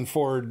Harrison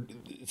Ford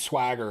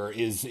swagger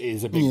is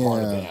a big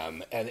part of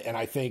him. And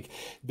I think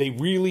they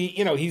really,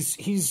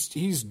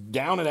 he's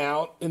down and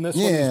out in this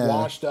one. He's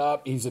washed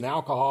up. He's an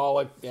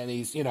alcoholic and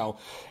he's,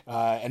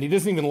 and he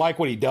doesn't even like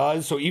what he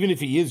does. So even if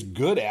he is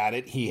good at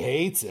it, he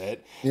hates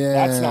it. Yeah.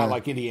 That's not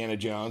like Indiana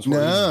Jones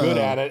where he's good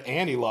at it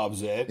and he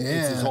loves it. Yeah.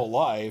 It's his whole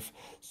life.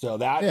 So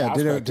that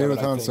did it with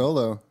Han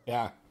Solo.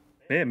 Yeah.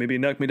 Yeah, maybe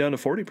knock me down to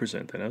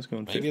 40% then. I was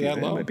going 50. Maybe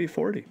that low. It might be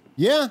 40.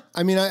 Yeah.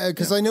 I mean,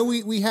 because I know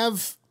we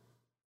have,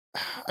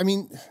 I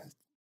mean.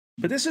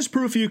 But this is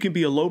proof you can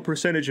be a low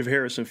percentage of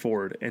Harrison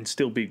Ford and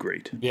still be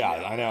great. Yeah,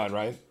 I know it,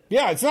 right?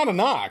 Yeah, it's not a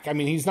knock. I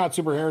mean, he's not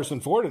super Harrison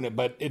Ford in it,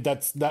 but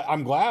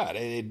I'm glad.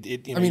 I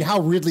mean,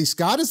 how Ridley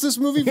Scott is this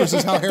movie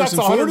versus how Harrison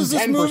Ford is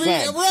this movie?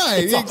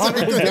 Right, it's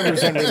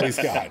 110% Ridley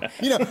Scott.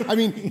 I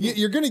mean,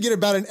 you're going to get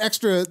about an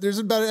extra 10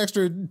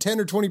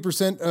 or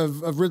 20%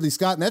 of Ridley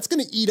Scott, and that's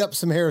going to eat up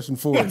some Harrison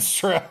Ford. That's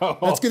true.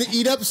 That's going to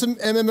eat up some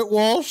Emmett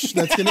Walsh.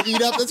 That's going to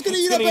eat up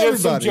everybody.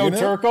 Some Joe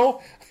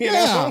Turkel.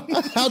 Yeah.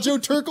 How Joe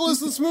Turkel is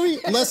this movie?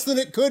 Less than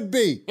it could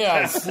be.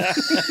 Yes.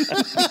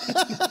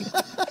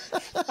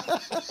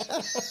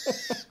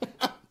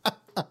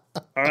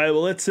 All right,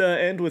 well, let's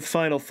end with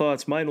final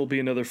thoughts. Mine will be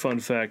another fun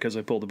fact because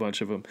I pulled a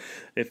bunch of them.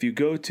 If you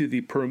go to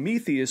the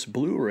Prometheus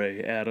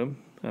Blu-ray, Adam,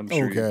 I'm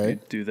sure you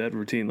do that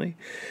routinely,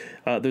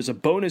 there's a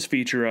bonus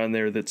feature on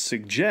there that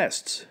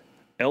suggests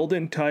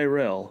Eldon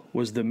Tyrell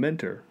was the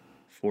mentor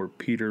for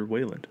Peter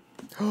Weyland.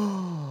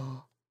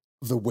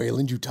 The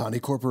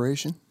Weyland-Yutani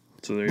Corporation?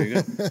 So there you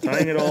go.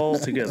 Tying it all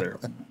together.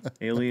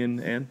 Alien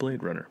and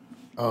Blade Runner.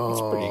 Oh,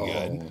 that's pretty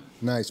good.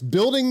 Nice.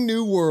 Building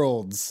new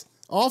worlds.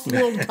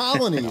 Off-world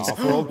colonies.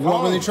 Off-world colonies.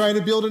 What were they trying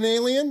to build an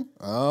alien?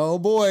 Oh,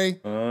 boy.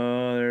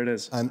 Oh, there it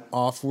is. An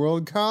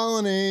off-world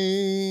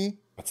colony.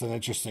 That's an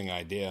interesting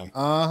idea.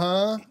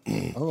 Uh-huh.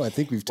 Oh, I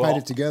think we've tied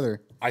it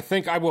together. I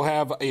think I will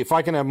have, if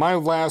I can have my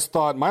last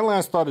thought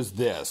is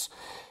this.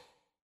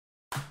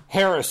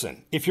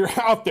 Harrison, if you're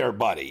out there,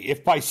 buddy,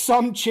 if by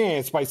some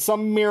chance, by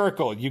some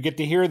miracle, you get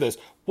to hear this,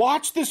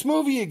 watch this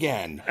movie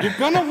again. You're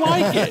going to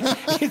like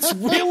it. It's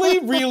really,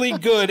 really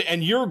good,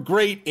 and you're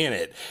great in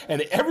it.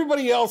 And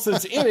everybody else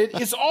that's in it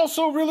is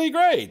also really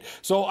great.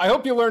 So I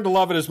hope you learn to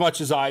love it as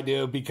much as I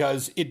do,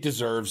 because it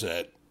deserves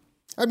it.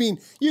 I mean,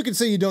 you can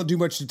say you don't do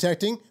much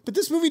detecting, but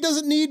this movie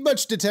doesn't need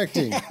much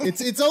detecting.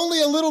 It's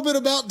only a little bit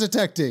about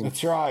detecting.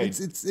 That's right.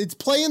 It's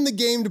playing the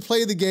game to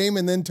play the game,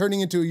 and then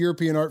turning into a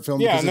European art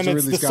film. Yeah, because and then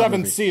it's it's the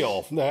Seventh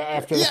Seal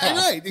after that. Yeah,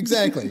 right,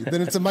 exactly.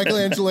 Then it's a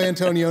Michelangelo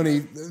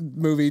Antonioni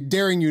movie,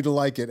 daring you to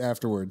like it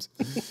afterwards.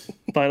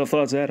 Final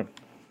thoughts, Adam?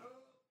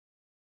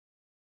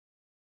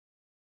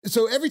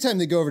 So every time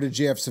they go over to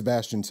JF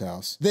Sebastian's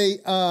house,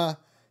 it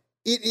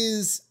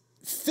is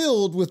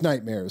filled with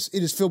nightmares.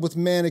 It is filled with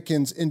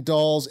mannequins and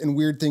dolls and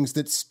weird things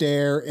that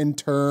stare and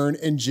turn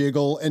and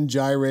jiggle and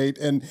gyrate.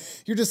 And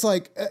you're just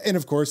like, and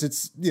of course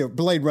it's,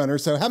 Blade Runner.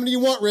 So how many do you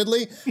want,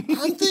 Ridley?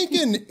 I'm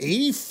thinking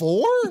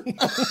 84.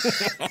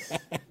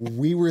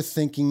 We were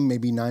thinking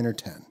maybe 9 or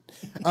 10.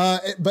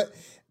 But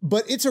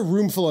it's a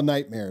room full of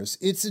nightmares.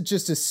 It's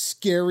just a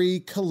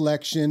scary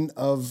collection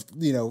of,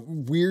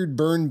 weird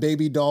burn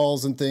baby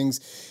dolls and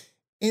things.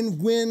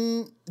 And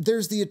when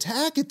there's the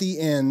attack at the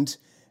end,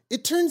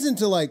 it turns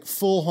into like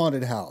full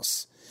haunted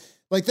house.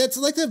 Like that's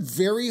like a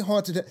very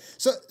haunted.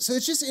 So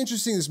it's just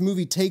interesting. This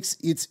movie takes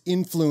its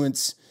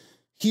influence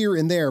here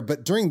and there,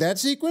 but during that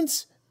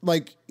sequence,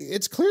 like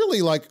it's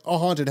clearly like a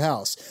haunted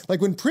house.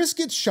 Like when Pris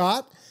gets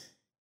shot,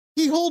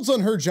 he holds on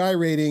her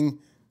gyrating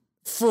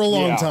for a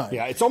long time.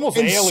 Yeah, it's almost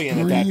and Alien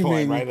screaming. At that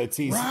point, right?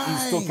 He's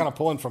still kind of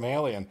pulling from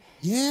Alien.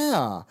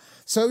 Yeah.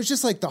 So it was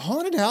just like the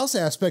haunted house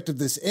aspect of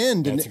this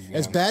end. And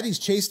as baddies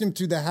chasing him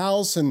through the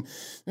house and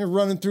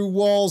running through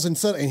walls and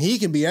he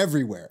can be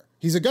everywhere.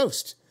 He's a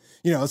ghost.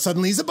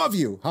 Suddenly he's above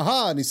you.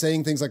 Haha. And he's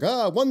saying things like,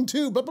 1,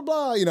 2, blah, blah,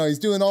 blah. He's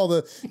doing all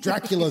the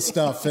Dracula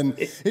stuff. And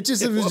it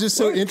was just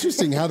so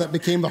interesting how that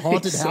became the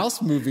haunted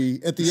house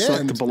movie at the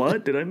end. Sucked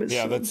blood? Did I miss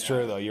Yeah, something? that's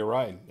true, though. You're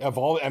right.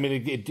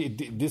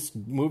 This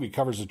movie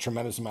covers a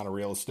tremendous amount of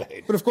real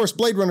estate. But of course,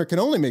 Blade Runner can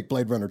only make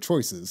Blade Runner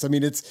choices. I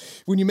mean,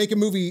 it's when you make a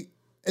movie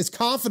as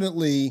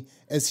confidently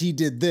as he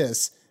did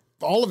this,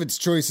 all of its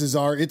choices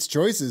are its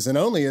choices and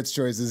only its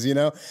choices,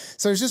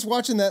 So I was just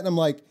watching that and I'm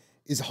like,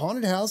 is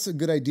haunted house a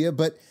good idea?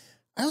 But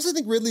I also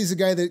think Ridley's a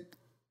guy that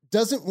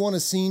doesn't want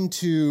a scene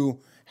to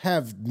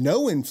have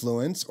no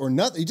influence or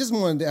nothing. He doesn't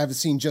want to have a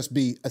scene just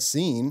be a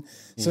scene.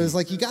 So it's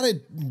like, you got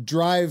to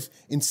drive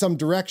in some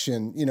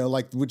direction,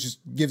 which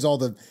gives all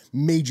the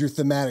major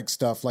thematic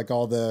stuff, like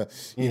all the,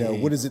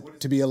 what is it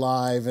to be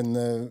alive and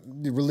the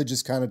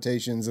religious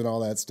connotations and all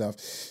that stuff.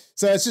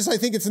 So it's just, I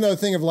think it's another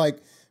thing of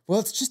like, well,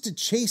 it's just a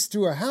chase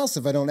through a house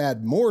if I don't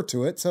add more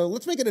to it. So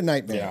let's make it a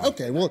nightmare. Yeah.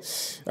 Okay, well,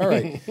 all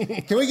right.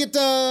 Can we get,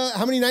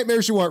 how many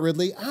nightmares you want,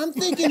 Ridley? I'm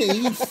thinking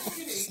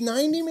 80,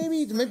 90,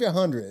 maybe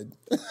 100.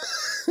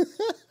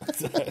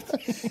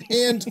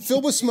 And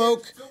filled with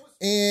smoke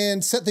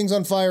and set things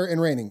on fire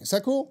and raining. Is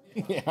that cool?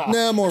 Yeah.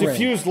 No, more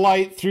diffused rain.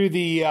 Light through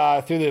the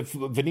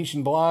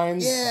Venetian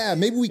blinds. Yeah,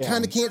 maybe we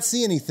kind of can't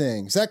see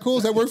anything. Is that cool?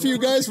 Does that work for you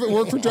guys?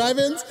 Work for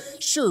drive-ins?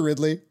 Sure,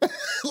 Ridley.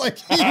 Like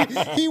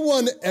he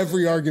won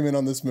every argument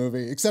on this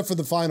movie except for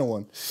the final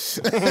one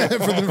for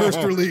the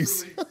first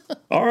release.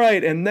 All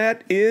right, and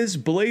that is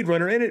Blade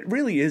Runner, and it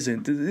really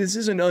isn't. This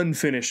is an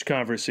unfinished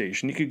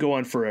conversation. You could go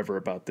on forever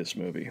about this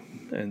movie,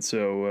 and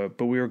so,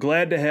 but we are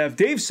glad to have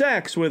Dave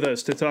Sachs with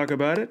us to talk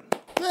about it.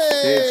 Hey,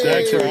 Dave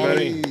Sachs,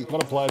 everybody.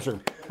 What a pleasure.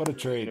 What a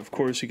treat. And of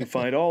course, you can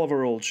find all of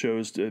our old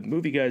shows,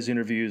 Movie Guys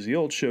interviews, the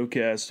old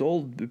showcasts,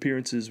 old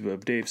appearances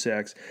of Dave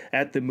Sachs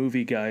at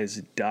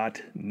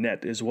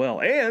themovieguys.net as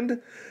well.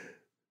 And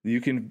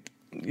you can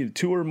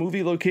tour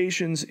movie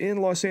locations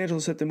in Los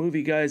Angeles at the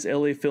Movie Guys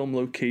LA Film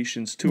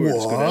Locations Tour.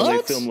 Just go to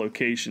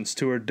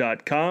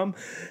LAFilmLocationsTour.com.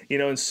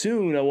 And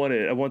soon I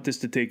want this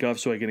to take off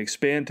so I can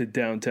expand to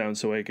downtown,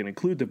 so I can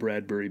include the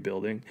Bradbury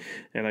Building,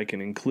 and I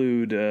can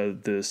include the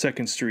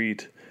 2nd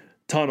Street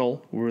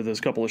tunnel, where there's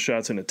a couple of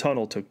shots in a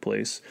tunnel took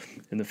place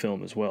in the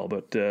film as well.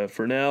 But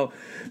for now,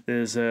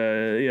 there's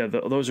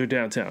those are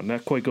downtown.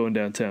 Not quite going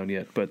downtown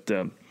yet, but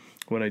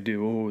when I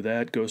do,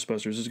 that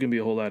Ghostbusters, there's going to be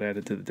a whole lot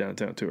added to the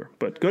downtown tour.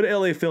 But go to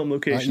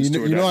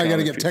LAFilmLocationsTour.com. You know I got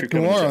to get Tech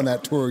Noir on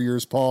that tour of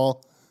yours,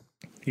 Paul.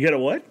 You got a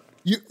what?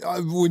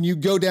 When you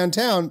go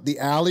downtown, the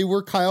alley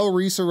where Kyle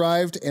Reese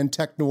arrived and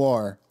Tech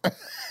Noir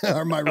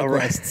are my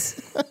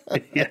requests.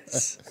 Right.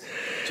 Yes.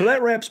 So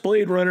that wraps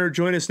Blade Runner.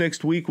 Join us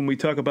next week when we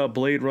talk about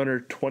Blade Runner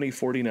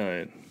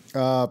 2049.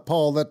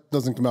 Paul, that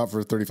doesn't come out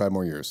for 35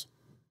 more years.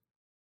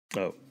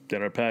 Oh,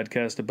 then our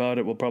podcast about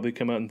it will probably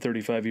come out in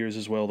 35 years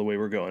as well, the way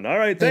we're going. All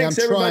right, thanks,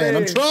 everybody.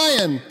 I'm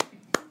trying.